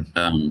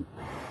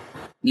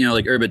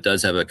 like Urbit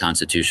does have a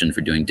constitution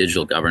for doing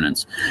digital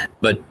governance,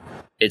 but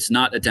it's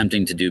not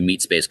attempting to do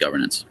meat space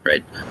governance,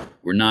 right?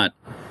 We're not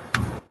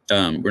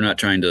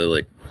trying to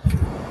like,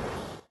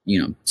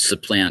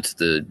 supplant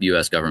the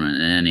U.S. government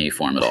in any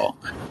form at all,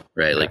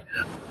 right? Like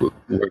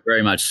we're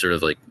very much sort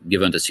of like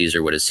give unto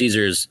Caesar what is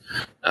Caesar's,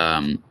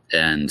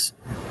 and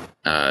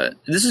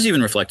this is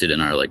even reflected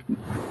in our like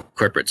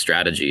corporate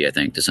strategy, I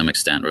think, to some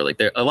extent, where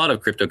like a lot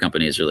of crypto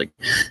companies are like,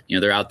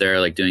 they're out there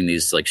like doing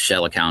these like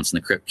shell accounts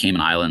in the Cayman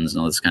Islands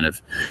and all this kind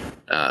of,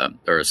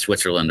 or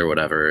Switzerland or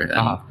whatever.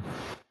 And,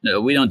 no,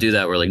 we don't do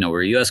that. We're like, no,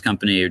 we're a U.S.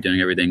 company. We're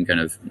doing everything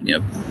kind of,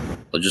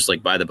 we'll just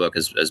like by the book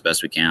as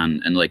best we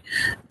can. And like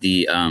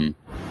the,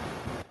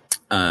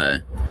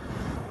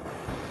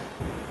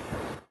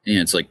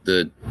 it's like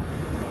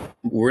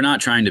we're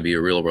not trying to be a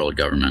real world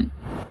government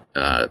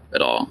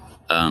at all.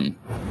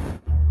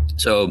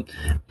 So,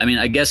 I mean,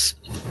 I guess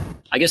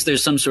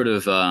there's some sort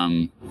of,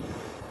 I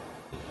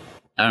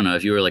don't know,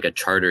 if you were like a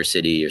charter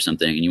city or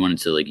something and you wanted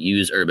to like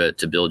use Urbit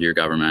to build your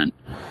government,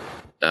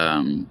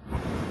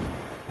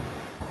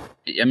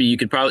 I mean, it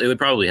would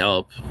probably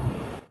help.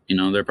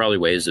 There are probably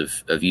ways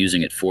of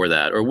using it for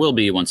that, or will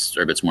be once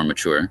Urbit's more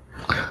mature.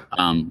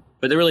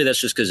 But really, that's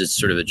just because it's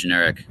sort of a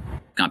generic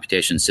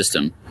computation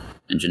system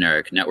and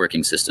generic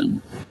networking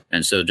system.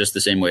 And so just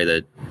the same way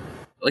that,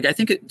 like, I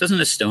think doesn't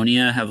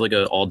Estonia have like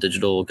a all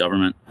digital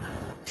government?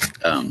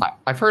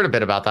 I've heard a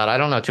bit about that. I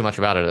don't know too much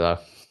about it though.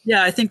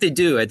 Yeah, I think they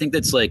do. I think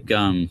that's like,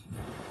 like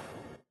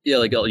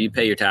you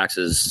pay your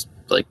taxes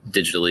like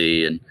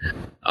digitally and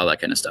all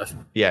that kind of stuff.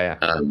 Yeah.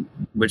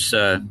 Which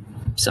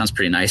sounds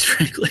pretty nice,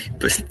 frankly.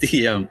 But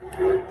the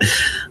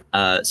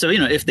so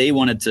if they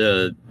wanted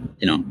to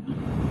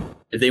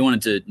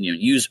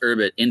use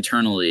Urbit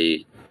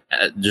internally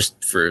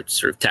just for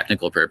sort of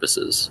technical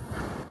purposes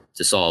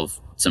to solve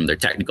some of their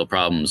technical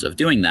problems of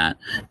doing that,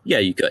 yeah,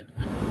 you could.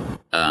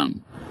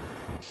 And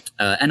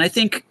I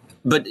think,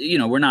 but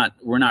we're not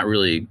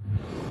really.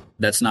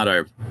 That's not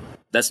our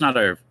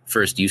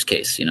first use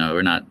case.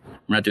 We're not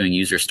doing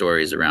user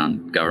stories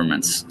around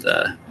governments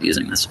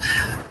using this.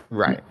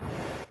 Right.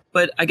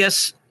 But I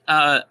guess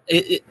I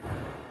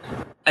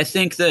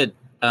think that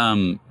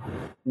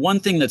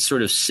one thing that's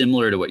sort of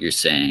similar to what you're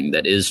saying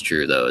that is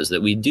true, though, is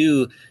that we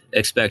do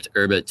expect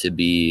Urbit to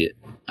be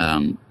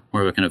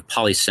more of a kind of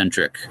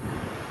polycentric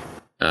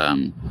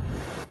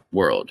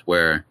world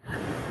where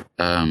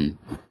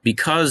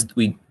because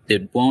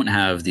it won't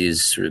have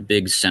these sort of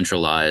big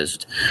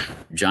centralized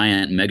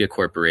giant mega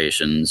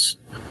corporations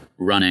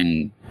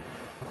running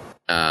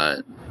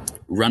the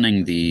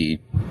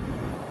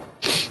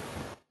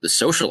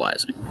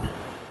socializing,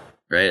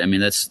 right? I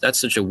mean, that's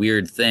such a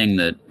weird thing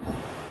that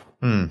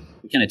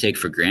we kind of take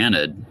for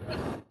granted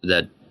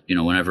that,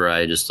 whenever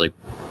I just like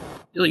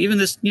even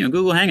this,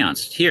 Google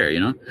Hangouts here,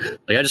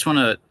 like I just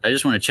want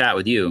to chat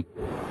with you.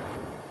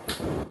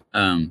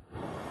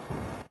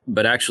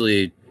 But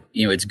actually,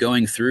 it's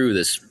going through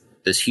this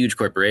huge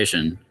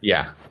corporation.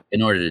 Yeah.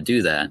 In order to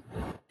do that.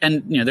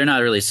 And, they're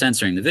not really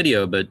censoring the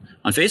video, but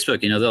on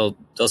Facebook, they'll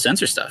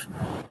censor stuff.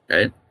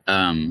 Right.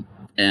 And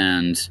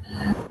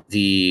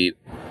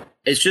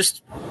it's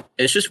just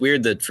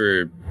weird that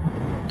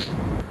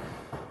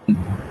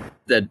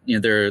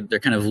they're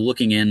kind of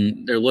looking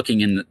in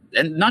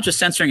and not just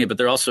censoring it, but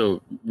they're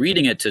also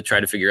reading it to try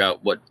to figure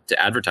out what to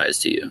advertise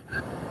to you.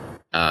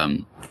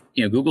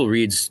 Google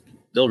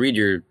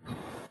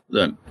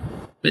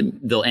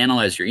they'll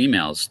analyze your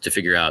emails to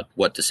figure out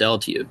what to sell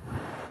to you.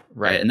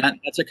 Right. And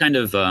that's a kind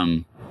of,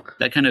 sort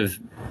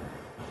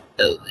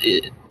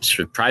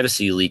of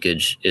privacy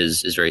leakage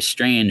is very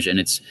strange. And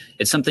it's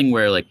something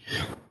where like,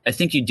 I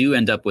think you do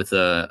end up with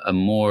a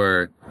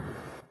more,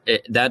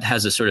 that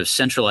has a sort of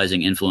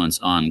centralizing influence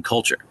on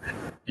culture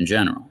in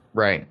general.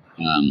 Right.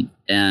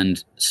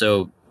 And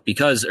so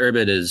because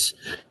Urbit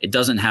it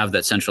doesn't have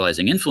that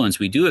centralizing influence,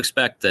 we do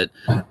expect that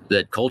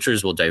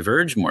cultures will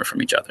diverge more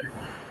from each other.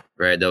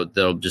 Right.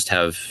 They'll just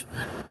have,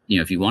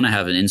 if you want to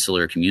have an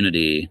insular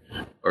community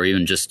or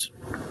even just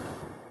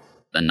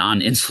a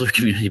non-insular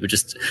community, but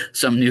just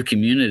some new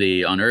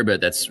community on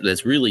Urbit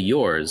that's really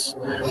yours,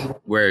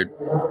 where,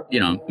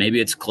 maybe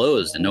it's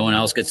closed and no one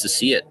else gets to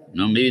see it.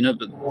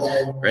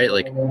 Right?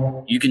 Like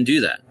you can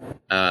do that.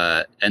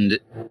 And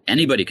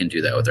anybody can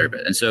do that with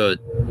Urbit. And so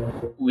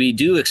we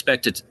do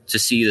expect it to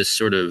see this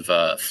sort of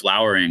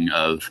flowering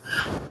of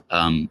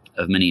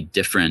many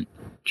different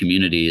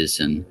communities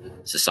and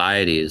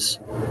societies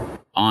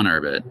on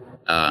Urbit.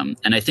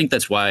 And I think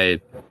that's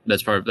probably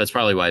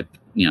why,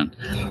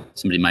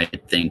 somebody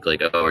might think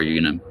like, oh, are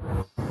you going to,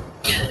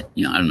 I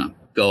don't know,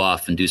 go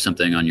off and do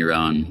something on your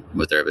own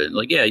with Urbit?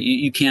 Like, yeah,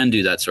 you can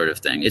do that sort of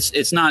thing. It's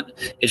just not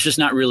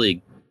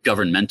really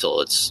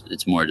governmental.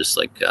 It's more just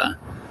like, I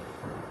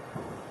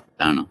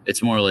don't know.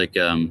 It's more like,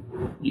 having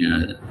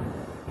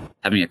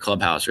a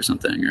clubhouse or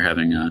something, or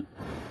having a,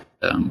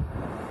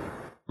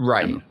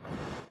 right.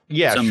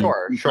 Yeah,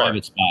 sure.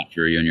 Private spot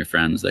for you and your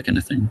friends, that kind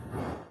of thing.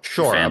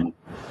 Sure.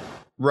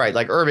 Right.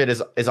 Like Urbit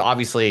is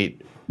obviously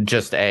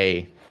just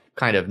a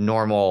kind of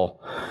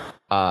normal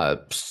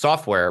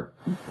software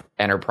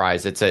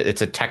enterprise. It's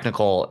a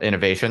technical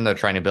innovation. They're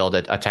trying to build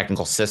a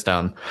technical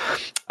system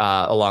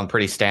along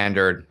pretty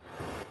standard,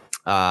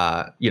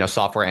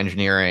 software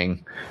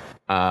engineering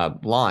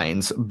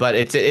lines. But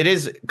it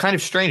is kind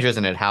of strange,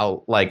 isn't it?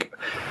 How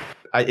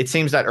it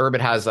seems that Urbit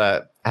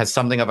has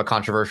something of a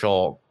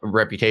controversial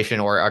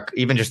reputation, or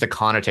even just a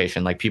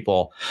connotation. Like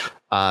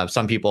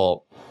some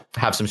people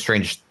have some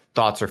strange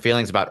thoughts or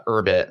feelings about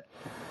Urbit.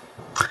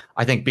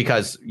 I think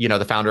because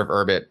the founder of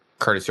Urbit,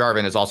 Curtis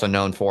Yarvin, is also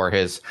known for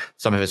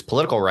some of his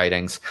political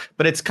writings.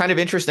 But it's kind of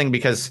interesting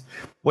because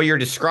what you're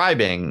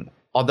describing,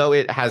 although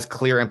it has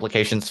clear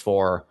implications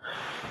for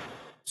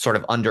sort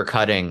of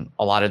undercutting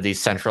a lot of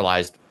these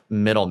centralized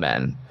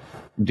middlemen,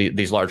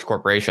 these large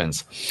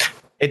corporations,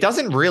 it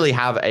doesn't really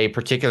have a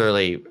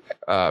particularly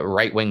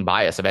right-wing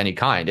bias of any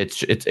kind.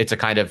 It's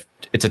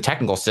a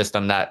technical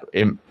system that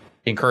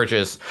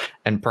encourages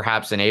and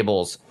perhaps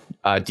enables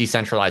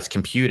decentralized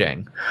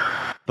computing,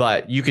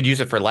 but you could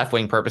use it for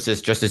left-wing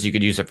purposes just as you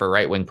could use it for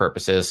right-wing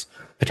purposes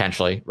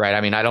potentially, right?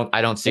 I mean, I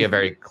don't see a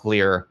very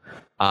clear,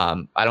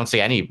 I don't see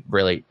any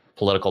really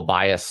political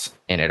bias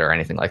in it or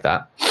anything like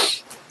that.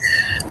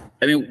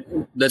 I mean,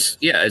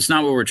 it's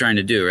not what we're trying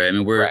to do, right? I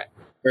mean,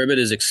 Urbit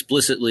is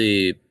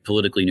explicitly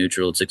politically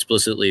neutral. It's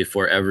explicitly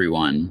for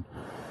everyone.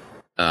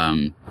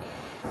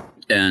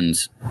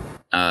 It's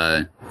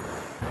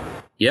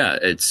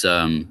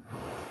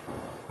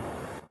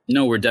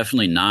no, we're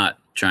definitely not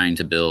trying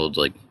to build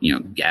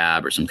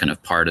Gab or some kind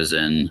of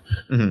partisan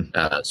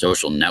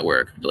social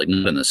network, not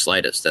in the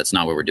slightest. That's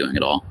not what we're doing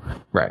at all.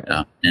 Right.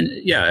 I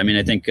mean,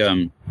 I think,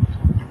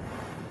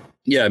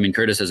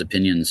 Curtis has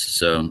opinions.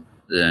 So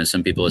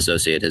some people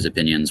associate his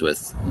opinions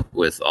with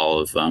all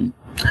of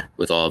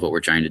what we're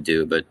trying to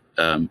do. But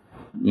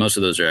most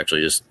of those are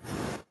actually just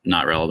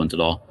not relevant at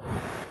all.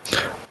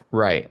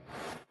 Right.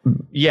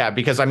 Yeah,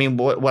 because I mean,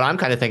 what I'm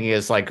kind of thinking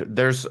is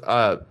there's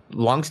a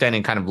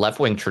longstanding kind of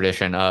left-wing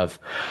tradition of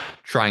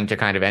trying to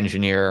kind of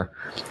engineer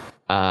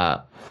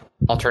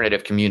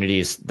alternative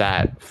communities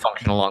that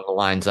function along the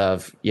lines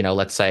of,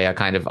 let's say a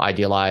kind of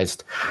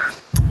idealized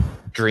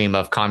dream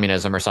of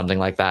communism or something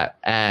like that.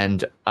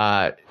 And,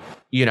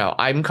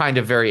 I'm kind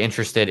of very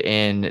interested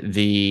in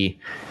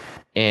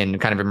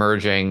kind of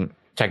emerging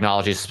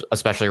technologies,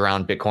 especially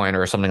around Bitcoin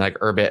or something like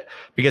Urbit,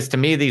 because to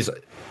me,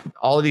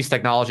 all of these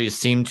technologies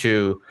seem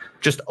to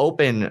just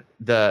open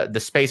the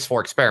space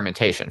for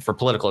experimentation, for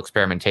political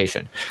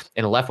experimentation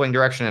in a left-wing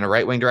direction and a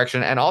right-wing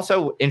direction, and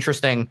also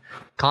interesting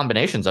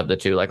combinations of the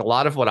two. Like a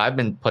lot of what I've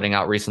been putting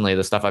out recently,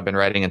 the stuff I've been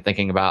writing and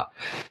thinking about,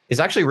 is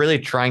actually really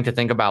trying to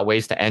think about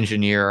ways to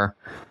engineer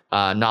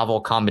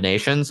novel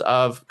combinations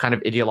of kind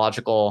of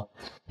ideological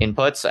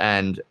inputs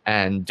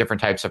and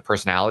different types of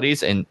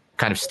personalities in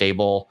kind of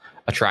stable,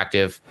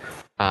 attractive,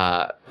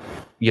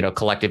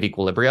 collective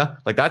equilibria.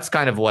 Like that's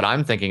kind of what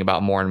I'm thinking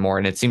about more and more.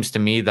 And it seems to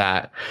me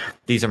that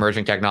these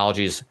emerging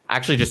technologies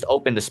actually just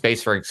open the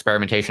space for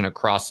experimentation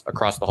across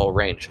the whole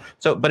range.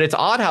 So, but it's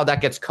odd how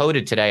that gets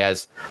coded today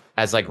as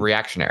like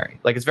reactionary.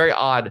 Like it's very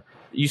odd.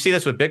 You see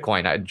this with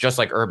Bitcoin, just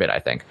like Urbit, I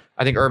think.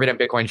 I think Urbit and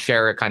Bitcoin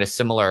share a kind of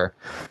similar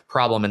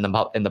problem in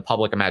the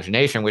public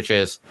imagination, which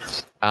is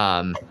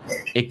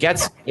it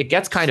gets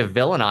kind of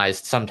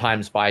villainized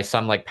sometimes by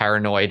some like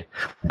paranoid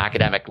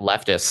academic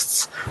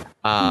leftists,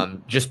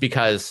 just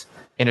because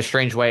in a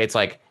strange way it's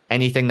like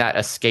anything that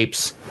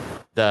escapes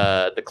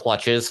the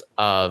clutches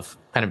of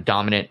kind of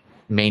dominant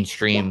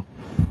mainstream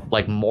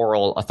like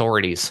moral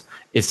authorities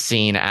is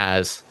seen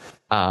as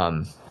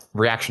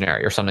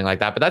reactionary or something like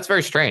that. But that's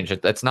very strange.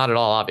 That's not at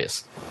all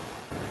obvious.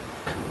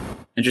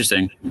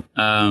 Interesting.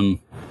 No,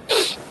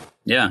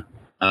 yeah,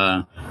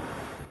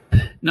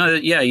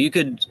 you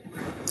could.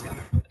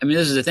 I mean,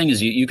 this is the thing: is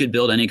you could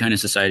build any kind of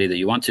society that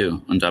you want to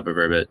on top of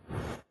Urbit.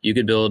 You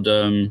could build,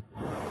 you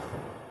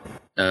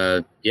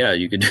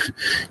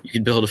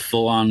could build a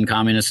full-on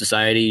communist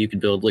society. You could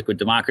build liquid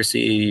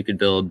democracy. You could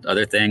build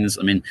other things.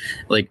 I mean,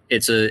 like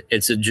it's a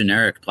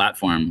generic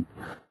platform,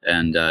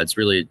 and it's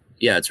really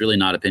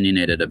not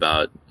opinionated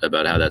about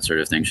how that sort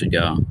of thing should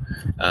go.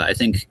 I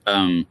think.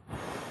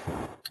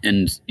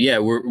 And yeah,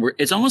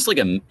 it's almost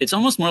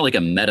more like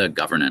a meta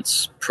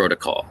governance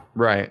protocol.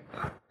 Right.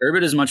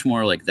 Urbit is much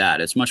more like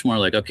that. It's much more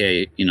like,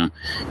 okay, here's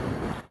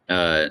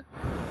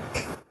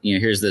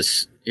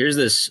this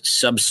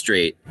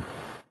substrate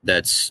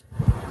that's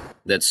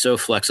so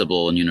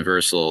flexible and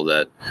universal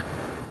that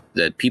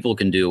people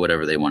can do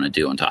whatever they want to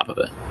do on top of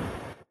it.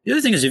 The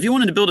other thing is, if you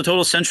wanted to build a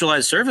total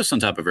centralized service on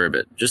top of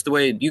Urbit, just the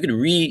way you could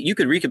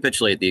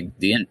recapitulate the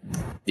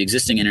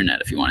existing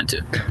internet if you wanted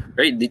to,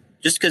 right?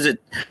 Just because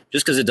it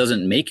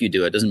doesn't make you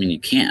do it doesn't mean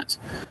you can't,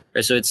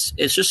 right? So it's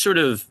just sort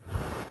of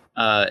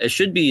it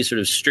should be sort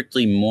of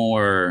strictly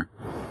more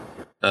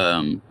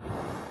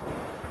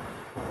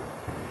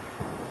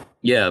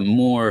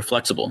more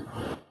flexible.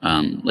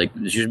 Like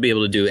you should be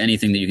able to do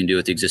anything that you can do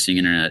with the existing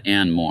internet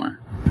and more.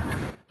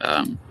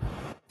 And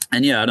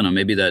yeah, I don't know,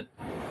 maybe that.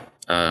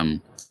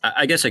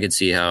 I guess I could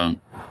see how,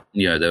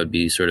 that would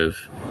be sort of,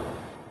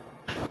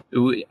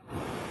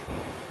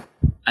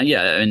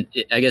 yeah, and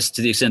I guess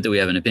to the extent that we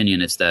have an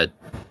opinion, it's that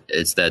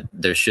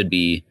there should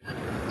be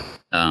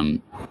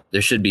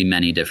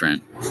many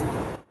different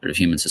sort of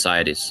human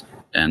societies,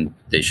 and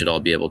they should all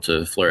be able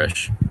to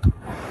flourish.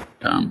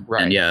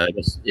 Right. And yeah, I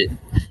guess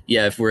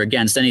if we're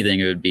against anything,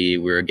 it would be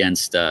we're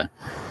against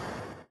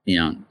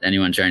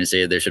anyone trying to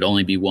say that there should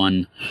only be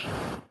one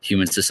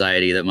human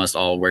society that must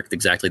all work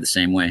exactly the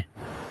same way.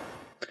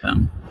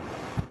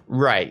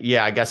 Right.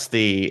 Yeah. I guess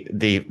the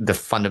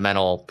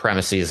fundamental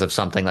premises of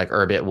something like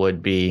Urbit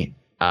would be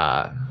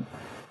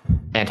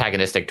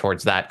antagonistic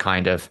towards that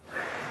kind of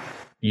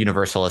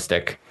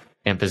universalistic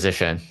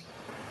imposition,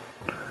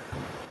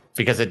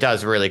 because it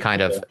does really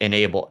kind of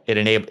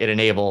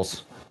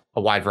enables a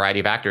wide variety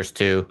of actors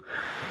to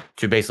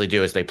basically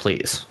do as they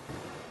please.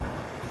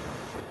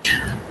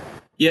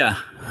 Yeah.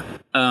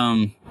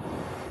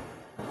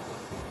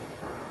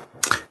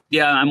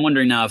 Yeah, I'm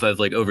wondering now if I've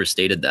like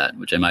overstated that,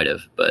 which I might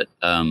have, but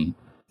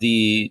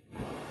yeah,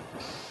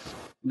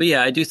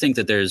 I do think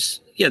that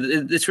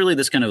it's really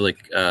this kind of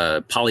like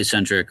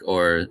polycentric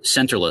or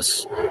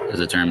centerless is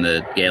a term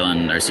that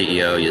Galen, our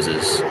CEO,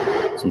 uses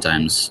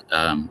sometimes.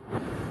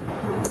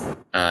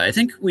 I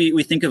think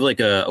we think of like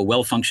a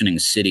well-functioning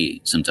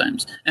city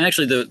sometimes. And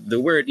actually the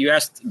word, you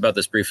asked about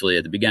this briefly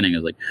at the beginning,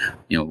 is like,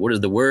 what does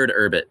the word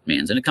urbit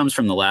means? And it comes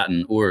from the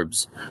Latin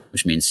urbs,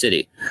 which means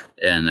city.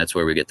 And that's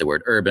where we get the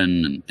word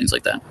urban and things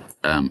like that.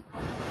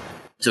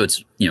 So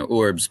it's,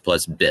 orbs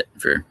plus bit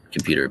for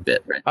computer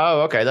bit, right?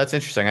 Oh, okay. That's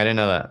interesting. I didn't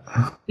know that.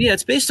 Yeah,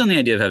 it's based on the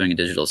idea of having a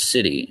digital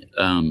city.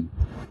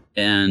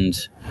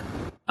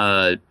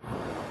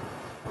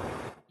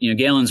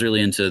 Galen's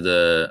really into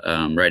the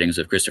writings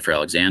of Christopher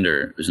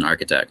Alexander, who's an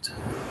architect.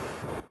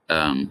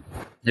 Have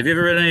you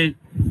ever read any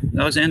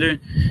Alexander?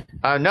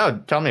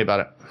 No, tell me about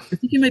it. I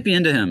think you might be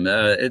into him.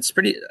 It's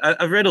pretty.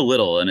 I've read a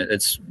little, and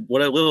it's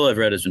what little I've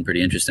read has been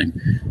pretty interesting.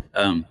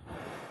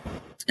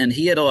 And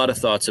he had a lot of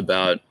thoughts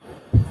about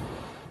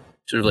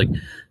sort of like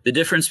the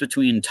difference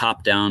between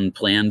top-down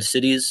planned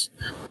cities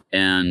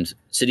and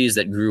cities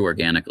that grew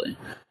organically,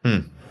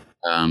 in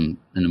a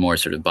more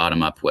sort of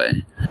bottom-up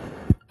way.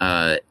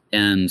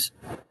 And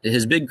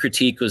his big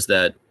critique was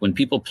that when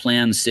people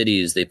plan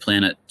cities, they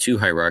plan it too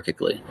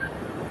hierarchically.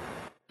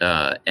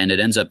 And it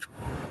ends up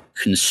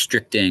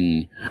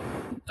constricting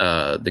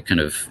the kind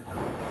of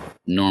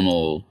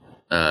normal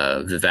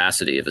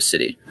vivacity of a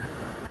city.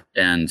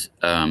 And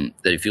that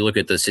if you look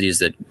at the cities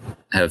that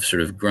have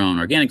sort of grown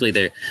organically,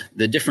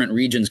 the different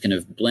regions kind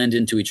of blend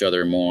into each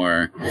other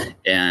more.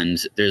 And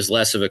there's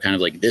less of a kind of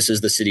like, this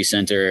is the city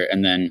center,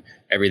 and then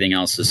everything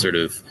else is sort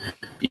of,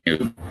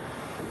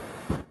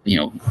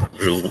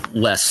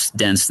 less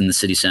dense than the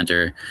city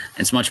center.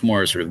 It's much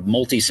more sort of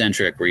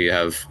multi-centric, where you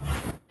have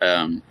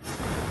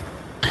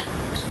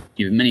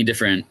many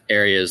different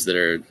areas that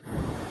are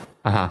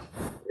all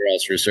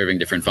sort of serving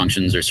different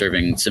functions or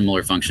serving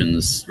similar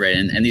functions, right?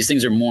 And these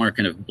things are more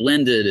kind of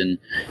blended and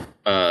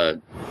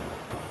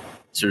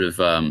sort of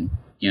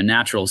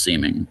natural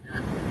seeming,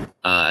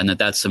 and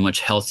that's a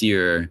much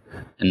healthier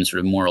and sort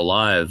of more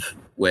alive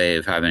way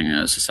of having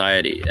a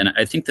society. And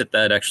I think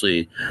that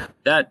actually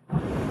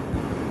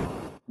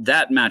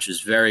that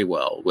matches very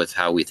well with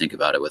how we think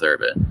about it with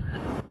Urbit.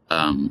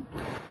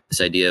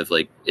 This idea of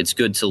like, it's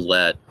good to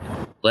let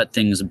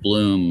things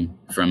bloom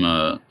from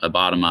a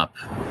bottom up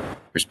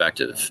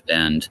perspective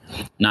and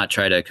not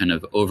try to kind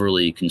of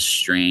overly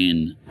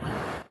constrain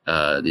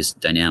these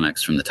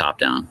dynamics from the top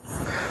down.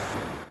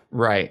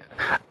 Right.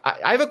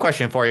 I have a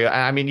question for you.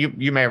 I mean,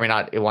 you may or may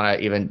not want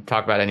to even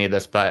talk about any of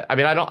this, but I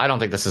mean, I don't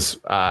think this is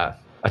a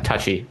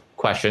touchy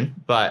question,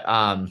 but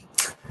I'm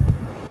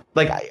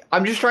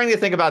just trying to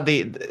think about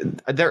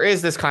there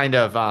is this kind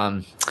of,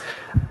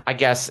 I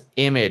guess,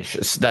 image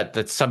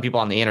that some people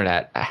on the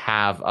internet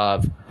have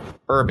of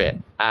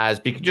Urbit as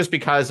just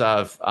because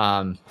of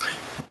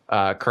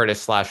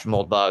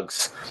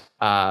Curtis/Moldbug's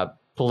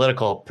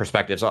political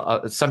perspectives.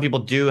 Some people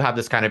do have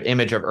this kind of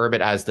image of Urbit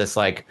as this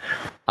like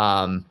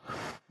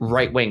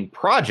right-wing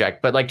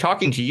project, but like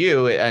talking to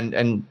you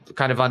and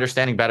kind of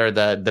understanding better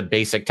the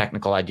basic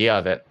technical idea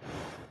of it,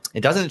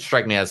 it doesn't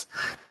strike me as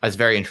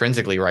very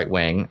intrinsically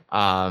right-wing.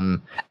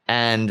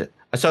 And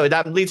so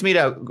that leads me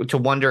to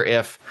wonder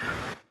if,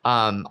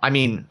 I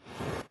mean,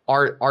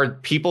 are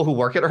people who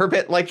work at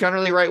Urbit like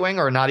generally right-wing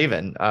or not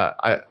even?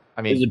 I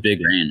mean, there's a big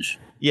range.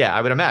 Yeah,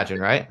 I would imagine,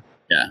 right?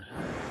 Yeah.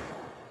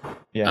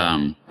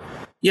 Yeah.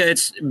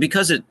 It's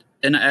because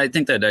and I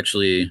think that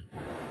actually,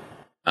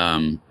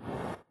 I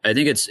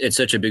think it's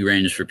such a big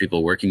range for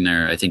people working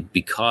there. I think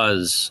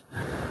because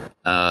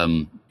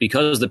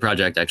the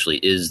project actually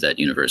is that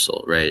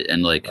universal, right?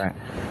 And like, right.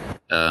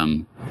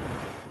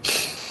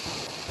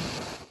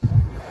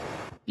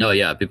 Oh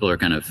yeah, people are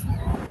kind of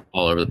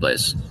all over the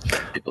place.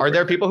 Are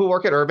there people who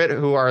work at Urbit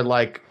who are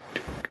like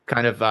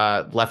kind of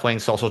left-wing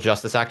social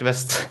justice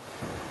activists?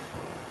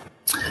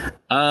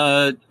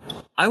 I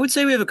would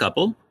say we have a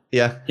couple.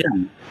 Yeah. Yeah.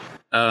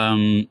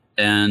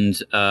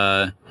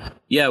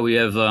 We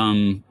have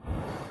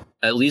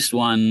at least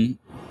one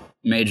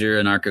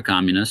major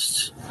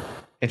anarcho-communist.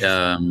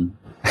 And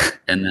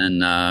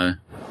then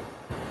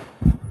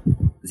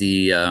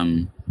the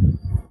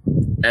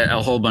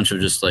a whole bunch of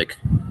just like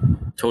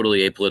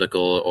totally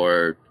apolitical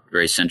or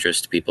very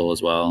centrist people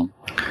as well.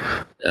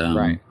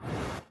 Right.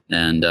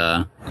 And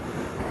a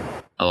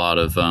lot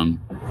of and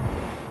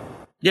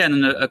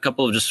then a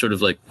couple of just sort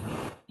of like,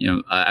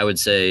 I would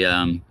say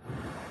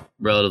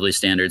relatively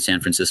standard San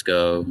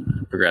Francisco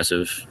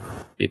progressive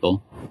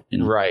people.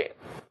 Right.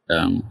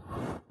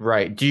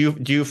 Right. Do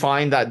you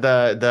find that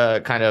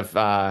the kind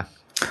of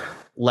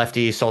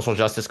lefty social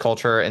justice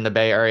culture in the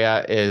Bay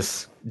Area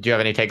do you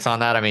have any takes on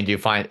that? I mean, do you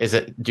find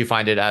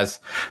it as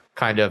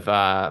kind of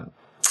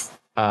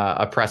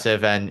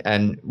oppressive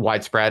and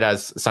widespread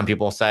as some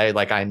people say?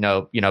 Like, I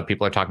know,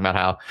 people are talking about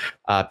how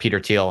Peter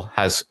Thiel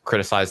has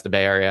criticized the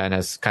Bay Area and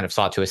has kind of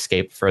sought to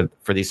escape for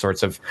these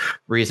sorts of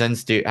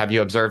reasons. Have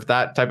you observed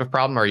that type of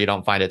problem, or you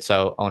don't find it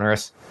so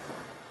onerous?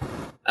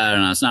 I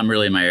don't know. It's not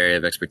really my area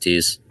of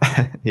expertise.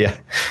 Yeah.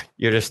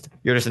 You're just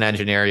an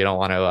engineer. You don't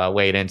want to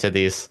wade into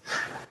these.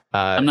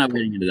 I'm not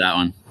wading into that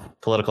one.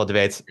 Political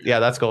debates. Yeah,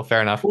 that's cool.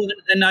 Fair enough. Well,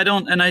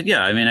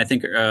 I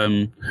think,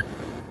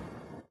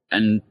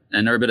 and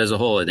Urbit as a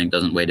whole, I think,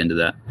 doesn't wade into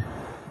that.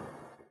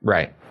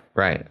 Right.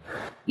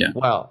 Yeah.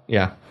 Well,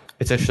 yeah,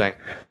 it's interesting.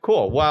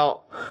 Cool.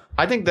 Well,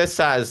 I think this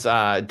has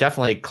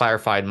definitely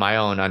clarified my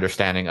own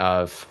understanding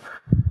of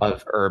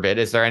Urbit.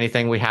 Is there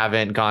anything we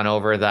haven't gone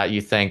over that you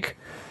think?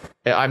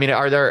 I mean,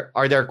 are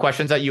there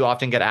questions that you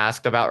often get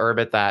asked about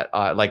Urbit that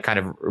like kind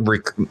of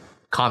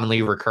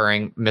commonly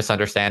recurring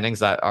misunderstandings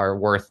that are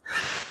worth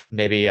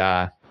maybe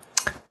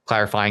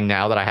clarifying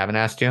now that I haven't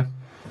asked you?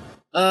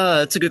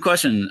 That's a good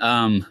question.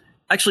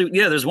 Actually,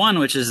 yeah, there's one,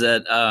 which is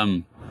that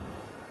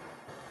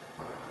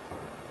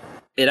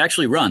it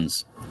actually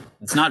runs.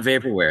 It's not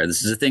vaporware.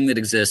 This is a thing that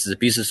exists. It's a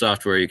piece of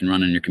software you can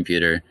run on your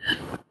computer.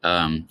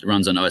 It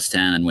runs on OS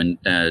 10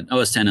 and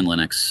OS 10 and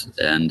Linux.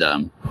 And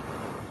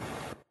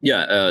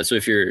so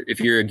if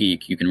you're a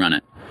geek, you can run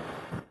it.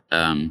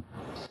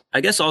 I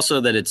guess also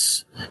that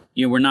it's,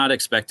 we're not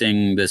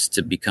expecting this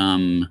to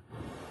become.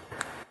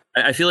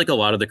 I feel like a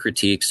lot of the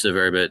critiques of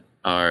Urbit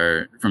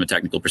are, from a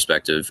technical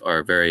perspective,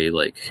 are very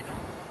like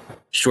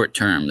short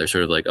term. They're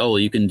sort of like, oh, well,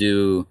 you can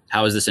do.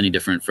 How is this any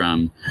different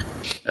from,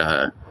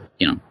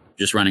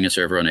 just running a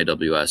server on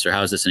AWS, or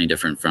how is this any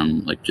different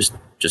from like just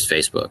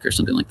Facebook or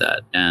something like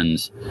that?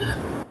 And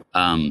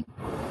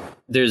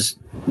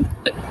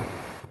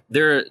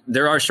there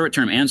are short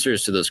term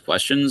answers to those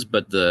questions,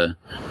 but I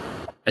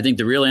think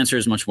the real answer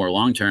is much more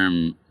long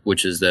term,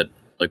 which is that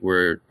like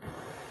we're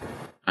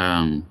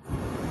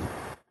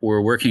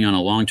working on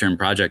a long term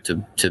project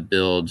to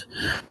build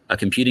a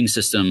computing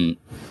system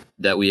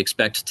that we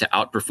expect to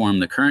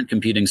outperform the current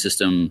computing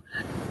system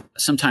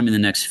sometime in the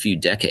next few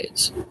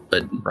decades,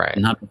 but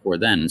not before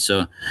then.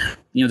 So,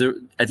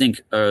 I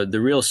think the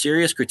real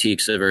serious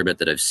critiques of Urbit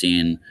that I've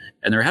seen,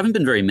 and there haven't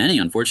been very many,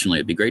 unfortunately.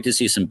 It'd be great to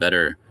see some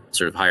better,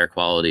 sort of higher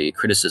quality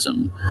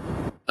criticism.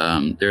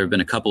 There have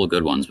been a couple of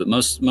good ones, but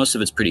most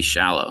of it's pretty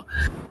shallow.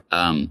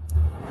 The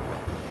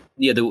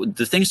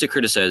things to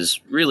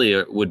criticize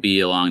really would be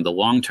along the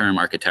long-term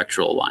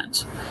architectural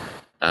lines.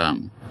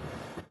 If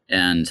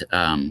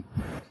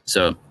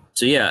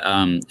you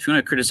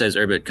want to criticize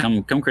Urbit,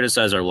 come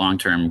criticize our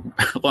long-term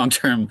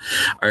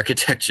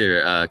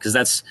architecture, because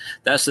that's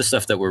the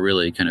stuff that we're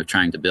really kind of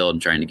trying to build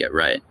and trying to get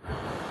right.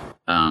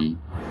 And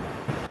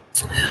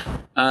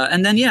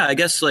then, I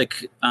guess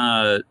like,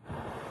 I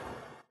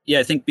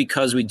think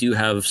because we do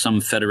have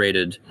some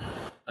federated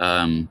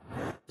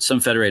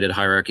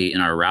hierarchy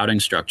in our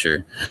routing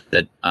structure,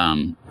 that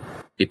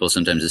people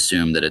sometimes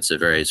assume that it's a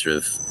very sort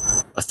of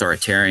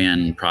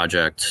authoritarian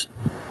project,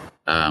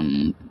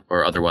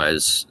 or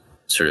otherwise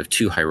sort of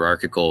too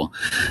hierarchical.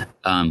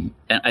 And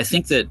I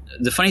think that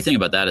the funny thing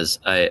about that is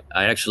I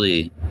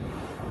actually,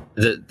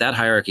 that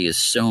hierarchy is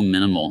so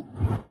minimal,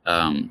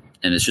 and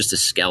it's just a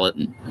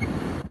skeleton.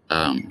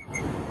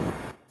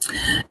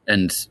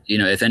 And,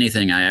 if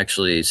anything, I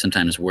actually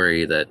sometimes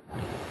worry that,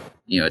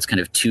 it's kind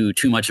of too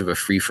much of a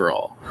free for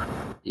all,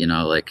 I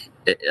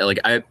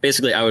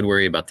would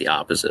worry about the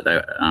opposite.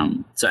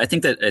 So I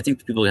think that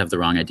people have the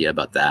wrong idea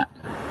about that.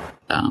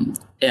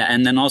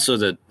 And then also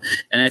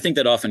and I think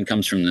that often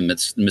comes from the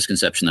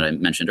misconception that I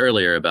mentioned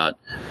earlier about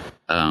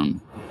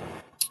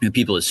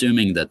people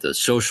assuming that the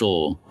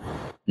social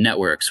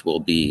networks will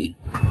be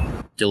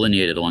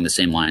delineated along the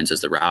same lines as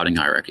the routing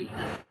hierarchy,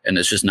 and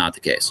it's just not the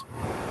case.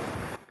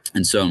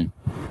 And so,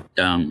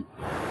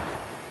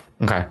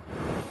 okay,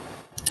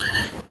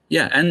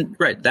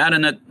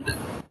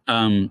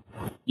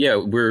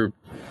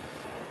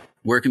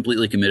 we're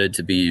completely committed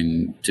to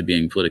being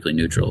politically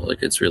neutral.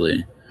 Like, it's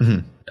really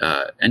and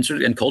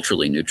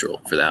culturally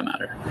neutral, for that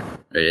matter.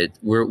 Right?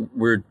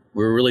 We're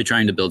really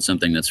trying to build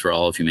something that's for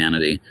all of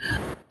humanity,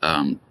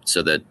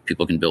 so that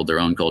people can build their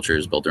own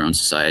cultures, build their own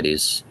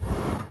societies,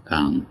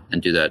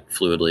 and do that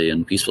fluidly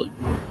and peacefully.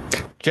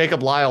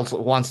 Jacob Lyles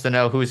wants to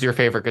know, who's your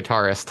favorite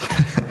guitarist?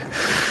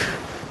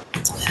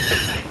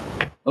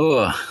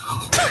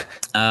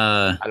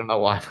 I don't know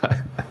why.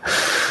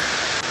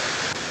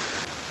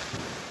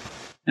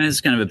 And it's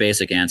kind of a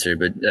basic answer,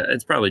 but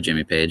it's probably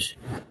Jimmy Page.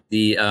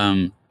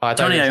 Oh, I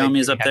thought Tony you were saying Iommi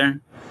is Jimi up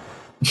there.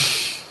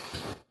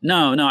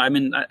 No. I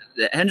mean,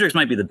 Hendrix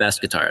might be the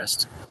best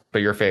guitarist.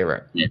 But your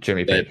favorite, Yeah,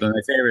 Jimmy Page. But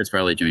my favorite is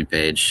probably Jimmy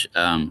Page.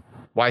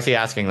 Why is he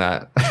asking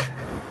that?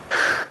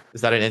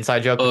 Is that an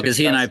inside joke? Well, because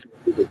he and I,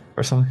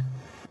 or something.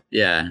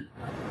 yeah.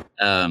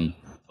 Well,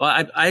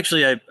 I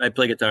actually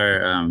play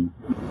guitar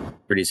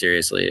pretty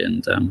seriously,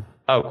 and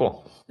Oh,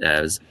 cool. yeah,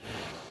 I was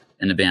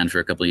in a band for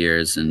a couple of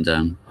years,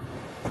 and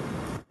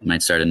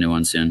might start a new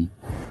one soon.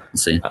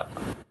 Let's see.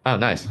 Oh,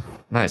 nice.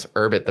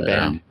 Urbit the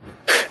band.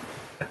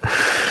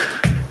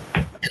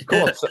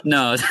 Cool. So,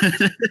 no,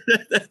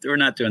 we're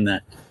not doing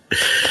that.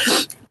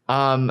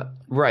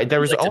 right. There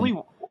was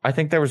I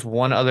think there was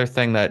one other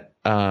thing that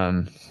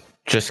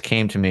just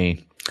came to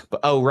me.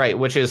 But, right,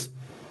 which is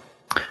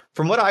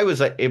from what I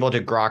was able to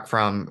grok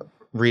from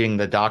reading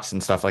the docs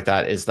and stuff like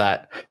that, is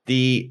that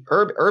the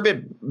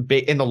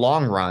Urbit in the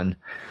long run,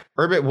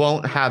 Urbit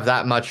won't have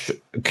that much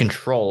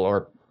control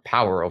or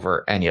power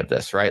over any of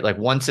this, right? Like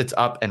once it's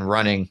up and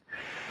running,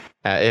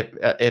 if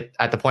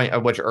at the point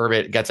at which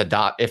Urbit gets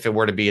if it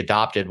were to be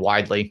adopted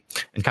widely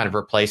and kind of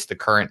replace the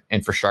current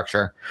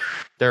infrastructure,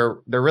 there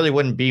really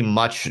wouldn't be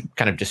much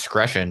kind of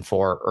discretion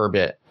for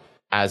Urbit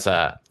as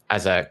a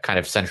kind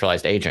of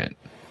centralized agent,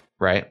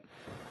 right?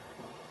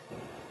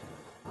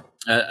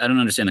 I don't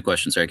understand the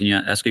question. Sorry, can you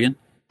ask again?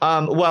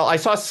 Well, I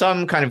saw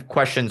some kind of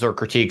questions or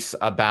critiques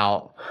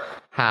about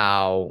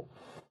how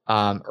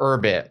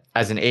Urbit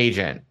as an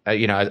agent,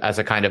 as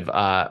a kind of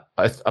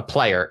a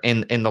player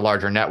in the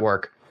larger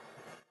network,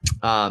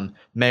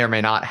 may or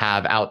may not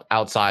have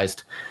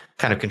outsized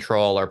kind of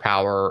control or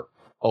power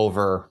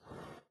over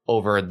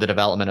the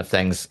development of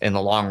things in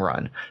the long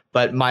run.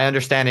 But my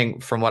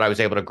understanding from what I was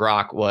able to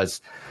grok was...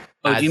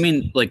 Oh, do you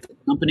mean like the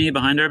company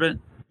behind Urbit?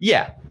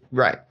 Yeah,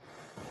 right.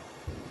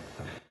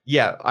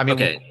 Yeah, I mean...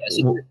 Okay,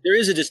 so there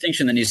is a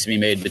distinction that needs to be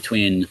made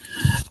between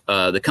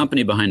the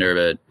company behind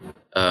Urbit,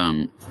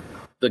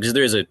 because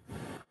there is a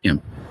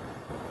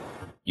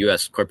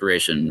U.S.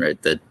 corporation,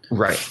 right, that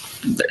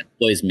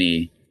employs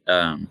me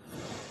and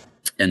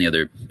the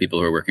other people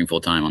who are working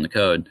full-time on the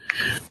code.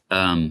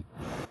 And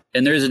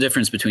there is a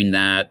difference between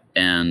that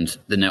and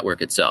the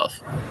network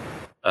itself.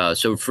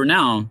 So for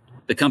now,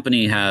 the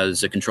company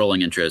has a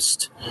controlling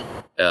interest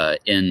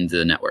in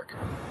the network.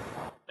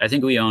 I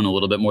think we own a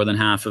little bit more than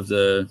half of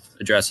the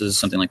addresses,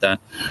 something like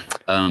that.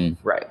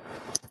 Right.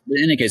 But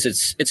in any case,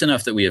 it's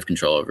enough that we have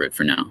control over it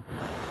for now.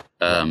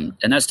 And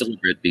that's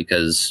deliberate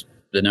because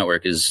the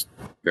network is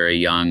very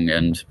young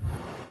and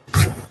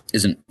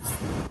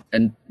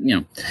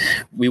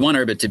we want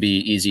Urbit to be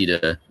easy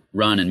to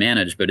run and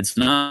manage, but it's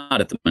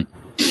not at the moment.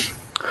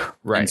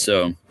 Right. And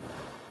so,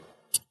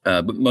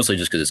 but mostly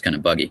just because it's kind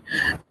of buggy.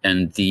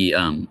 And the,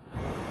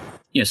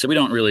 so we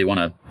don't really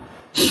want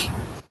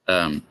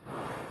to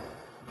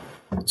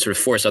sort of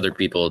force other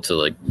people to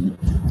like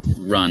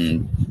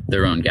run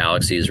their own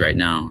galaxies right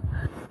now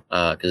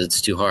because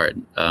it's too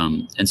hard.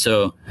 And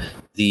so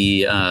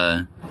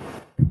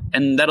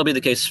and that'll be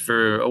the case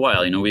for a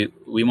while.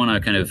 We want to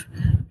kind of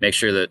make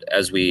sure that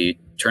as we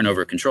turn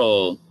over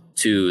control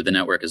to the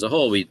network as a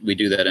whole, we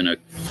do that in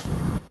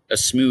a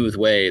smooth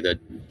way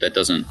that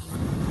doesn't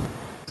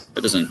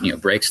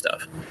break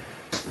stuff.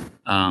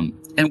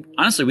 And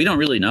honestly, we don't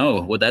really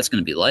know what that's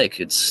going to be like.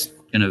 It's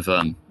kind of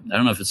I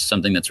don't know if it's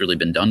something that's really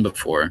been done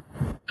before,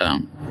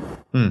 but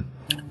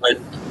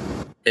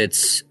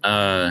it's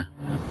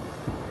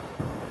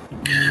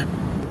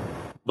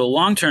but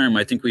long term,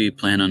 I think we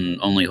plan on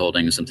only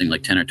holding something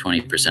like 10 or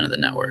 20% of the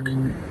network.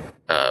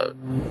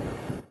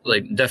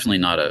 Like definitely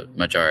not a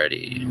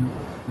majority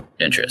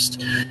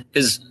interest,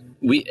 because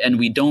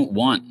we don't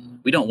want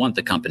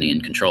the company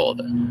in control of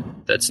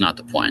it. That's not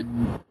the point.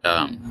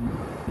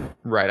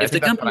 Right. If the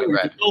company were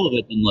in control of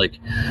it, then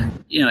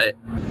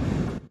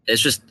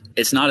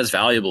it's not as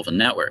valuable of a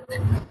network,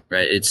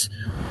 right? It's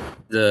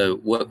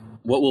what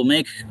will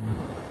make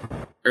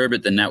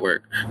Urbit the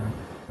network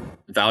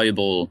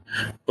valuable,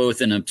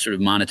 both in a sort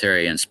of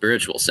monetary and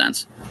spiritual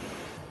sense,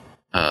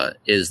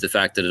 is the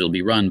fact that it'll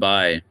be run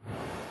by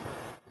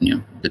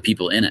the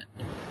people in it,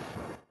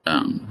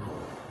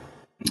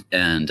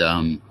 and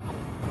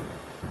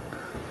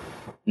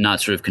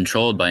not sort of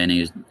controlled by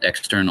any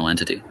external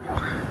entity.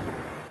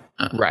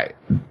 Right.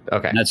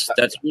 Okay.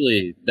 That's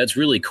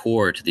really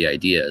core to the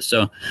idea.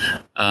 So,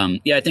 I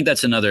think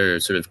that's another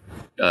sort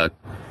of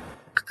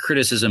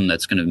criticism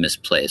that's kind of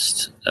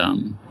misplaced.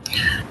 I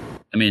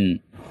mean,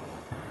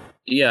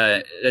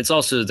 it's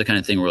also the kind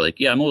of thing where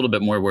I'm a little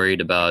bit more worried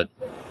about,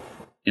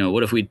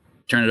 what if we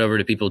turn it over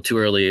to people too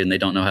early and they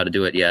don't know how to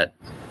do it yet?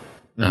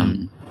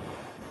 And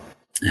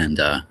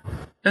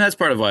that's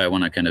part of why I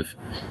want to kind of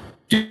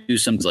do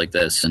something like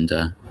this and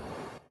a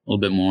little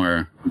bit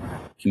more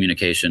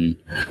communication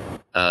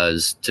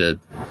as to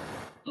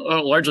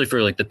largely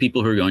for like the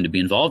people who are going to be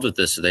involved with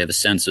this, so they have a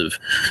sense of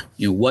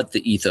what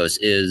the ethos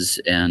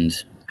is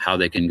and how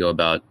they can go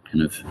about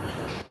kind of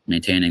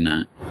maintaining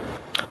that.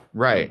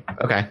 Right.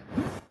 Okay.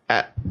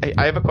 I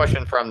have a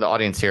question from the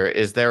audience here.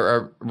 Is there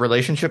a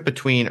relationship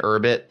between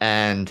Urbit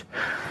and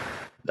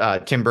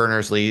Tim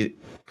Berners-Lee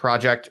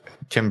project?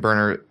 Tim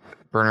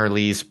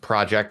Berners-Lee's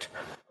project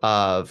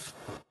of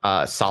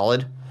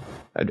Solid.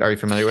 Are you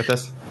familiar with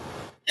this?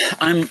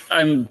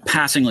 I'm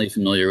passingly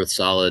familiar with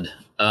Solid.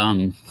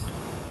 I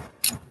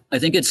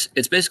think it's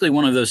basically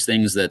one of those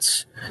things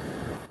that's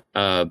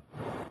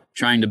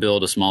trying to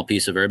build a small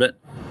piece of Urbit.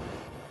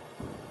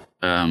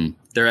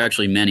 There are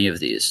actually many of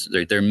these.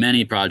 There are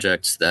many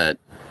projects that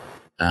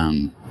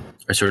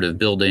are sort of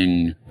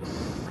building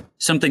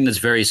something that's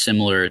very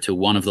similar to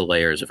one of the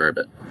layers of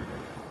Urbit.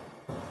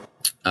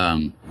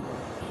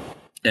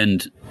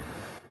 And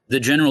the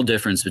general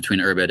difference between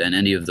Urbit and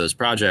any of those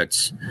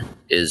projects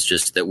is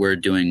just that we're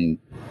doing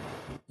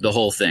the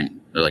whole thing,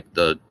 like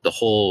the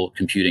whole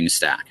computing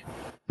stack.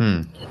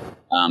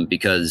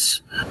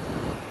 Because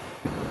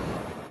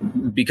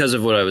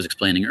of what I was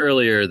explaining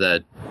earlier,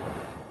 that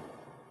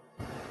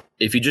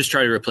if you just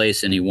try to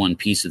replace any one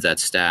piece of that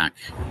stack,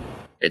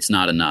 it's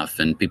not enough.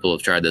 And people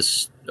have tried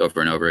this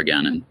over and over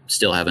again and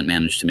still haven't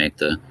managed to make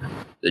the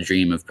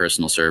dream of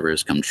personal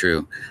servers come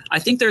true. I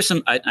think there's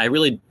some, I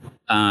really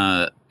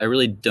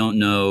don't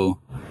know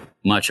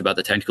much about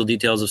the technical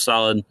details of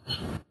Solid.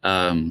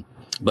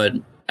 But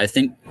I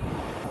think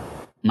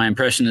my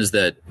impression is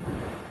that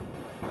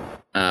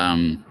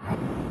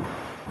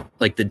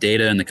like the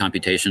data and the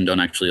computation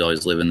don't actually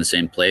always live in the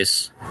same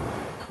place.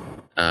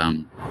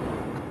 And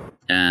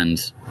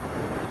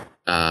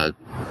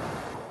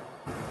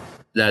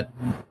that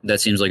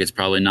seems like it's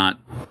probably not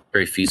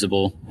very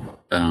feasible.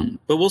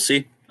 But we'll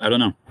see. I don't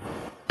know.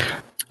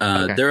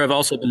 Okay. There have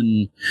also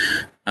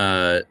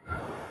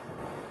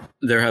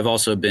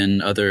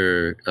been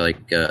other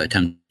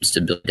attempts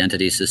to build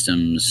identity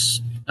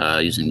systems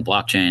using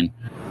blockchain.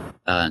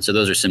 So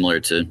those are similar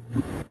to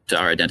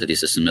our identity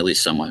system, at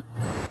least somewhat.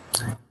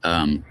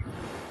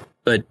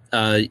 But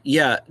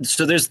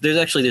so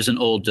there's an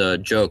old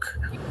joke,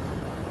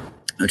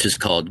 which is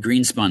called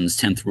Greenspun's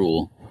 10th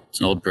Rule. It's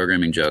an old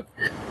programming joke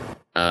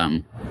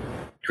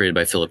created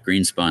by Philip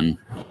Greenspun,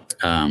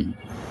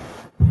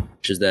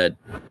 which is that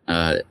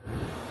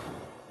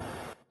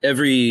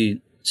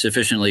every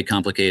sufficiently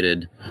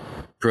complicated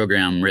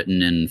program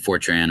written in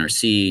Fortran or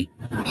C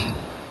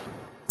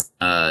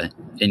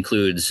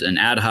includes an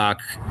ad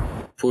hoc,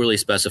 poorly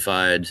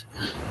specified,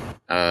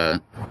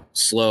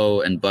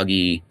 slow and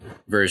buggy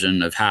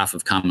version of half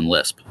of Common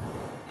Lisp.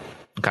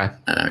 Okay.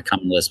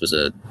 Common Lisp was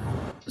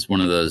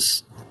one of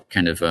those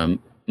kind of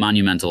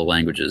monumental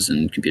languages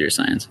in computer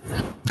science.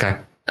 Okay.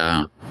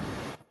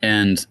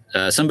 And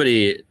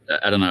somebody,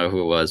 I don't know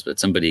who it was, but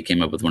somebody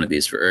came up with one of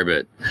these for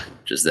Urbit,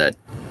 which is that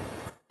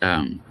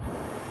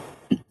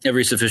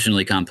every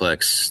sufficiently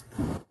complex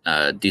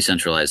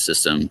decentralized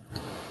system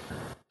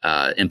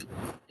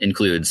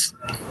includes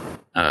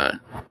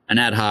an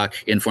ad hoc,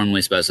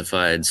 informally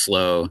specified,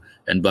 slow,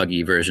 and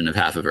buggy version of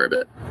half of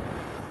Urbit.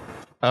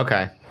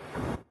 Okay.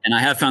 And I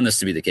have found this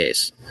to be the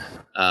case.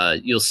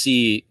 You'll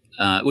see,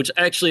 which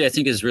actually I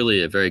think is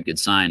really a very good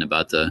sign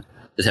about the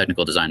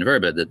technical design of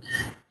Urbit, that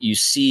you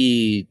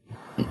see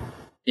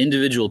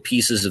individual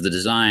pieces of the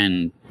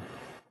design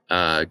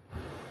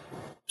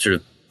sort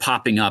of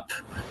popping up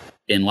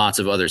in lots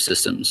of other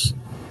systems.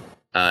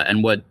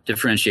 And what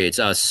differentiates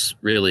us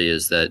really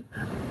is that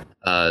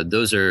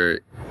those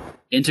are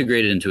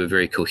integrated into a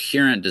very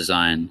coherent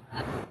design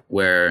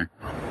where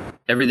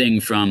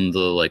everything from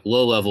the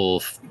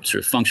low-level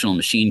sort of functional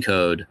machine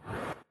code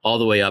all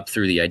the way up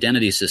through the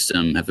identity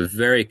system have a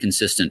very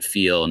consistent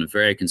feel and a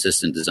very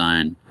consistent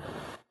design,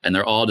 and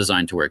they're all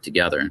designed to work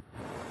together.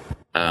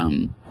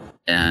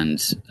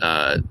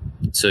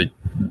 So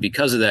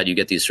because of that, you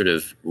get these sort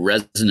of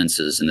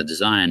resonances in the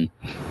design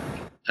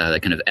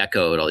that kind of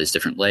echo at all these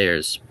different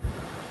layers.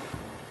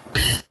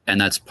 And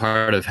that's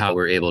part of how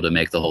we're able to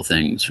make the whole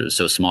thing sort of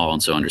so small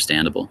and so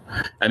understandable.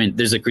 I mean,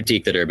 there's a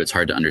critique that Urbit's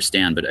hard to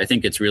understand, but I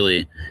think it's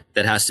really,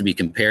 that has to be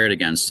compared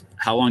against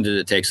how long did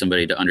it take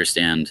somebody to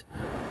understand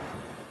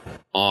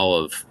all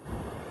of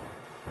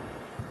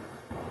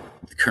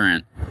the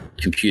current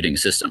computing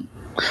system.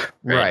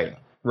 Right.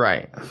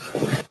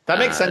 That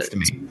makes sense to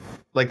me.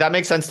 That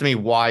makes sense to me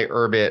why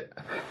Urbit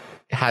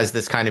has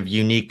this kind of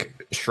unique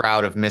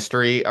shroud of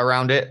mystery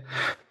around it,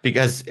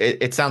 because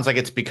it sounds like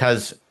it's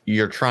because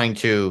you're trying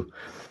to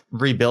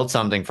rebuild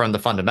something from the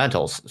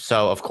fundamentals.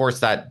 So of course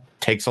that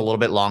takes a little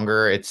bit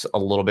longer. It's a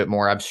little bit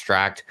more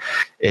abstract.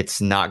 It's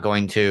not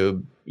going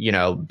to,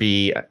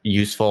 be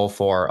useful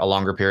for a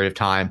longer period of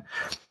time.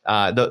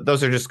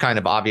 Those are just kind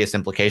of obvious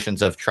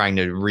implications of trying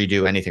to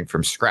redo anything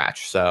from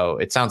scratch. So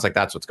it sounds like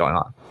that's what's going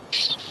on.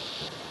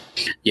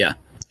 Yeah.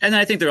 And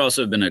I think there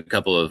also have been a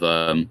couple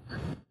of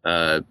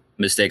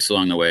mistakes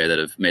along the way that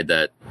have made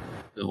that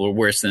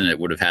worse than it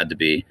would have had to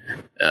be.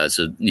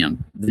 So, the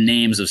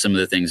names of some of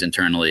the things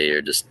internally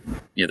are just,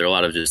 there are a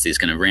lot of just these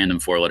kind of random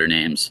 4-letter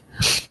names,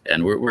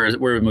 and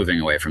we're moving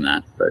away from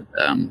that. But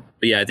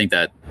yeah, I think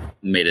that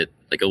made it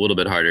a little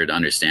bit harder to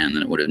understand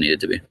than it would have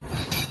needed to be.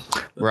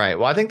 Right.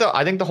 Well, I think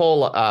the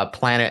whole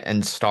planet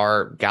and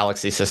star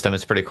galaxy system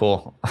is pretty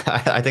cool.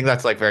 I think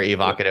that's very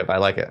evocative. I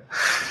like it.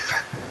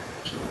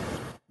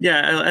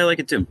 Yeah, I like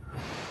it too.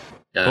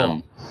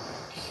 Cool.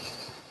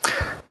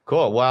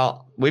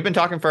 Well, we've been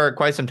talking for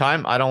quite some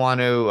time. I don't want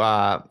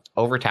to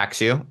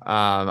overtax you.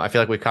 I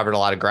feel like we covered a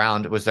lot of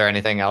ground. Was there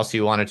anything else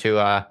you wanted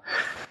to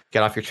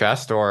get off your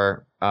chest,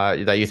 or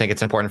that you think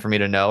it's important for me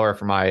to know, or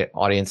for my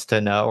audience to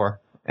know, or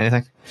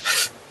anything?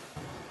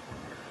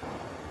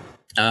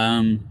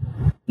 Not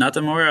that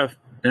I'm aware of.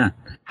 Yeah.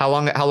 How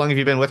long have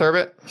you been with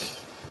Urbit?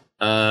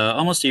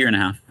 Almost a year and a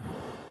half.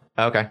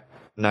 Okay,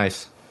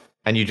 nice.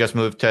 And you just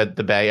moved to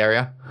the Bay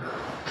Area?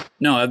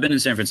 No, I've been in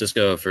San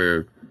Francisco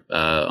for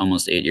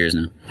almost 8 years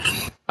now.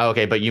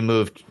 Okay, but you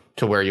moved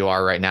to where you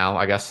are right now,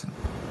 I guess?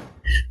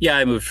 Yeah,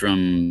 I moved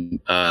from,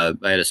 I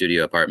had a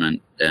studio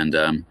apartment, and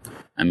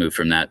I moved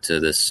from that to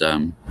this,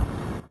 to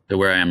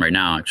where I am right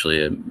now,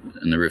 actually,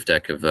 in the roof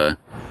deck of,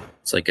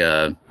 it's like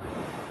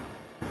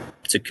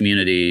it's a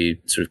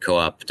community sort of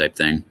co-op type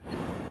thing.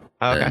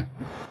 Okay.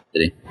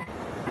 City.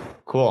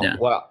 Cool. Yeah.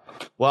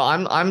 Well,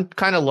 I'm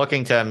kind of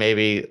looking to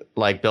maybe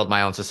like build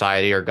my own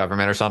society or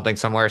government or something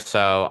somewhere.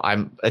 So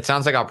it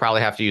sounds like I'll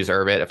probably have to use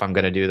Urbit if I'm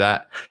going to do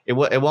that. It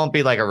won't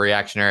be like a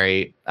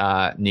reactionary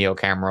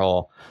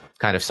neocameral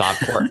kind of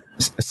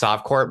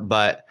softcore,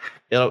 but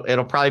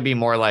it'll probably be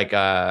more like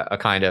a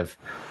kind of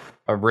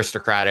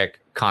aristocratic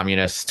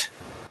communist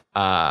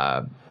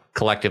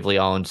collectively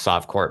owned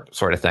softcore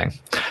sort of thing.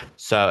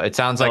 So it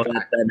sounds like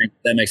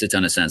that makes a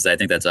ton of sense. I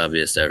think that's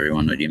obvious to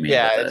everyone what you mean.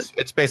 Yeah,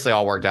 it's basically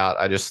all worked out.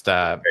 I just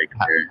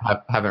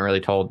haven't really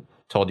told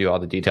you all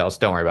the details.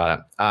 Don't worry about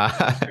it.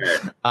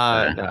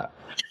 No.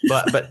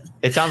 But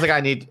it sounds like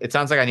I need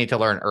to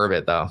learn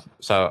Urbit though.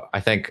 So I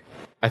think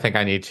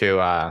I need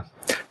to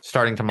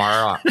starting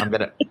tomorrow. I'm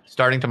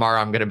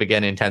gonna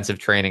begin intensive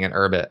training in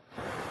Urbit.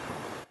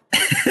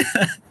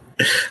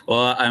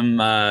 Well, I'm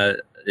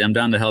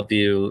down to help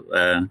you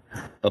learn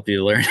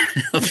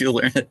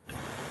it.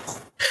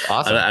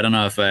 Awesome. I don't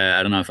know if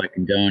I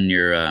condone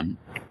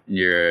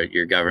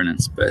your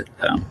governance, but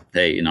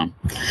hey,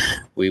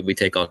 we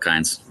take all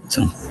kinds.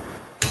 So,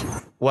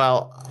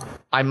 well,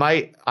 I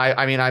might.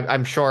 I mean,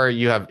 I'm sure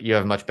you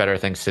have much better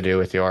things to do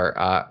with your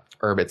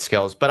Urbit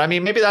skills. But I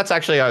mean, maybe that's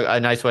actually a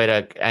nice way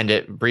to end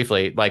it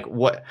briefly. Like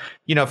what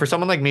for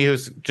someone like me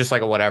who's just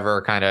like a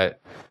whatever kind of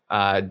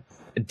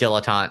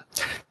dilettante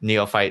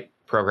neophyte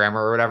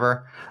programmer or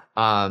whatever.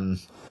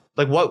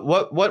 Like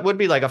what would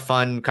be like a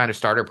fun kind of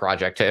starter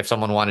project if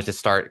someone wanted to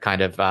start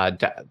kind of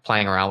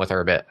playing around with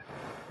Urbit?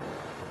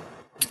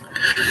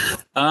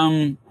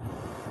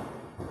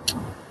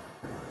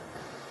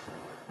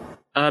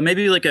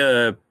 Maybe like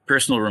a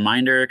personal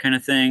reminder kind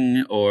of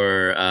thing,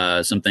 or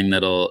something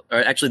or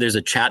actually there's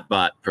a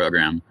chatbot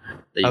program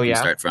that you can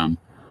start from.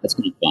 That's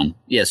kind of fun.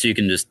 Yeah, so you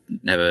can just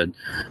have a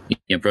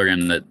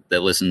program that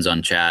listens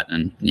on chat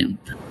and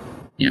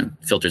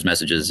filters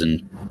messages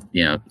and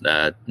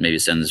maybe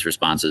sends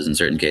responses in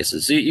certain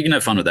cases. So you can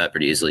have fun with that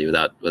pretty easily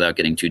without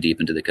getting too deep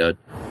into the code.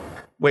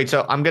 Wait,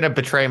 so I'm going to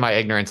betray my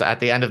ignorance at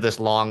the end of this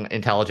long,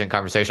 intelligent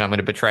conversation. I'm going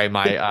to betray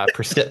my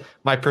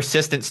my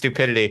persistent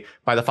stupidity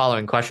by the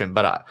following question.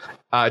 But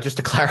just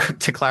to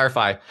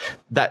clarify,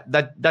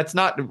 that's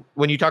not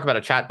when you talk about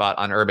a chatbot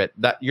on Urbit.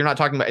 That you're not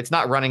talking about. It's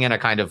not running in a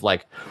kind of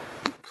like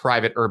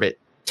private Urbit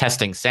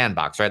testing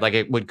sandbox, right? Like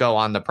it would go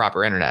on the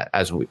proper internet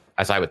as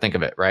I would think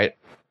of it, right?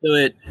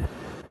 So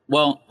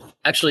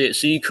actually,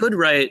 so you could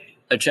write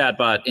a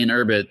chatbot in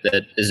Urbit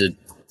that is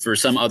for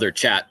some other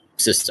chat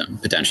system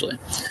potentially.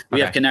 We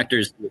have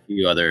connectors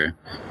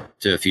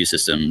to a few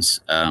systems.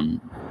 Like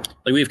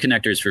we have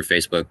connectors for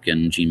Facebook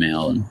and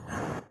Gmail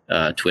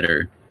and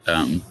Twitter.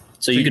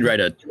 So you could write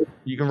a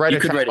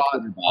chatbot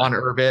on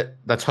Urbit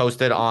that's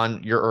hosted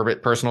on your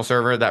Urbit personal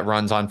server that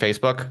runs on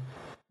Facebook.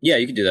 Yeah,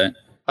 you could do that.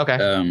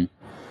 Okay.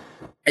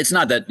 It's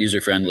not that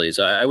user friendly,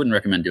 so I wouldn't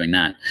recommend doing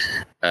that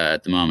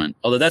at the moment.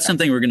 Although that's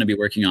something we're going to be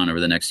working on over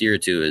the next year or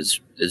two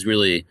is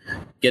really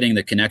getting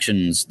those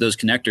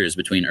connectors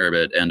between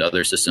Urbit and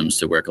other systems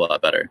to work a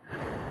lot better.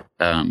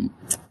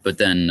 But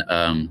then,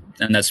 and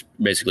that's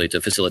basically to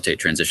facilitate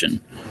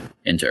transition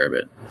into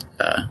Urbit.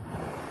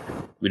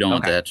 We don't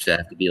want that to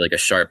have to be like a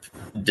sharp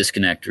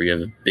disconnect where you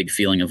have a big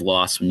feeling of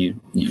loss when you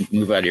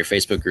move out of your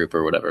Facebook group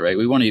or whatever, right?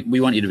 We want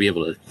you to be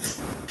able to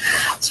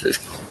sort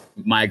of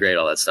migrate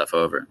all that stuff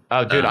over.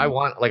 Oh, dude, I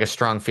want like a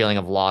strong feeling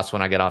of loss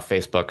when I get off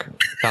Facebook.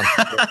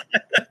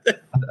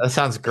 That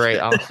sounds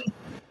great.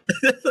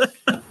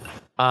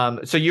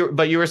 So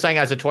you were saying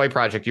as a toy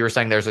project, you were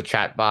saying there's a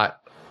chatbot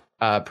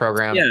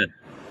program.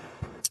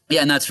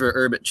 Yeah, and that's for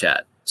Urbit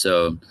Chat.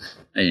 So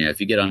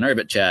if you get on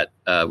Urbit Chat,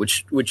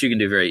 which you can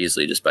do very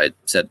easily just by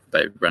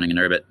running an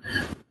Urbit,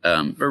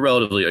 or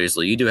relatively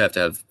easily, you do have to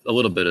have a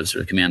little bit of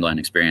sort of command line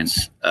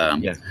experience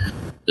to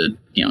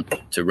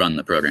run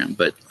the program.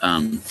 But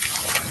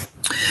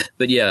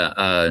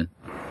yeah,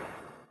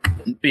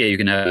 you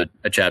can have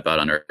a chatbot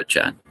on Urbit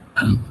Chat,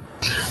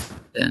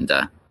 and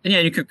yeah,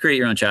 you could create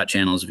your own chat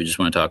channels if you just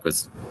want to talk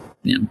with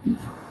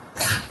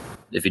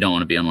if you don't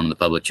want to be on one of the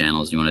public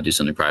channels, you want to do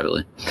something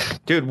privately.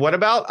 Dude, what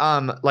about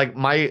like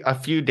a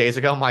few days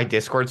ago, my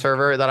Discord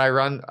server that I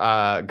run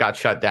got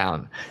shut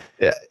down.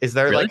 Is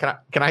there really? Like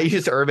can I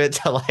use Urbit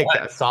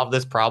to solve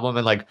this problem,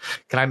 and like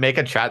can I make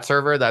a chat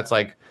server that's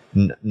like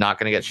not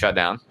going to get shut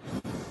down?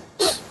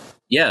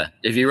 Yeah,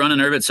 if you run an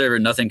Urbit server,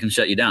 nothing can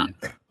shut you down.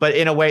 But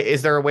in a way,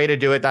 is there a way to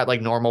do it that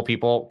like normal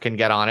people can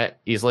get on it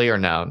easily, or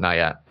no, not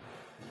yet?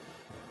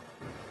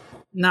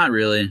 Not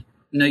really.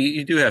 No,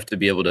 you do have to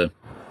be able to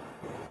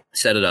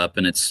set it up,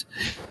 and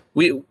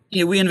we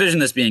envision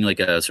this being like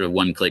a sort of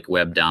one-click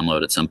web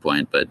download at some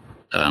point, but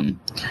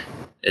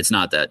it's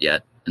not that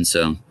yet. And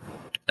so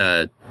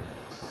yeah,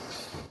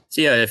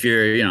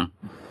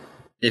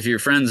 if your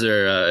friends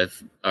are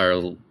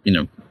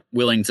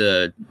willing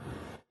to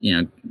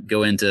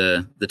go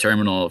into the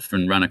terminal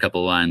and run a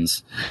couple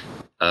lines,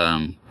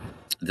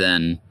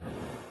 then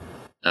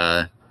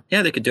yeah,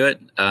 they could do it.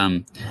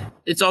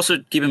 It's also,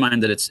 keep in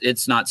mind that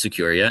it's not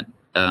secure yet.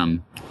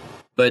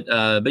 But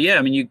yeah,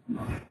 I mean,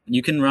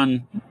 you can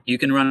run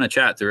a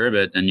chat through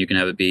Urbit, and you can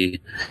have it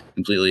be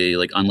completely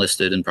like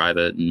unlisted and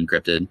private and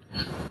encrypted.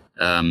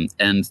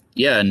 And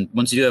yeah, and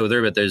once you do that with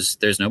Urbit,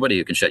 there's nobody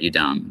who can shut you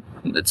down.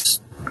 That's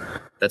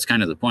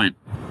kind of the point.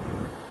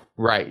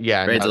 Right.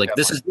 Yeah. Right. No, So like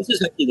this is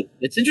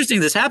it's interesting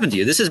this happened to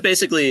you. This is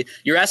basically,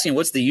 you're asking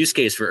what's the use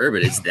case for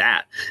Urbit. It's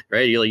that,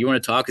 right? You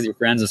want to talk with your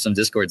friends on some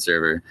Discord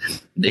server.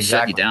 They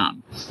shut you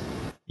down.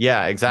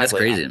 Yeah,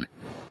 exactly. That's crazy.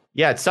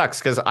 Yeah, it sucks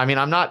because I mean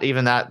I'm not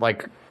even that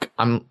like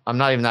I'm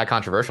not even that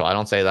controversial. I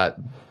don't say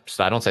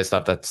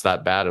stuff that's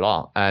that bad at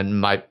all.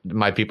 And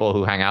my people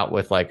who hang out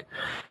with like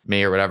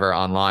me or whatever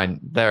online,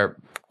 they're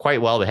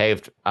quite well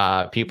behaved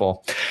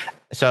people.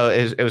 So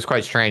it was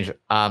quite strange.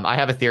 I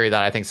have a theory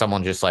that I think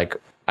someone just like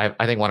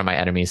I think one of my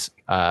enemies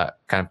kind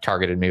of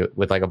targeted me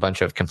with like a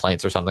bunch of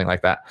complaints or something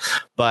like that.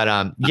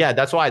 But yeah,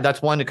 that's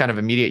one kind of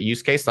immediate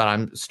use case that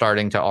I'm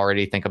starting to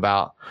already think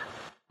about.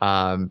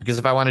 Because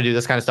if I want to do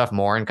this kind of stuff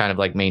more and kind of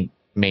like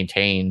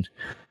maintain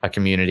a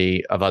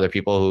community of other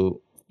people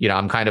who,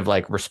 I'm kind of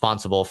like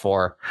responsible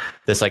for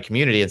this like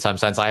community in some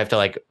sense, I have to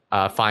like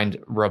find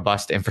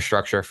robust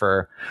infrastructure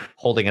for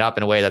holding it up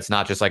in a way that's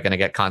not just like going to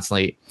get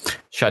constantly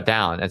shut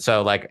down. And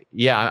so like,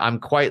 yeah, I'm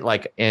quite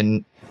like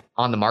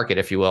on the market,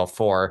 if you will,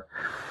 for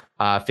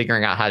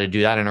figuring out how to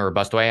do that in a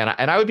robust way.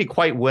 And I would be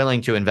quite willing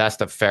to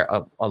invest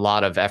a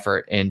lot of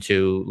effort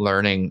into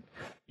learning,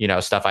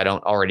 stuff I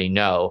don't already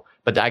know.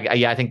 But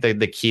I think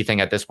the key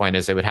thing at this point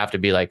is it would have to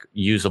be like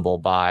usable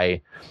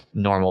by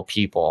normal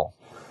people.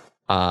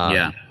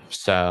 Yeah.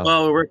 So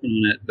well, we're working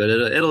on it, but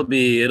it'll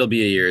be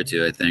a year or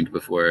two, I think,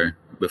 before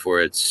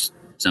it's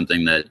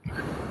something that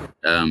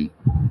a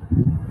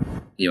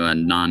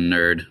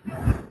non-nerd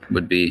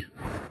would be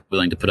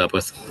willing to put up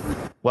with.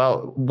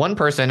 Well,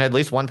 at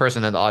least one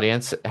person in the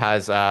audience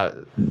has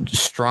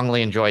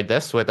strongly enjoyed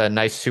this with a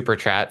nice super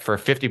chat for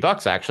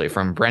 $50 actually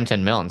from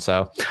Brenton Milne.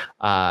 So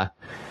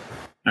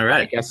all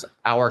right, I guess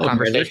our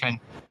conversation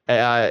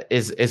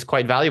is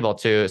quite valuable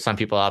to some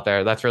people out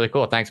there. That's really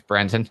cool. Thanks,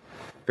 Brenton.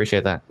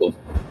 Appreciate that. Cool.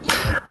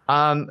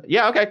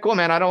 Yeah. Okay. Cool,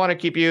 man. I don't want to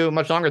keep you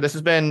much longer. This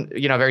has been,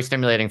 very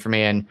stimulating for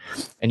me and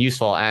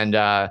useful. And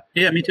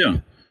yeah, me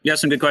too. You have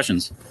some good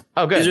questions.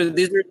 Oh, good.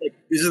 These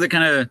are the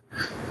kind of,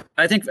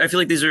 I feel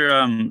like these are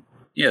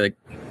the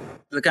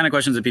kind of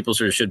questions that people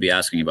sort of should be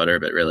asking about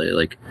Urbit, really.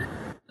 Like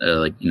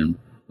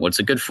what's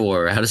it good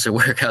for? How does it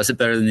work? How's it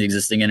better than the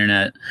existing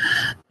internet?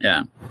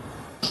 Yeah.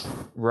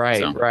 Right.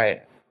 So.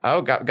 Right. Oh,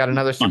 got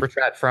another super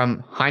chat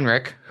from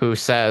Heinrich who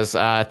says,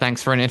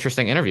 thanks for an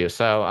interesting interview.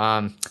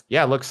 So,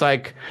 yeah, looks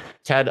like,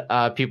 Ted,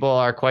 people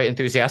are quite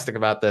enthusiastic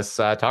about this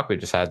talk we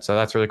just had. So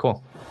that's really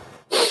cool.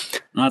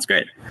 Well, that's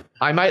great.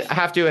 I might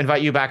have to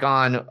invite you back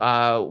on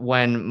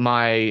when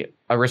my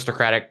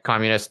aristocratic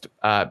communist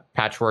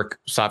patchwork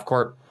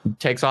softcorp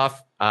takes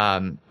off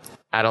at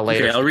a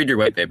later. Okay, I'll read your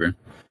white paper.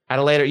 At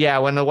a later, yeah,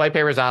 when the white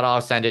paper's out,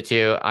 I'll send it to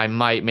you. I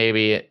might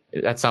maybe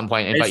at some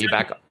point invite you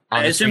back.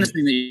 I assume this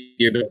thing that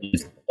you're building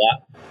is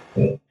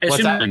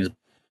What's that?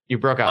 You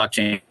broke out.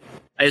 Blockchain.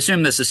 I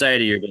assume the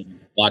society you're building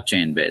is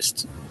blockchain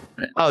based.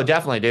 Right? Oh,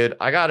 definitely, dude.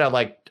 I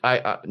gotta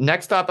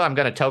next up, I'm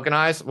gonna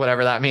tokenize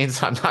whatever that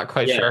means. I'm not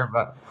quite sure,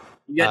 but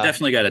you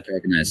definitely got to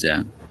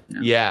tokenize.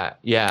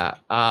 Yeah.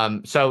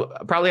 So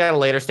probably at a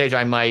later stage,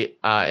 I might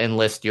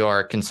enlist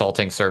your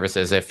consulting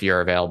services if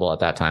you're available at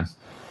that time.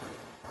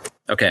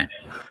 Okay.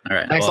 All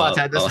right. Thanks a lot,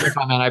 Ted. This is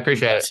fun, man. I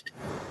appreciate it.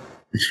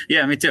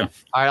 Yeah, me too. All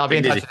right, I'll be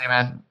in touch with you,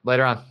 man.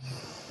 Later on.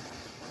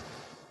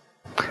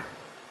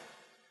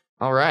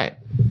 All right.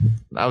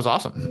 That was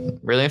awesome.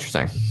 Really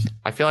interesting.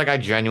 I feel like I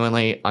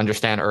genuinely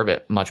understand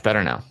Urbit much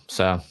better now.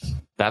 So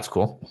that's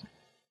cool.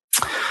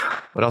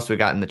 What else we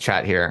got in the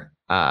chat here?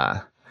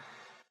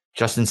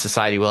 Just in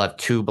society, we'll have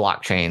 2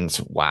 blockchains.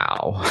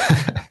 Wow.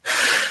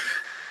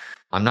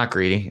 I'm not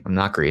greedy.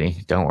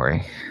 Don't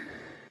worry.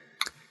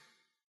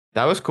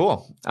 That was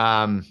cool.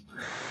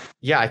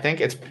 Yeah, I think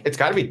it's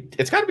got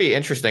to be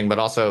interesting, but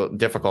also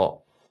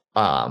difficult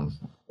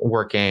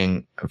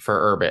working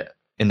for Urbit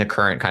in the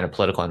current kind of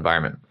political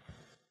environment.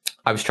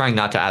 I was trying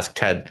not to ask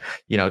Ted,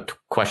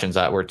 questions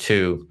that were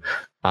too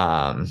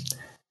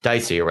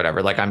dicey or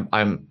whatever. Like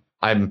I'm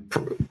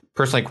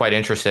personally quite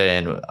interested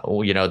in,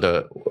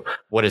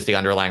 what is the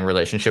underlying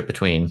relationship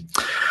between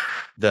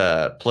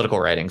the political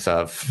writings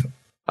of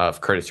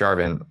Curtis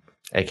Yarvin,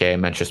 aka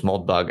Mencius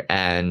Moldbug,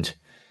 and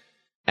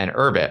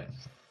Urbit.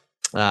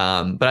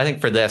 But I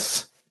think for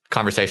this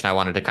conversation, I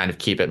wanted to kind of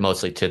keep it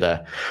mostly to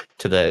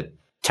the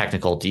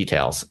technical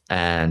details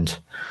and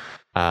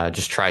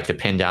just try to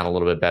pin down a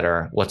little bit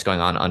better what's going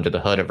on under the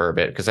hood of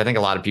Urbit, because I think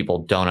a lot of people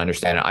don't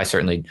understand it. I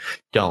certainly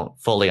don't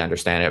fully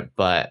understand it,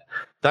 but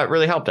that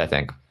really helped, I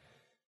think.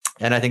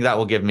 And I think that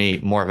will give me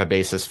more of a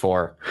basis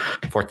for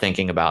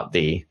thinking about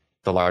the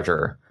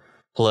larger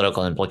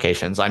political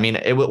implications. I mean,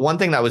 one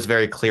thing that was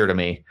very clear to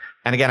me,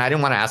 and again, I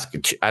didn't want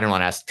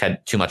to ask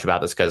Ted too much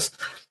about this because,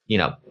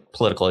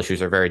 political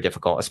issues are very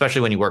difficult,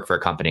 especially when you work for a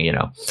company.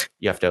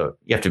 You have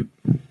to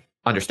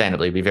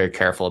understandably be very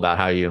careful about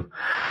how you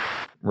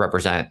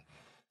represent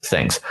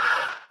things.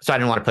 So I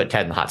didn't want to put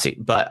Ted in the hot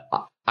seat, but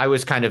I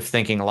was kind of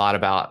thinking a lot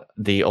about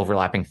the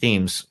overlapping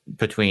themes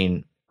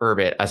between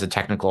Urbit as a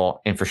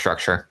technical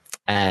infrastructure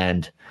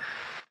and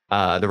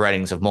the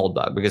writings of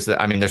Moldbug, because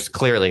there's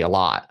clearly a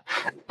lot.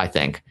 I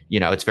think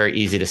it's very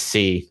easy to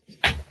see,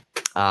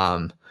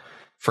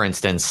 for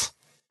instance,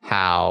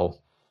 how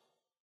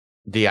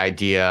the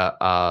idea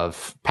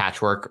of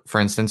patchwork, for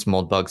instance,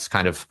 Moldbug's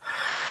kind of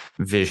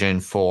vision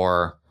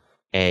for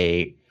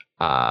a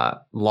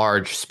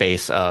large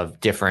space of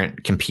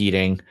different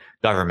competing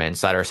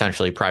governments that are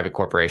essentially private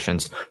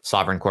corporations,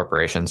 sovereign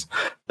corporations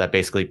that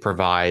basically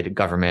provide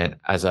government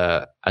as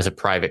a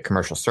private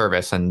commercial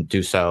service and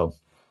do so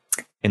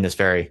in this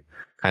very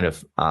kind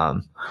of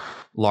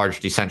large,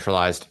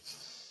 decentralized,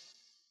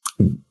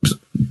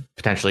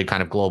 potentially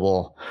kind of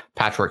global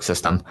patchwork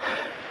system,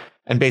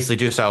 and basically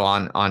do so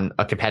on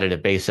a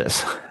competitive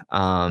basis.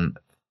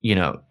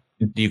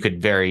 You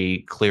could very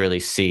clearly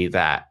see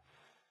that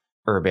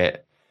Urbit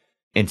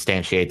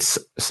instantiates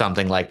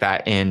something like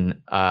that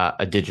in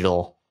a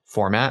digital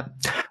format.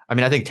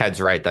 I think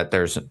Ted's right that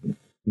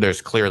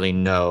there's clearly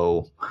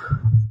no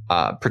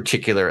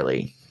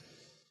particularly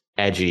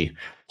edgy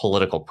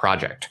political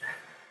project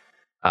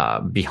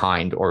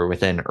behind or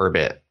within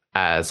Urbit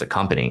as a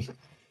company,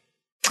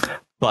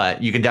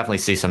 but you can definitely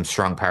see some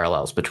strong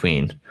parallels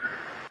between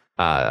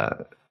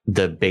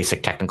the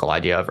basic technical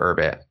idea of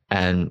Urbit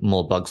and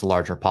Moldbug's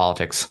larger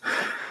politics,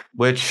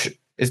 which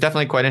is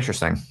definitely quite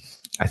interesting,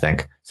 I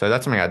think. So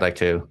that's something I'd like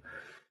to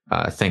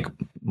think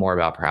more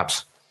about,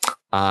 perhaps.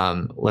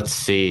 Let's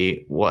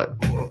see what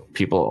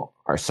people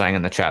are saying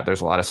in the chat.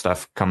 There's a lot of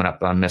stuff coming up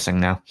that I'm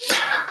missing now.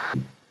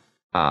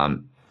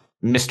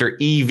 Mr.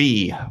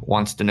 EV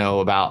wants to know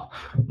about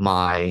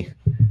my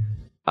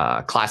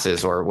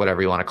classes, or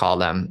whatever you want to call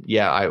them.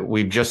 Yeah,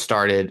 we've just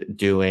started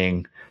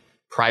doing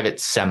private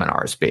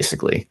seminars,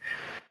 basically,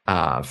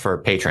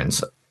 for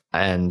patrons.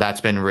 And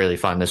that's been really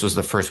fun. This was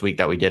the first week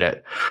that we did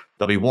it.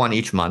 There'll be one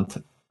each month,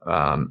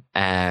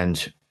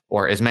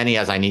 or as many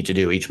as I need to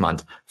do each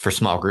month for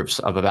small groups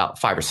of about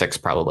 5 or 6,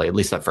 probably, at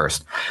least at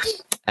first.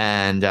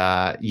 And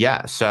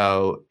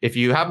so if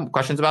you have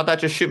questions about that,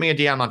 just shoot me a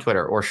DM on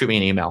Twitter or shoot me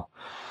an email.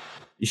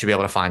 You should be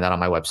able to find that on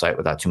my website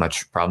without too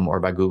much problem, or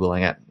by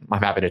Googling it.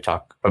 I'm happy to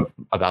talk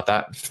about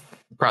that.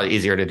 Probably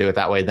easier to do it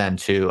that way than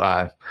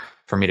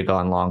for me to go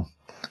on long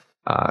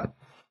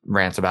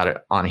rants about it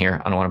on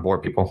here. I don't want to bore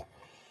people.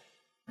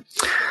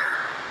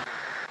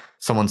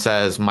 Someone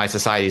says my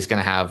society is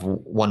going to have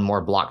one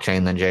more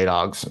blockchain than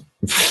JDogs.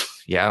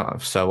 Yeah,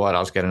 so what?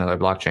 I'll just get another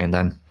blockchain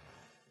then.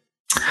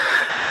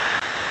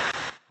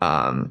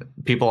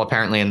 People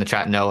apparently in the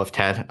chat know of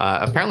Ted.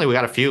 Apparently we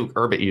got a few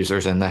Urbit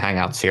users in the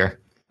Hangouts here.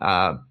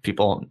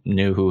 People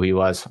knew who he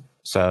was,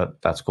 so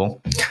that's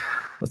cool.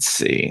 Let's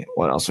see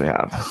what else we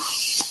have.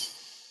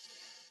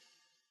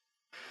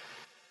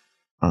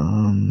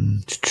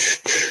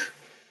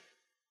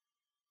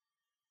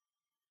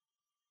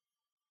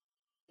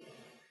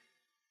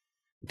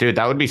 Dude,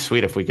 that would be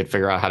sweet if we could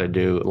figure out how to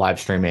do live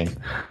streaming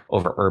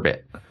over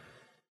Urbit.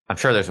 I'm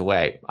sure there's a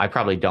way. I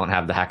probably don't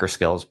have the hacker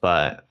skills,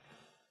 but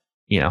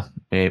who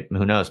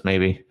knows?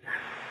 Maybe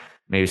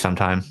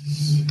sometime.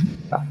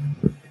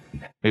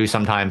 Maybe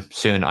sometime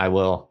soon I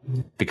will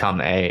become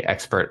a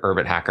expert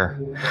Urbit hacker.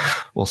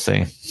 We'll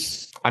see.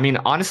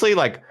 Honestly,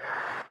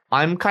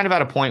 I'm kind of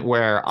at a point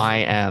where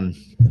I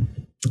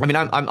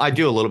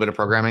do a little bit of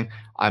programming.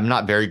 I'm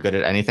not very good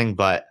at anything,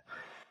 but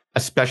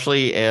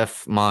especially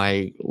if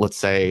my, let's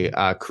say,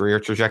 career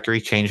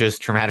trajectory changes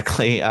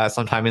dramatically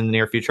sometime in the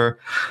near future,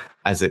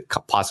 as it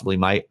possibly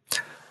might,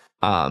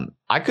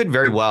 I could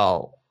very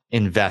well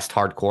invest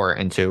hardcore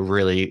into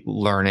really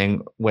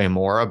learning way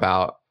more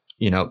about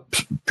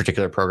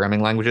particular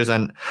programming languages,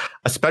 and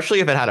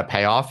especially if it had a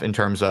payoff in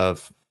terms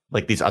of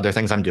these other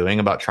things I'm doing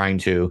about trying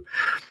to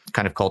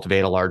kind of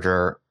cultivate a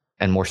larger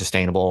and more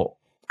sustainable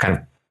kind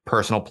of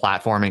personal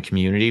platform and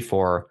community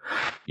for,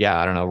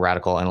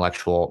 radical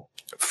intellectual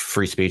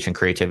free speech and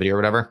creativity or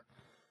whatever.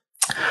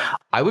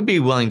 I would be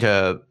willing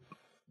to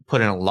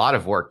put in a lot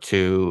of work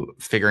to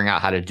figuring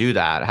out how to do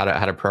that, how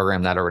to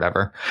program that or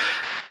whatever.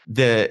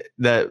 The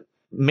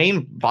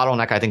main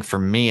bottleneck, I think, for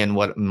me and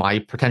what my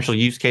potential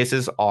use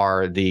cases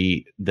are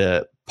the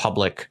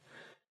public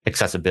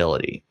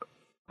accessibility.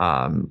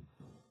 But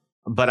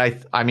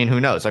who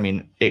knows?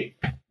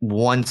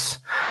 Once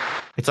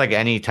it's like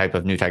any type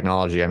of new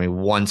technology. I mean,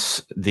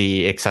 once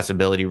the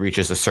accessibility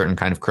reaches a certain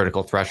kind of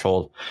critical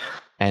threshold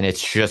and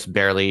it's just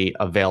barely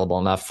available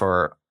enough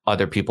for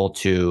other people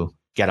to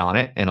get on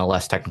it in a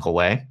less technical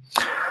way,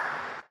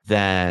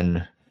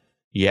 then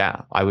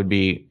yeah, I would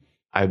be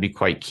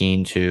quite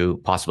keen to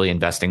possibly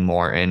investing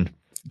more in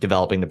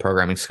developing the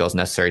programming skills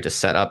necessary to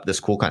set up this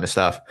cool kind of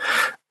stuff.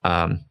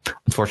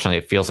 Unfortunately,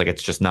 it feels like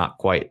it's just not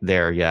quite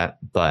there yet,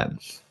 but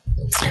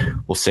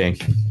we'll see.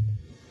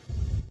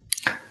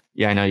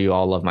 Yeah, I know you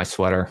all love my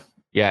sweater.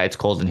 Yeah, it's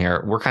cold in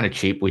here. We're kind of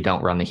cheap. We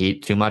don't run the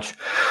heat too much.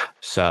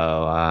 So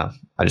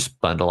I just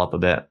bundle up a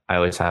bit. I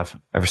always have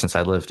ever since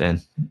I lived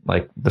in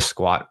like the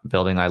squat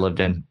building I lived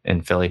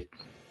in Philly.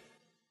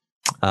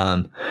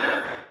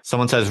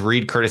 Someone says,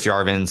 read Curtis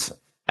Yarvin's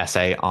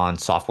essay on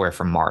software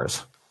from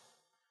Mars.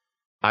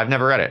 I've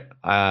never read it.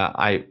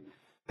 I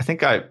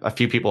think a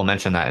few people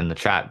mentioned that in the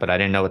chat, but I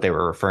didn't know what they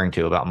were referring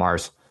to about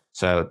Mars.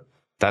 So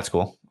that's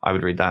cool. I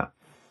would read that.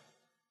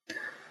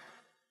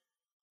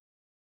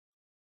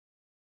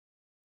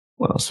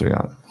 What else we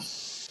got?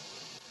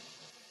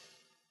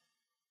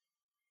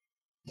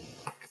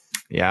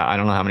 Yeah, I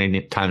don't know how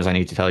many times I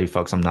need to tell you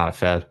folks I'm not a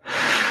Fed.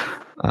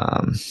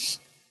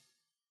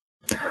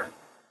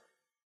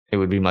 It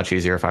would be much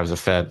easier if I was a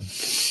Fed.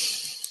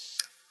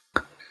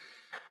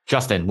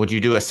 Justin, would you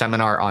do a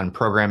seminar on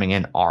programming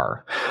in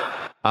R?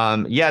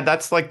 Yeah,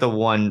 that's like the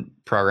one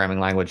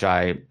programming language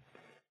I'm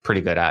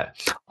pretty good at.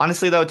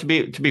 Honestly, though, to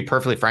be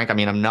perfectly frank, I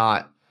mean, I'm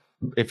not.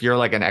 If you're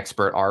like an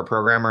expert R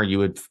programmer, you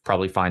would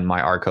probably find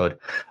my R code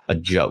a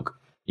joke.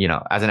 You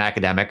know, as an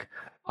academic,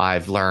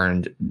 I've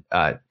learned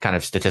kind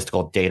of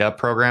statistical data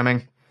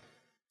programming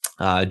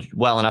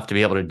well enough to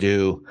be able to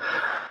do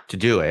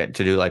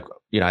like,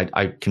 you know,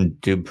 I can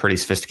do pretty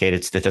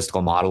sophisticated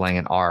statistical modeling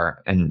in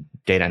R and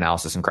data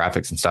analysis and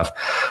graphics and stuff.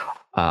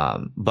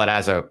 But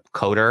as a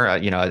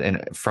coder, you know,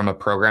 and from a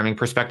programming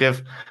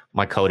perspective,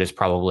 my code is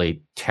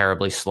probably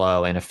terribly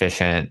slow,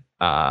 inefficient,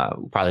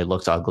 probably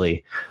looks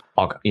ugly.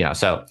 You know,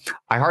 so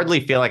I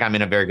hardly feel like I'm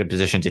in a very good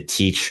position to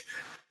teach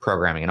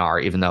programming in R,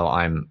 even though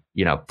I'm,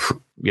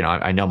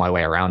 I know my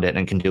way around it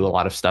and can do a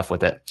lot of stuff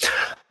with it.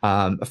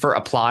 For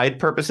applied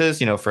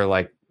purposes, you know, for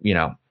like, you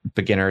know,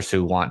 beginners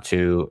who want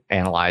to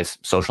analyze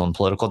social and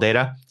political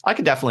data, I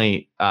could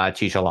definitely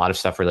teach a lot of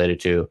stuff related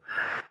to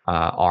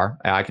R.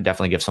 I could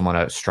definitely give someone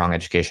a strong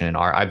education in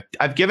R.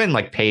 I've given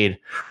like paid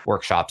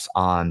workshops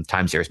on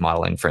time series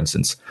modeling, for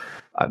instance.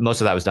 Most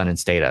of that was done in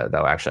Stata,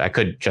 though. Actually, I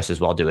could just as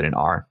well do it in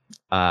R.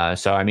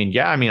 So, I mean,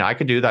 I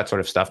could do that sort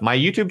of stuff. My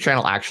YouTube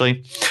channel,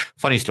 actually,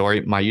 funny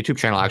story. My YouTube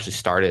channel actually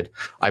started.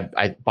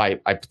 I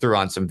threw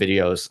on some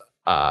videos,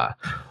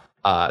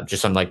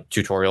 just some like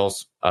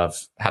tutorials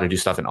of how to do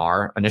stuff in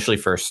R. Initially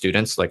for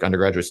students, like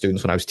undergraduate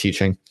students, when I was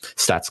teaching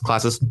stats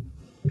classes.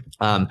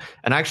 And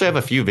I actually have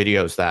a few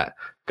videos that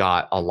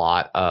got a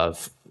lot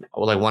of,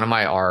 well, like one of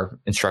my R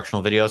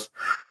instructional videos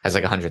has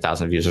like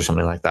 100,000 views or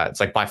something like that. It's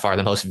like by far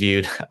the most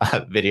viewed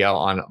video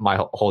on my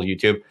whole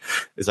YouTube.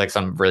 It's like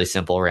some really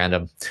simple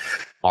random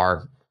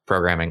R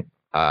programming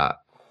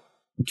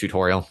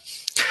tutorial.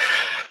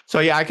 So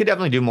yeah, I could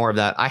definitely do more of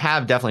that. I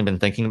have definitely been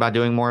thinking about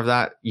doing more of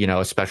that, you know,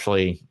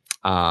 especially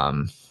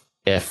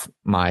if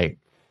my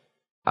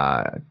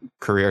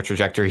career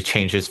trajectory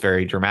changes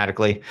very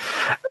dramatically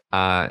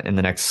in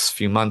the next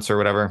few months or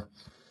whatever.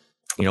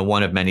 You know,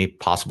 one of many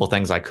possible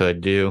things I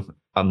could do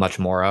much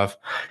more of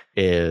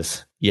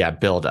is,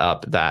 build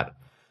up that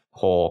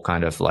whole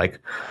kind of like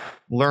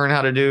learn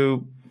how to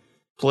do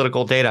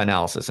political data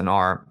analysis in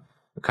R,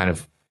 kind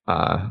of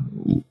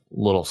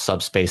little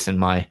subspace in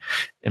my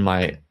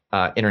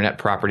internet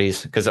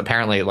properties, because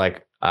apparently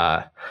like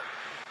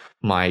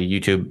my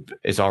YouTube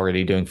is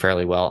already doing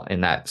fairly well in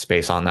that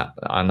space on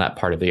that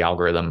part of the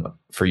algorithm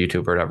for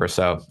YouTube or whatever.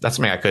 So that's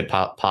something I could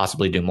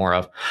possibly do more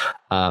of.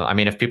 I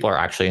mean, if people are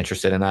actually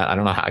interested in that, I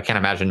don't know. I can't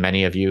imagine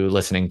many of you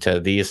listening to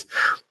these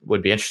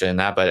would be interested in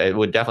that, but it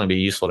would definitely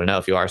be useful to know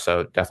if you are.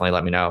 So definitely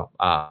let me know.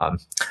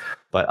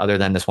 But other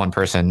than this one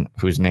person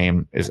whose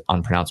name is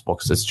unpronounceable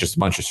because it's just a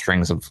bunch of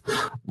strings of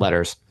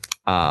letters,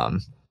 I'm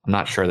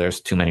not sure there's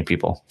too many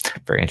people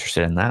very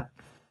interested in that.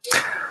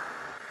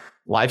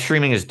 Live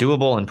streaming is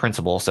doable in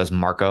principle, says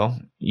Marco.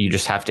 You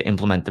just have to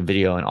implement the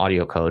video and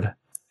audio code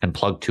and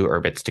plug two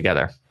Urbits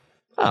together.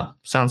 Oh,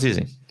 sounds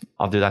easy.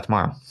 I'll do that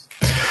tomorrow.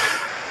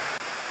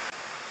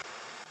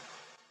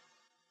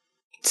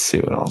 Let's see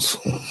what else.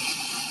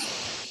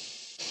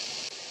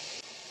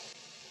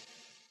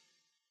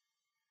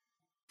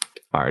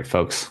 All right,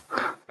 folks.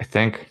 I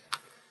think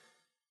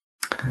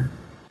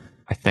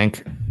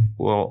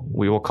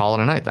we will call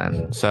it a night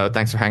then. So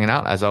thanks for hanging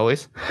out as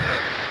always.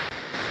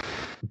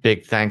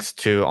 Big thanks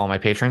to all my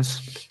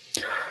patrons.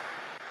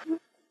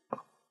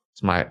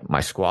 It's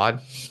my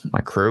squad, my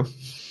crew.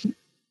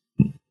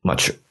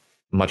 Much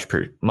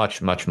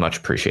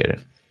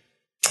appreciated.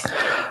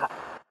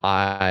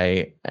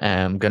 I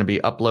am going to be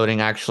uploading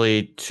so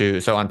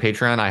on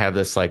Patreon, I have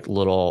this like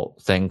little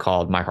thing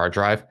called my hard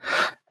drive,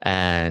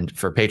 And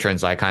for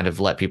patrons, I kind of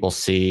let people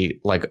see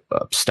like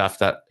stuff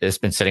that has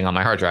been sitting on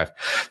my hard drive.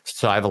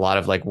 So I have a lot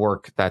of like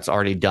work that's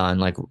already done,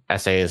 like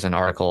essays and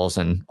articles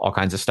and all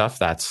kinds of stuff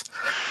that's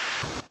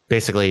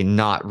basically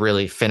not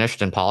really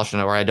finished and polished,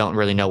 or I don't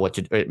really know what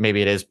to do.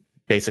 Maybe it is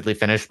basically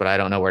finished, but I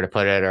don't know where to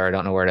put it, or I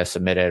don't know where to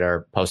submit it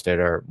or post it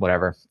or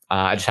whatever.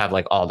 I just have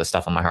like all this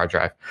stuff on my hard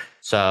drive.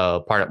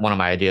 So one of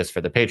my ideas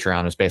for the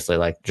Patreon is basically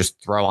like just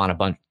throw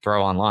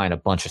online a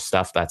bunch of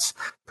stuff that's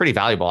pretty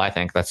valuable. I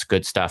think that's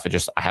good stuff.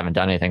 I haven't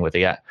done anything with it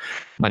yet.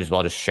 Might as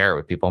well just share it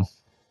with people.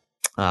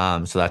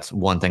 So that's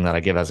one thing that I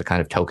give as a kind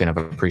of token of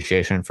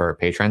appreciation for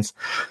patrons.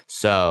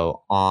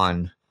 So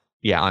on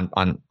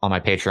my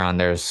Patreon,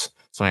 there's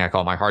something I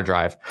call my hard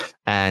drive.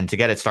 And to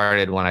get it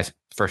started, when I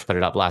first put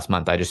it up last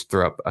month, I just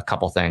threw up a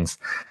couple things.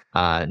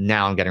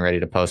 Now I'm getting ready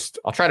to post.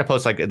 I'll try to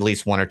post like at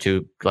least one or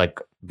two like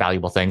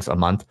valuable things a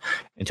month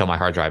until my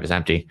hard drive is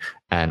empty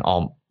and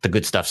all the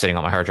good stuff sitting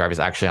on my hard drive is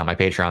actually on my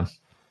Patreon.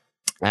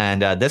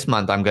 And this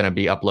month I'm going to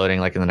be uploading,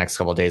 like in the next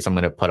couple of days, I'm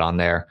going to put on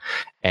there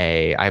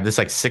I have this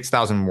like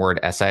 6,000 word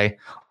essay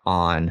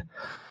on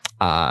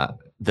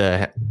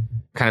the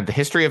kind of the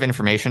history of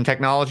information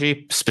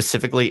technology,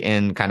 specifically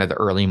in kind of the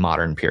early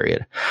modern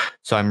period.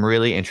 So I'm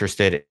really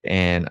interested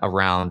in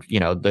around,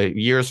 the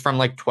years from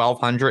like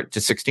 1200 to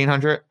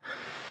 1600.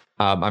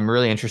 I'm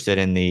really interested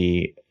in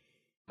the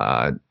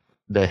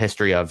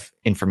history of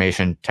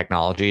information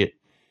technology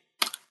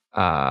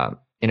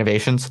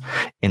innovations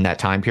in that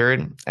time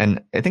period.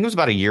 And I think it was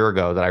about a year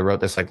ago that I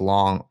wrote this like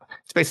long,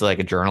 it's basically like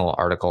a journal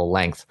article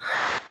length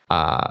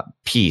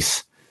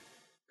piece,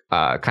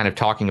 kind of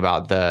talking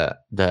about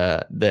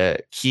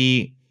the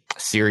key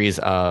series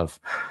of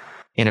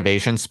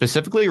innovations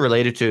specifically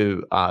related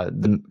to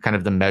the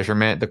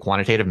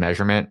quantitative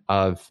measurement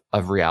of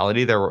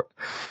reality.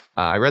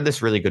 I read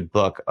this really good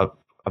book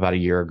about a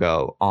year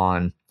ago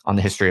on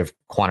the history of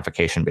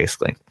quantification,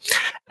 basically.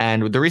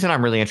 And the reason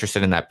I'm really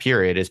interested in that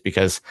period is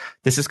because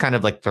this is kind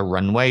of like the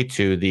runway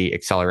to the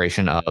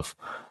acceleration of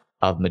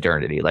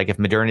modernity. Like if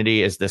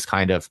modernity is this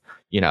kind of,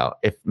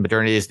 if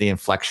modernity is the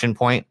inflection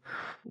point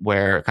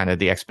where kind of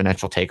the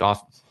exponential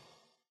takeoff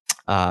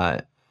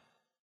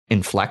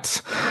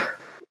inflects,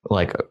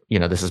 like,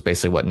 this is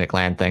basically what Nick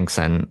Land thinks.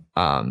 And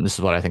this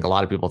is what I think a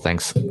lot of people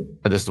thinks,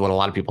 but this is what a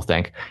lot of people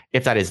think.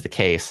 If that is the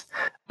case,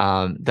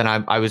 then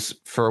I was,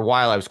 for a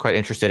while, I was quite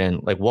interested in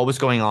like what was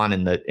going on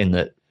in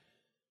the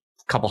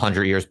couple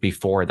hundred years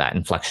before that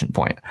inflection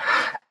point.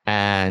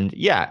 And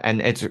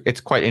and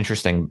it's quite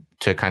interesting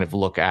to kind of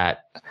look at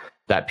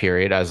that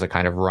period as a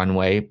kind of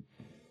runway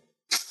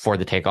for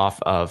the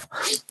takeoff of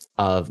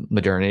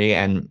modernity.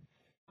 And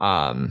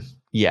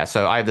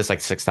so I have this like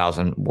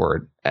 6,000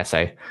 word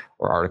essay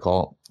or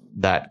article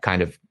that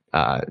kind of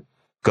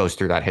goes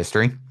through that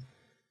history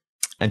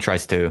and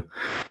tries to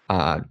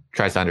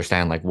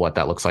understand like what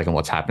that looks like and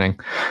what's happening.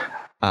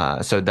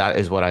 So that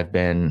is what I've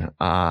been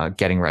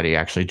getting ready,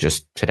 actually,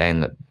 just today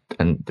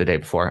and the day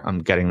before. I'm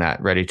getting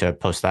that ready to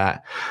post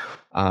that.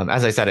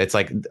 As I said, it's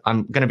like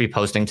I'm going to be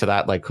posting to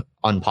that like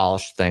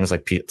unpolished things,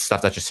 like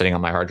stuff that's just sitting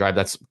on my hard drive.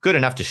 That's good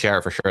enough to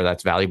share for sure.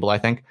 That's valuable, I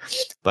think.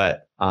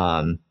 But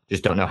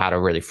just don't know how to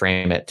really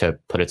frame it to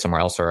put it somewhere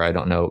else, or I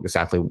don't know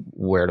exactly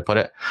where to put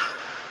it.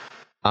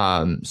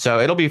 So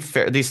it'll be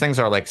fair. These things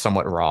are like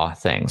somewhat raw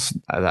things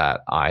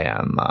that I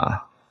am,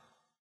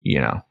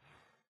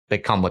 they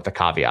come with the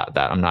caveat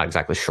that I'm not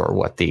exactly sure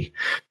what the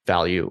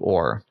value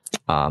or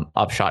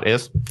upshot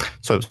is.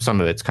 So some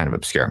of it's kind of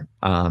obscure.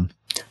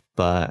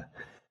 But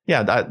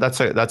yeah, that's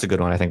a good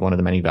one. I think one of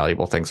the many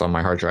valuable things on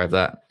my hard drive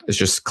that is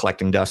just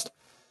collecting dust.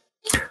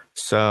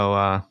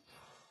 So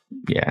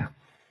yeah.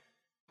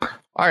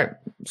 All right.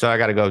 So I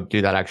got to go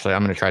do that. Actually,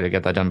 I'm going to try to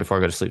get that done before I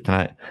go to sleep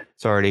tonight.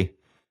 It's only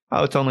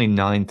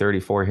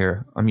 9:34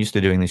 here. I'm used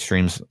to doing these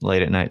streams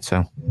late at night,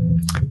 so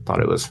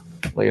thought it was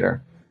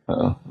later.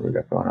 What do we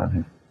got going on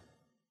here?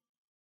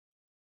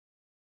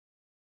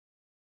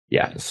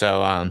 Yeah.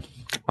 So I'm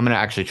going to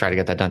actually try to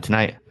get that done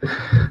tonight.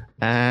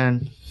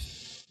 And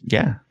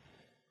yeah.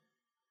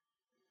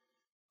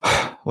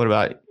 What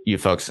about you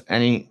folks?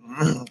 Any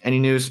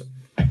news,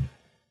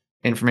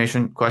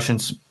 information,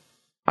 questions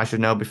I should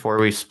know before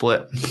we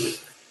split?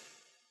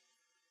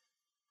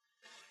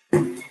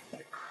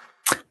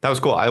 That was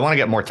cool. I want to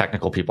get more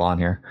technical people on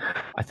here.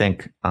 I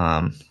think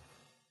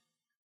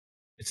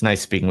it's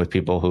nice speaking with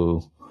people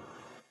who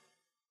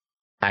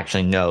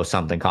actually know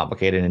something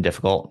complicated and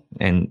difficult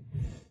in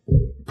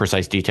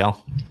precise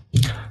detail,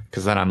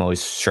 because then I'm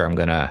always sure I'm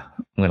gonna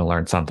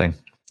learn something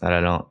that I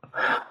don't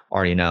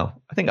already know.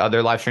 I think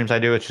other live streams I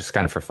do, it's just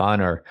kind of for fun,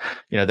 or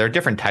there are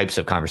different types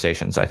of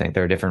conversations. I think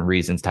there are different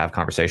reasons to have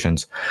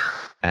conversations,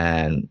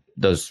 and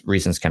those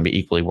reasons can be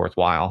equally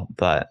worthwhile.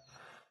 But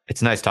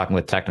it's nice talking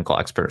with technical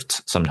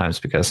experts sometimes,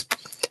 because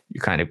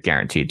you're kind of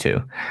guaranteed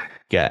to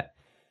get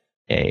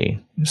a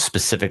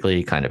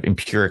specifically kind of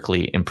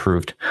empirically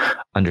improved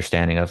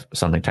understanding of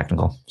something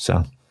technical.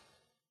 So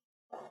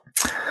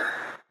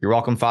you're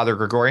welcome, Father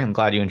Grigori. I'm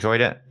glad you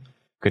enjoyed it.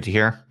 Good to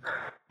hear.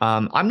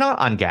 I'm not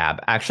on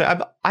Gab.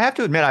 Actually, I have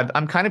to admit,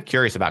 I'm kind of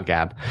curious about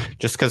Gab,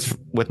 just because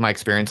with my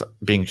experience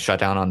being shut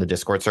down on the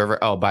Discord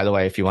server. Oh, by the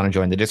way, if you want to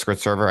join the Discord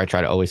server, I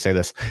try to always say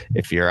this.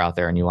 If you're out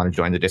there and you want to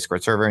join the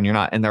Discord server and you're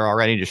not in there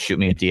already, just shoot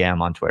me a DM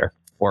on Twitter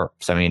or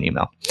send me an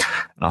email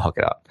and I'll hook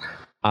it up.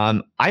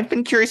 I've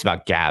been curious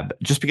about Gab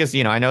just because,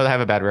 I know they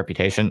have a bad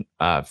reputation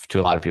to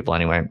a lot of people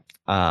anyway,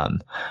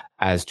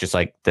 as just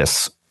like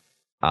this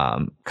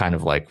kind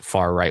of like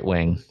far right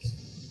wing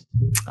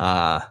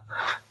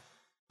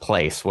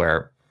place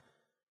where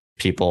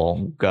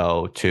people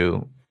go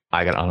to,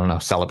 I don't know,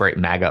 celebrate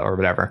MAGA or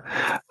whatever.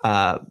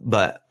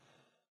 But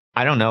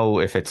I don't know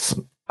if it's,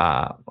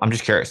 I'm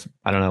just curious.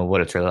 I don't know what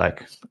it's really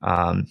like.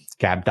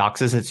 Gab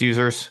doxes its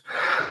users,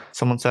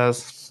 someone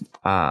says.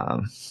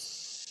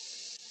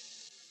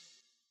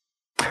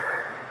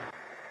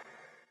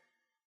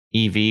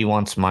 EV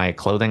wants my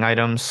clothing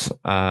items.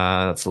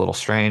 That's a little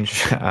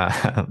strange,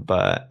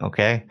 but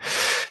okay.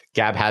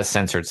 Gab has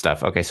censored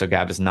stuff. Okay, so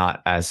Gab is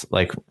not as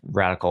like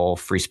radical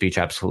free speech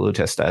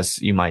absolutist as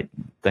you might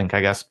think, I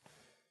guess.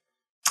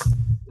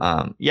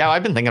 Yeah,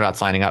 I've been thinking about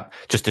signing up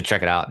just to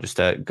check it out, just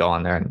to go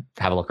on there and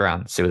have a look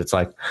around, see what it's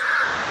like.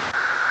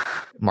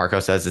 Marco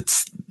says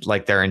it's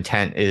like their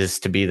intent is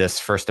to be this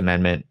First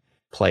Amendment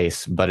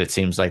place, but it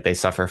seems like they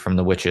suffer from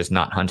the witches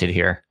not hunted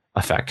here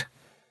effect.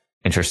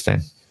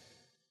 Interesting.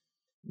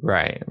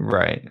 Right.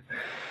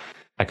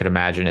 I could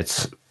imagine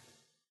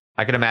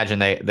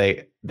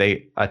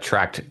they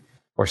attract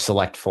or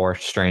select for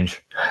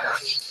strange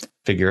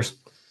figures,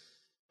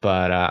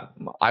 but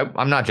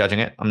I'm not judging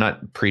it. I'm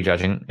not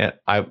prejudging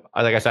it. I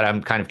like I said,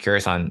 I'm kind of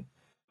curious I'm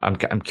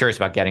curious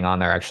about getting on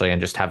there actually and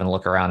just having a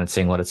look around and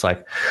seeing what it's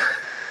like.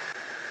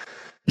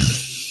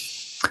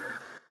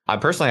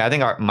 Personally, I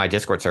think my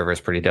Discord server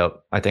is pretty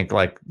dope. I think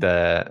like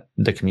the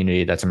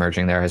community that's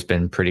emerging there has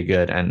been pretty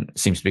good and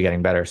seems to be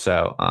getting better.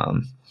 So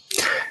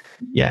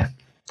yeah,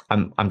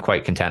 I'm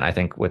quite content, I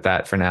think, with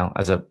that for now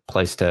as a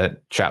place to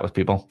chat with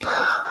people.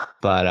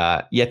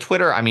 But yeah,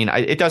 Twitter, I mean,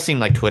 it does seem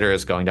like Twitter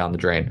is going down the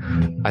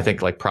drain. I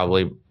think like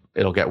probably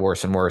it'll get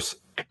worse and worse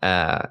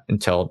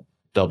until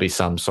there'll be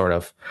some sort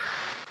of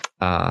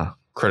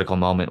critical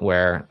moment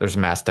where there's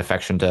mass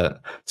defection to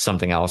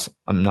something else.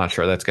 I'm not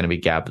sure that's going to be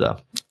Gab, though.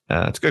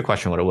 It's a good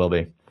question what it will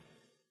be.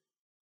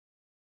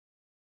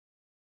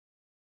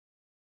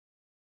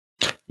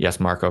 Yes,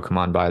 Marco, come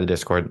on by the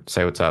Discord,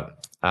 say what's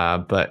up.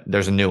 But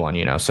there's a new one,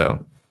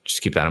 so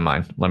just keep that in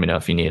mind. Let me know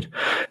if you need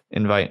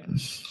invite.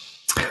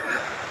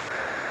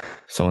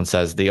 Someone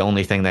says the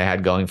only thing they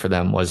had going for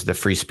them was the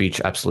free speech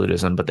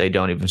absolutism, but they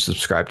don't even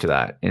subscribe to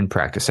that in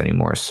practice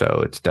anymore.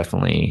 So it's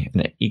definitely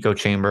an echo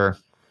chamber.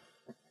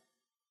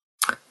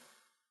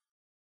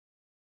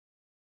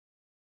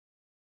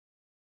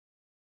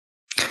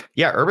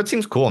 Yeah, Urbit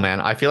seems cool,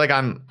 man. I feel like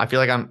I'm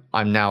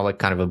now like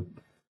kind of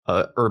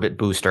a Urbit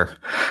booster.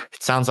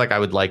 It sounds like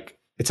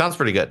it sounds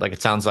pretty good. Like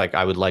it sounds like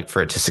I would like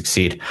for it to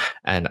succeed,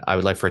 and I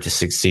would like for it to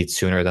succeed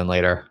sooner than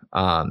later.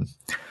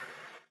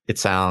 It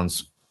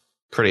sounds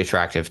pretty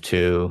attractive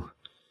to,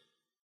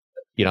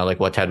 like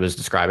what Ted was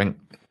describing.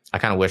 I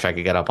kind of wish I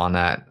could get up on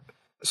that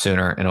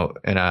sooner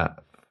in a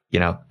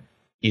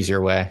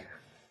easier way.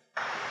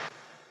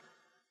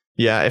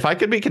 Yeah, if I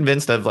could be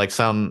convinced of like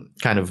some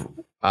kind of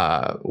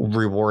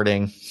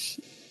rewarding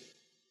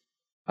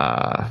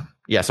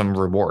some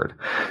reward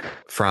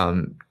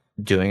from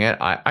doing it,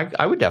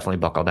 I would definitely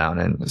buckle down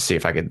and see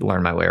if I could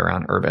learn my way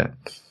around Urbit.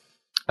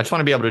 I just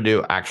want to be able to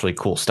do actually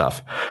cool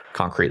stuff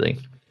concretely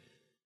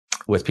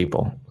with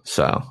people.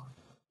 So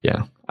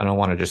yeah, I don't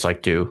want to just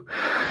like do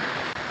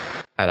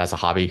that as a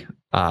hobby.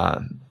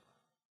 All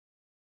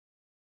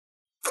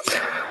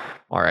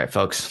right,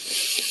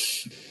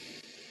 folks.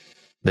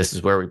 This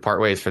is where we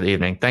part ways for the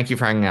evening. Thank you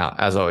for hanging out.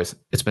 As always,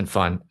 it's been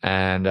fun.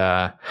 And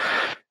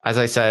as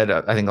I said,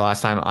 I think the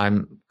last time,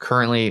 I'm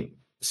currently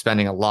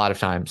spending a lot of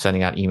time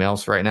sending out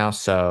emails right now.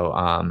 So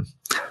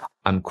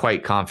I'm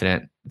quite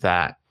confident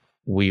that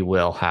we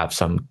will have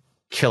some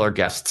killer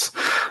guests,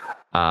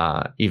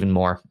 even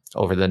more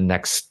over the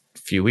next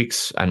few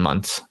weeks and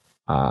months,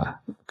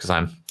 because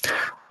I'm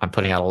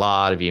putting out a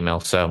lot of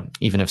emails. So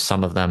even if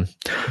some of them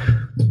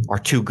are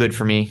too good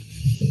for me,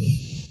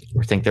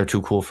 or think they're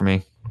too cool for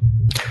me,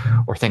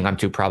 or think I'm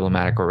too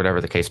problematic, or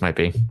whatever the case might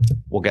be,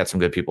 we'll get some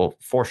good people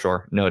for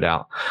sure, no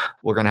doubt.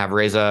 We're going to have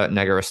Reza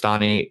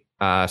Negarestani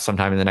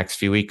sometime in the next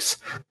few weeks.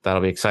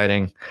 That'll be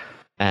exciting.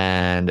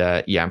 And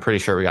yeah, I'm pretty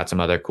sure we got some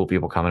other cool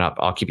people coming up.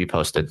 I'll keep you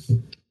posted.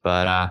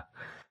 But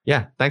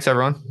yeah, thanks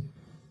everyone.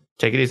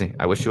 Take it easy.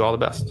 I wish you all the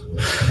best.